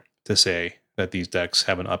no-brainer to say that these decks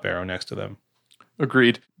have an up arrow next to them.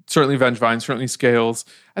 Agreed. Certainly Vengevine, certainly Scales.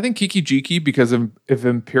 I think Kiki Jiki, because if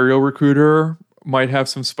Imperial Recruiter might have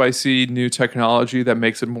some spicy new technology that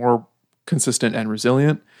makes it more consistent and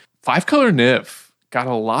resilient. 5-color Niv got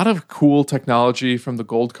a lot of cool technology from the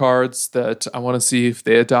gold cards that I want to see if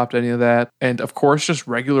they adopt any of that. And of course, just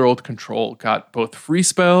regular old Control got both free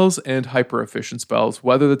spells and hyper efficient spells,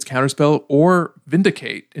 whether that's Counterspell or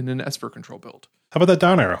Vindicate in an Esper Control build. How about that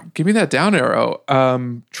down arrow? Give me that down arrow.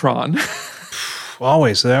 Tron.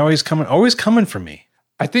 Always. They're always coming for me.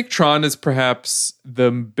 I think Tron is perhaps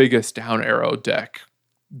the biggest down arrow deck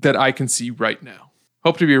that I can see right now.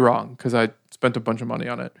 Hope to be wrong because I spent a bunch of money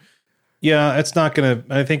on it. Yeah, it's not going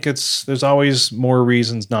to... I think there's always more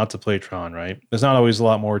reasons not to play Tron, right? There's not always a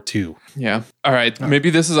lot more to. Yeah. All right.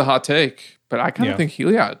 Maybe this is a hot take, but I kind of think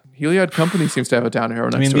Heliod Company seems to have a down arrow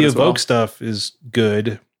next to it. I mean, the Evoke stuff is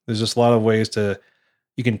good. There's just a lot of ways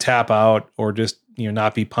you can tap out or just,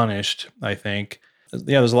 not be punished, I think.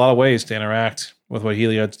 Yeah, there's a lot of ways to interact with what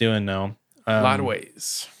Heliod's doing now. A lot of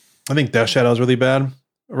ways. I think Death Shadow is really bad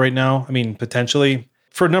right now. I mean, potentially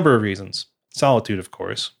for a number of reasons. Solitude, of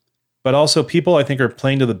course. But also people, I think, are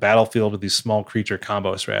playing to the battlefield with these small creature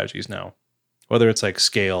combo strategies now. Whether it's like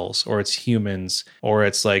Scales or it's Humans or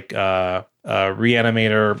it's like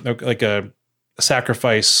Reanimator, like a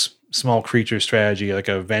sacrifice small creature strategy, like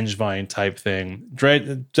a Vengevine type thing.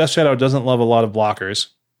 Death Shadow doesn't love a lot of blockers.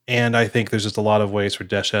 And I think there's just a lot of ways for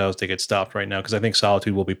Death Shadows to get stopped right now because I think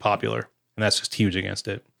Solitude will be popular. And that's just huge against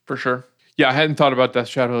it. For sure. Yeah, I hadn't thought about Death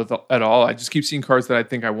Shadow at all. I just keep seeing cards that I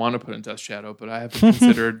think I want to put in Death Shadow, but I haven't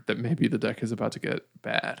considered that maybe the deck is about to get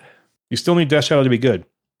bad. You still need Death Shadow to be good.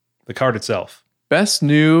 The card itself. Best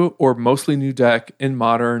new or mostly new deck in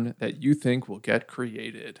Modern that you think will get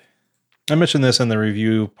created. I mentioned this in the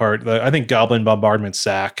review part. I think Goblin Bombardment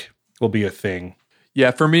Sack will be a thing.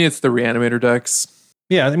 Yeah, for me, it's the Reanimator decks.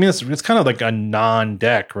 Yeah, I mean, it's kind of like a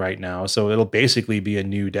non-deck right now, so it'll basically be a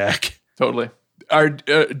new deck. Totally.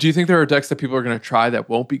 Do you think there are decks that people are going to try that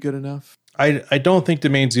won't be good enough? I don't think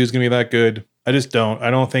Domain Zoo is going to be that good. I just don't.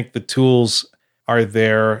 I don't think the tools are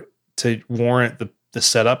there to warrant the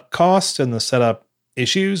setup cost and the setup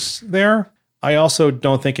issues there. I also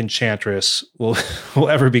don't think Enchantress will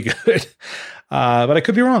ever be good. But I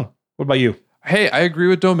could be wrong. What about you? Hey, I agree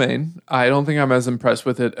with Domain. I don't think I'm as impressed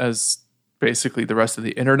with it as basically the rest of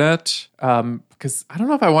the internet. Because I don't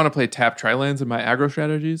know if I want to play tap Trilands in my aggro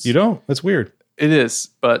strategies. You don't? That's weird. It is,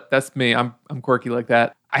 but that's me. I'm quirky like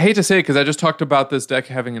that. I hate to say it because I just talked about this deck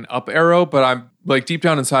having an up arrow, but I'm like deep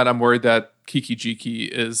down inside, I'm worried that Kiki Jiki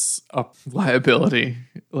is a liability.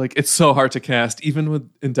 Like it's so hard to cast, even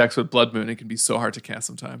in decks with Blood Moon, it can be so hard to cast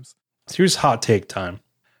sometimes. Here's hot take time.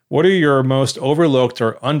 What are your most overlooked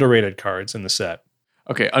or underrated cards in the set?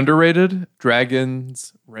 Okay, underrated,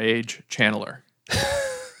 Dragon's Rage Channeler.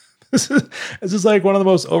 This is like one of the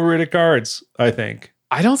most overrated cards, I think.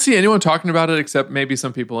 I don't see anyone talking about it except maybe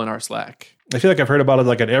some people in our Slack. I feel like I've heard about it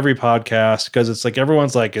like at every podcast because it's like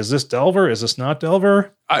everyone's like, is this Delver? Is this not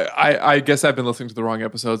Delver? I guess I've been listening to the wrong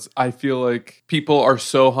episodes. I feel like people are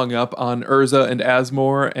so hung up on Urza and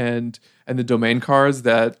Asmore and the domain cards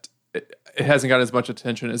that it hasn't gotten as much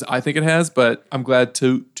attention as I think it has, but I'm glad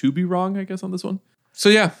to be wrong, I guess, on this one. So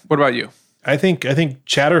yeah, what about you? I think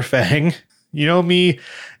Chatterfang, you know me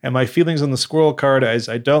and my feelings on the squirrel card is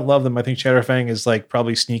I don't love them. I think Chatterfang is like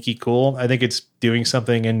probably sneaky cool. I think it's doing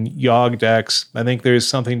something in Yogg decks. I think there's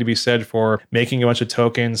something to be said for making a bunch of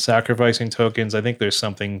tokens, sacrificing tokens. I think there's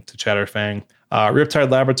something to Chatterfang.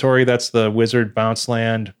 Riptide Laboratory, that's the wizard bounce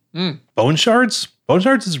land. Bone Shards? Bone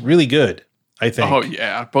Shards is really good, I think. Oh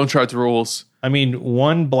yeah, Bone Shards rules. I mean,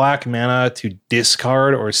 1 black mana to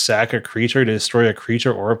discard or sack a creature to destroy a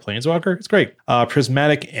creature or a planeswalker. It's great.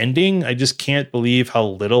 Prismatic Ending. I just can't believe how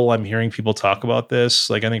little I'm hearing people talk about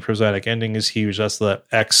this. Like, I think Prismatic Ending is huge. That's the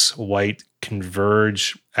X white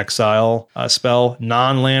converge exile spell.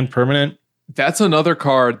 Non-land permanent. That's another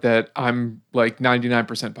card that I'm like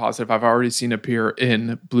 99% positive I've already seen appear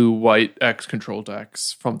in blue-white X control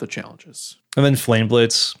decks from the challenges. And then Flame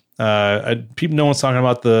Blitz. No one's talking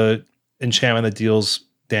about the enchantment that deals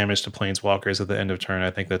damage to planeswalkers at the end of turn.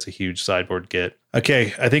 I think that's a huge sideboard get.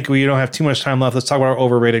 Okay, I think we don't have too much time left. Let's talk about our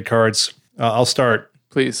overrated cards. I'll start.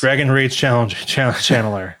 Please. Dragon Rage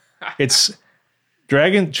Channeler.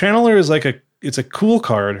 Channeler is it's a cool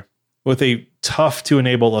card with a tough to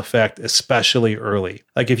enable effect, especially early.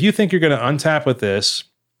 Like if you think you're going to untap with this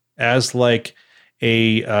as like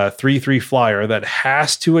a 3/3 flyer that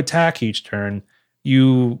has to attack each turn,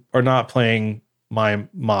 you are not playing my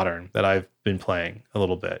modern that I've been playing a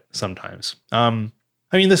little bit sometimes. I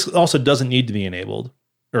mean, this also doesn't need to be enabled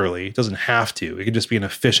early. It doesn't have to. It could just be an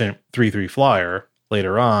efficient 3/3 flyer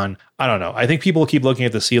later on. I don't know. I think people keep looking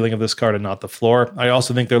at the ceiling of this card and not the floor. I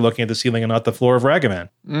also think they're looking at the ceiling and not the floor of Ragavan.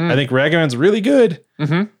 I think Ragavan's really good,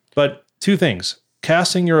 but 2 things.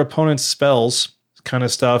 Casting your opponent's spells kind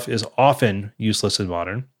of stuff is often useless in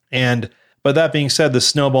Modern. But that being said, the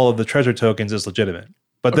snowball of the treasure tokens is legitimate.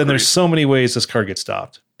 But then there's so many ways this card gets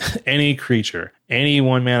stopped. Any creature, any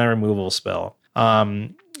 1 mana removal spell.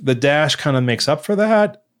 The dash kind of makes up for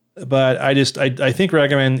that. But I think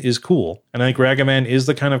Ragavan is cool. And I think Ragavan is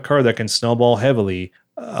the kind of card that can snowball heavily.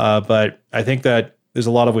 But I think that there's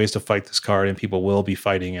a lot of ways to fight this card and people will be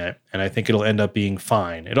fighting it. And I think it'll end up being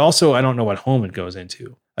fine. It also, I don't know what home it goes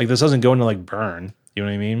into. Like this doesn't go into like burn. You know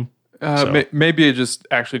what I mean? Maybe it just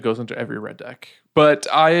actually goes into every red deck. But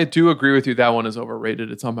I do agree with you. That one is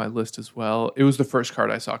overrated. It's on my list as well. It was the first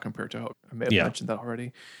card I saw compared to Hope. I may have mentioned that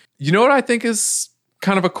already. You know what I think is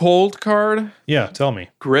kind of a cold card? Yeah, tell me.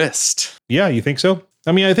 Grist. Yeah, you think so?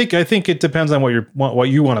 I mean, I think it depends on what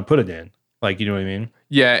you want to put it in. Like, you know what I mean?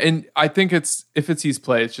 Yeah, and I think if it sees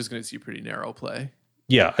play, it's just going to see pretty narrow play.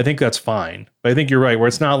 Yeah, I think that's fine. But I think you're right, where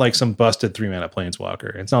it's not like some busted 3-mana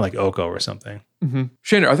planeswalker. It's not like Oko or something.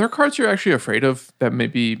 Shane, are there cards you're actually afraid of that may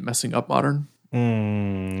be messing up Modern?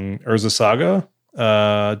 Urza Saga,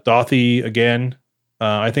 Dothy again.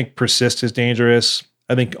 I think Persist is dangerous.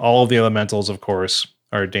 I think all of the elementals, of course,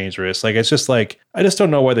 are dangerous. Like, it's just like, I just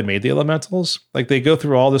don't know why they made the elementals. Like, they go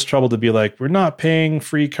through all this trouble to be like, we're not paying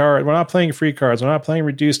free cards. We're not playing free cards. We're not playing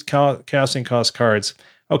reduced casting cost cards.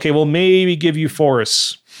 Okay, well, maybe give you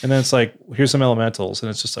force. And then it's like, here's some elementals. And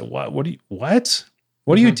it's just like, what?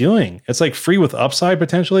 What are you doing? It's like free with upside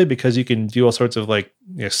potentially because you can do all sorts of like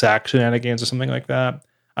sack shenanigans or something like that.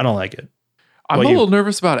 I don't like it. I'm a little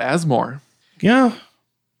nervous about Asmore. Yeah.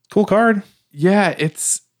 Cool card. Yeah,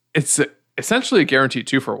 it's essentially a guaranteed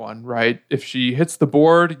 2-for-1, right? If she hits the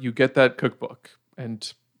board, you get that cookbook.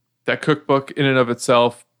 And that cookbook in and of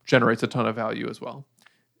itself generates a ton of value as well.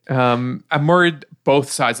 I'm worried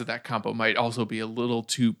both sides of that combo might also be a little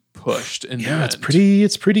too pushed in the end.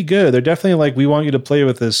 It's pretty good. They're definitely like, we want you to play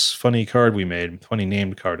with this funny card we made, funny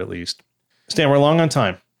named card at least. Stan, we're long on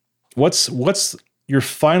time. What's your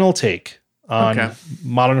final take on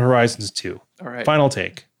Modern Horizons 2? All right. Final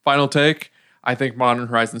take. I think Modern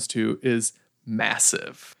Horizons 2 is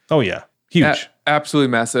massive. Oh yeah. Huge. Absolutely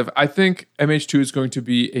massive. I think MH2 is going to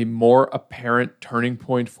be a more apparent turning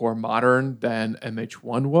point for Modern than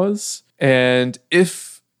MH1 was. And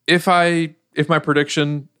if I if my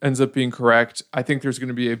prediction ends up being correct, I think there's going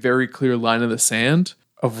to be a very clear line in the sand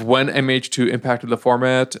of when MH2 impacted the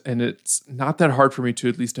format. And it's not that hard for me to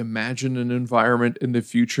at least imagine an environment in the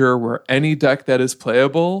future where any deck that is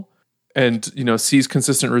playable and, sees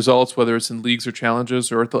consistent results, whether it's in leagues or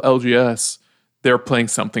challenges or at the LGS, they're playing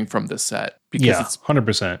something from this set. Because it's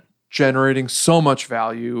 100%. Generating so much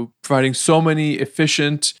value, providing so many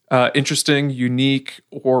efficient, interesting, unique,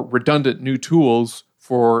 or redundant new tools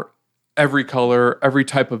for every color, every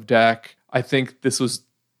type of deck. I think this was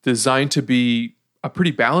designed to be a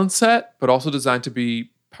pretty balanced set, but also designed to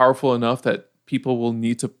be powerful enough that people will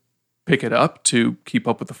need to pick it up to keep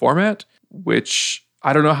up with the format, which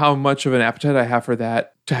I don't know how much of an appetite I have for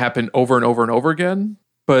that to happen over and over and over again.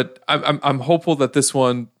 But I'm hopeful that this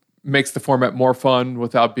one makes the format more fun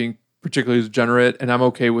without being particularly degenerate, and I'm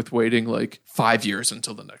okay with waiting like 5 years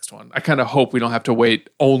until the next one. I kind of hope we don't have to wait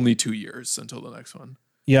only 2 years until the next one.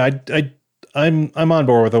 Yeah, I'm on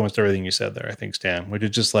board with almost everything you said there, I think, Stan, which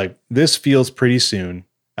is just like, this feels pretty soon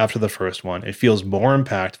after the first one. It feels more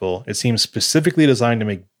impactful. It seems specifically designed to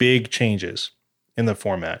make big changes in the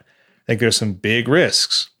format. I think there's some big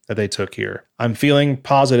risks that they took here. I'm feeling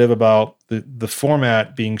positive about the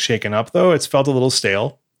format being shaken up, though. It's felt a little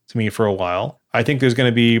stale to me for a while. I think there's going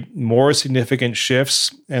to be more significant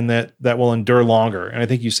shifts and that will endure longer. And I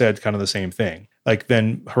think you said kind of the same thing, like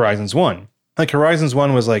than Horizons 1. Like Horizons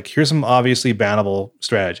 1 was like, here's some obviously bannable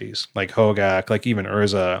strategies, like Hogak, like even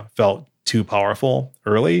Urza felt too powerful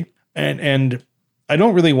early. And I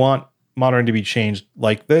don't really want Modern to be changed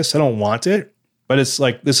like this. I don't want it, but it's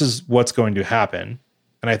like, this is what's going to happen.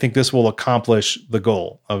 And I think this will accomplish the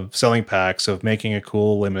goal of selling packs, of making a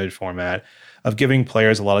cool limited format, of giving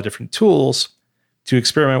players a lot of different tools to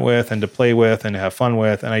experiment with and to play with and to have fun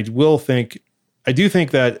with. And I do think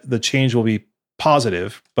that the change will be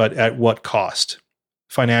positive, but at what cost?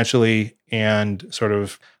 Financially and sort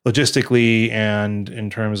of logistically, and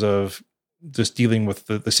in terms of just dealing with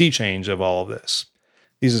the sea change of all of this.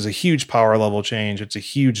 This is a huge power level change. It's a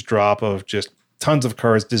huge drop of just tons of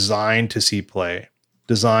cards designed to see play,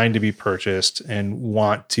 designed to be purchased and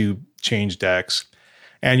want to change decks.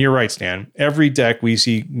 And you're right, Stan. Every deck we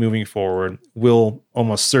see moving forward will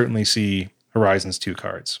almost certainly see Horizons 2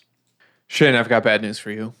 cards. Shane, I've got bad news for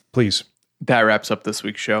you. Please. That wraps up this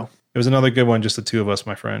week's show. It was another good one, just the two of us,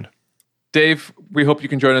 my friend. Dave, we hope you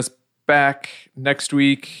can join us back next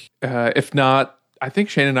week. If not, I think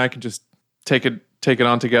Shane and I can just take it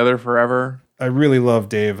on together forever. I really love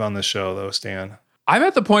Dave on the show, though, Stan. I'm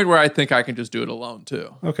at the point where I think I can just do it alone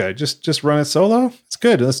too. Okay, just run it solo. It's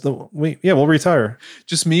good. We'll retire.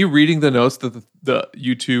 Just me reading the notes that the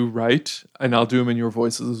you two write, and I'll do them in your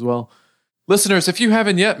voices as well. Listeners, if you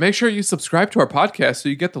haven't yet, make sure you subscribe to our podcast so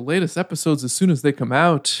you get the latest episodes as soon as they come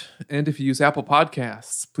out. And if you use Apple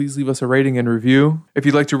Podcasts, please leave us a rating and review. If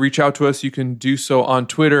you'd like to reach out to us, you can do so on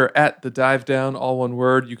Twitter at @thedivedown, all one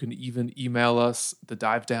word. You can even email us,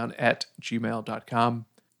 thedivedown@gmail.com.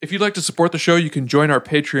 If you'd like to support the show, you can join our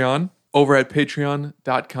Patreon over at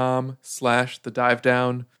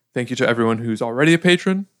patreon.com/thedivedown. Thank you to everyone who's already a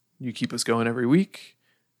patron. You keep us going every week.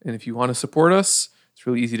 And if you want to support us, it's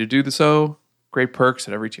really easy to do so. Great perks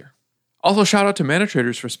at every tier. Also, shout out to Mana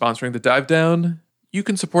Traders for sponsoring the Dive Down. You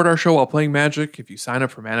can support our show while playing Magic if you sign up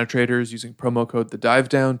for Mana Traders using promo code the Dive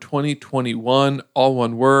Down 2021, all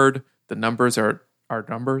one word. The numbers are our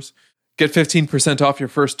numbers. Get 15% off your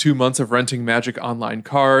first 2 months of renting Magic Online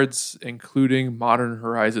cards, including Modern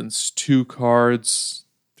Horizons 2 cards.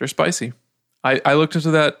 They're spicy. I looked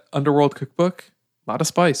into that Underworld cookbook. A lot of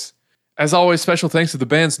spice. As always, special thanks to the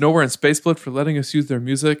bands Nowhere and Spacesplit for letting us use their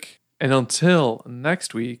music. And until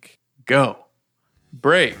next week, go.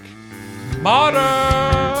 Break. Modern!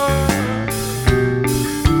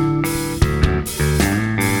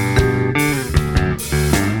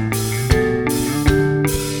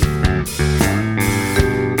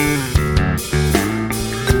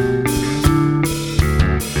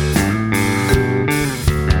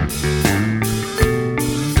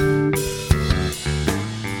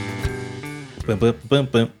 Boom, boom, boom,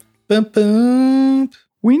 boom, boom, boom.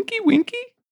 Winky, winky.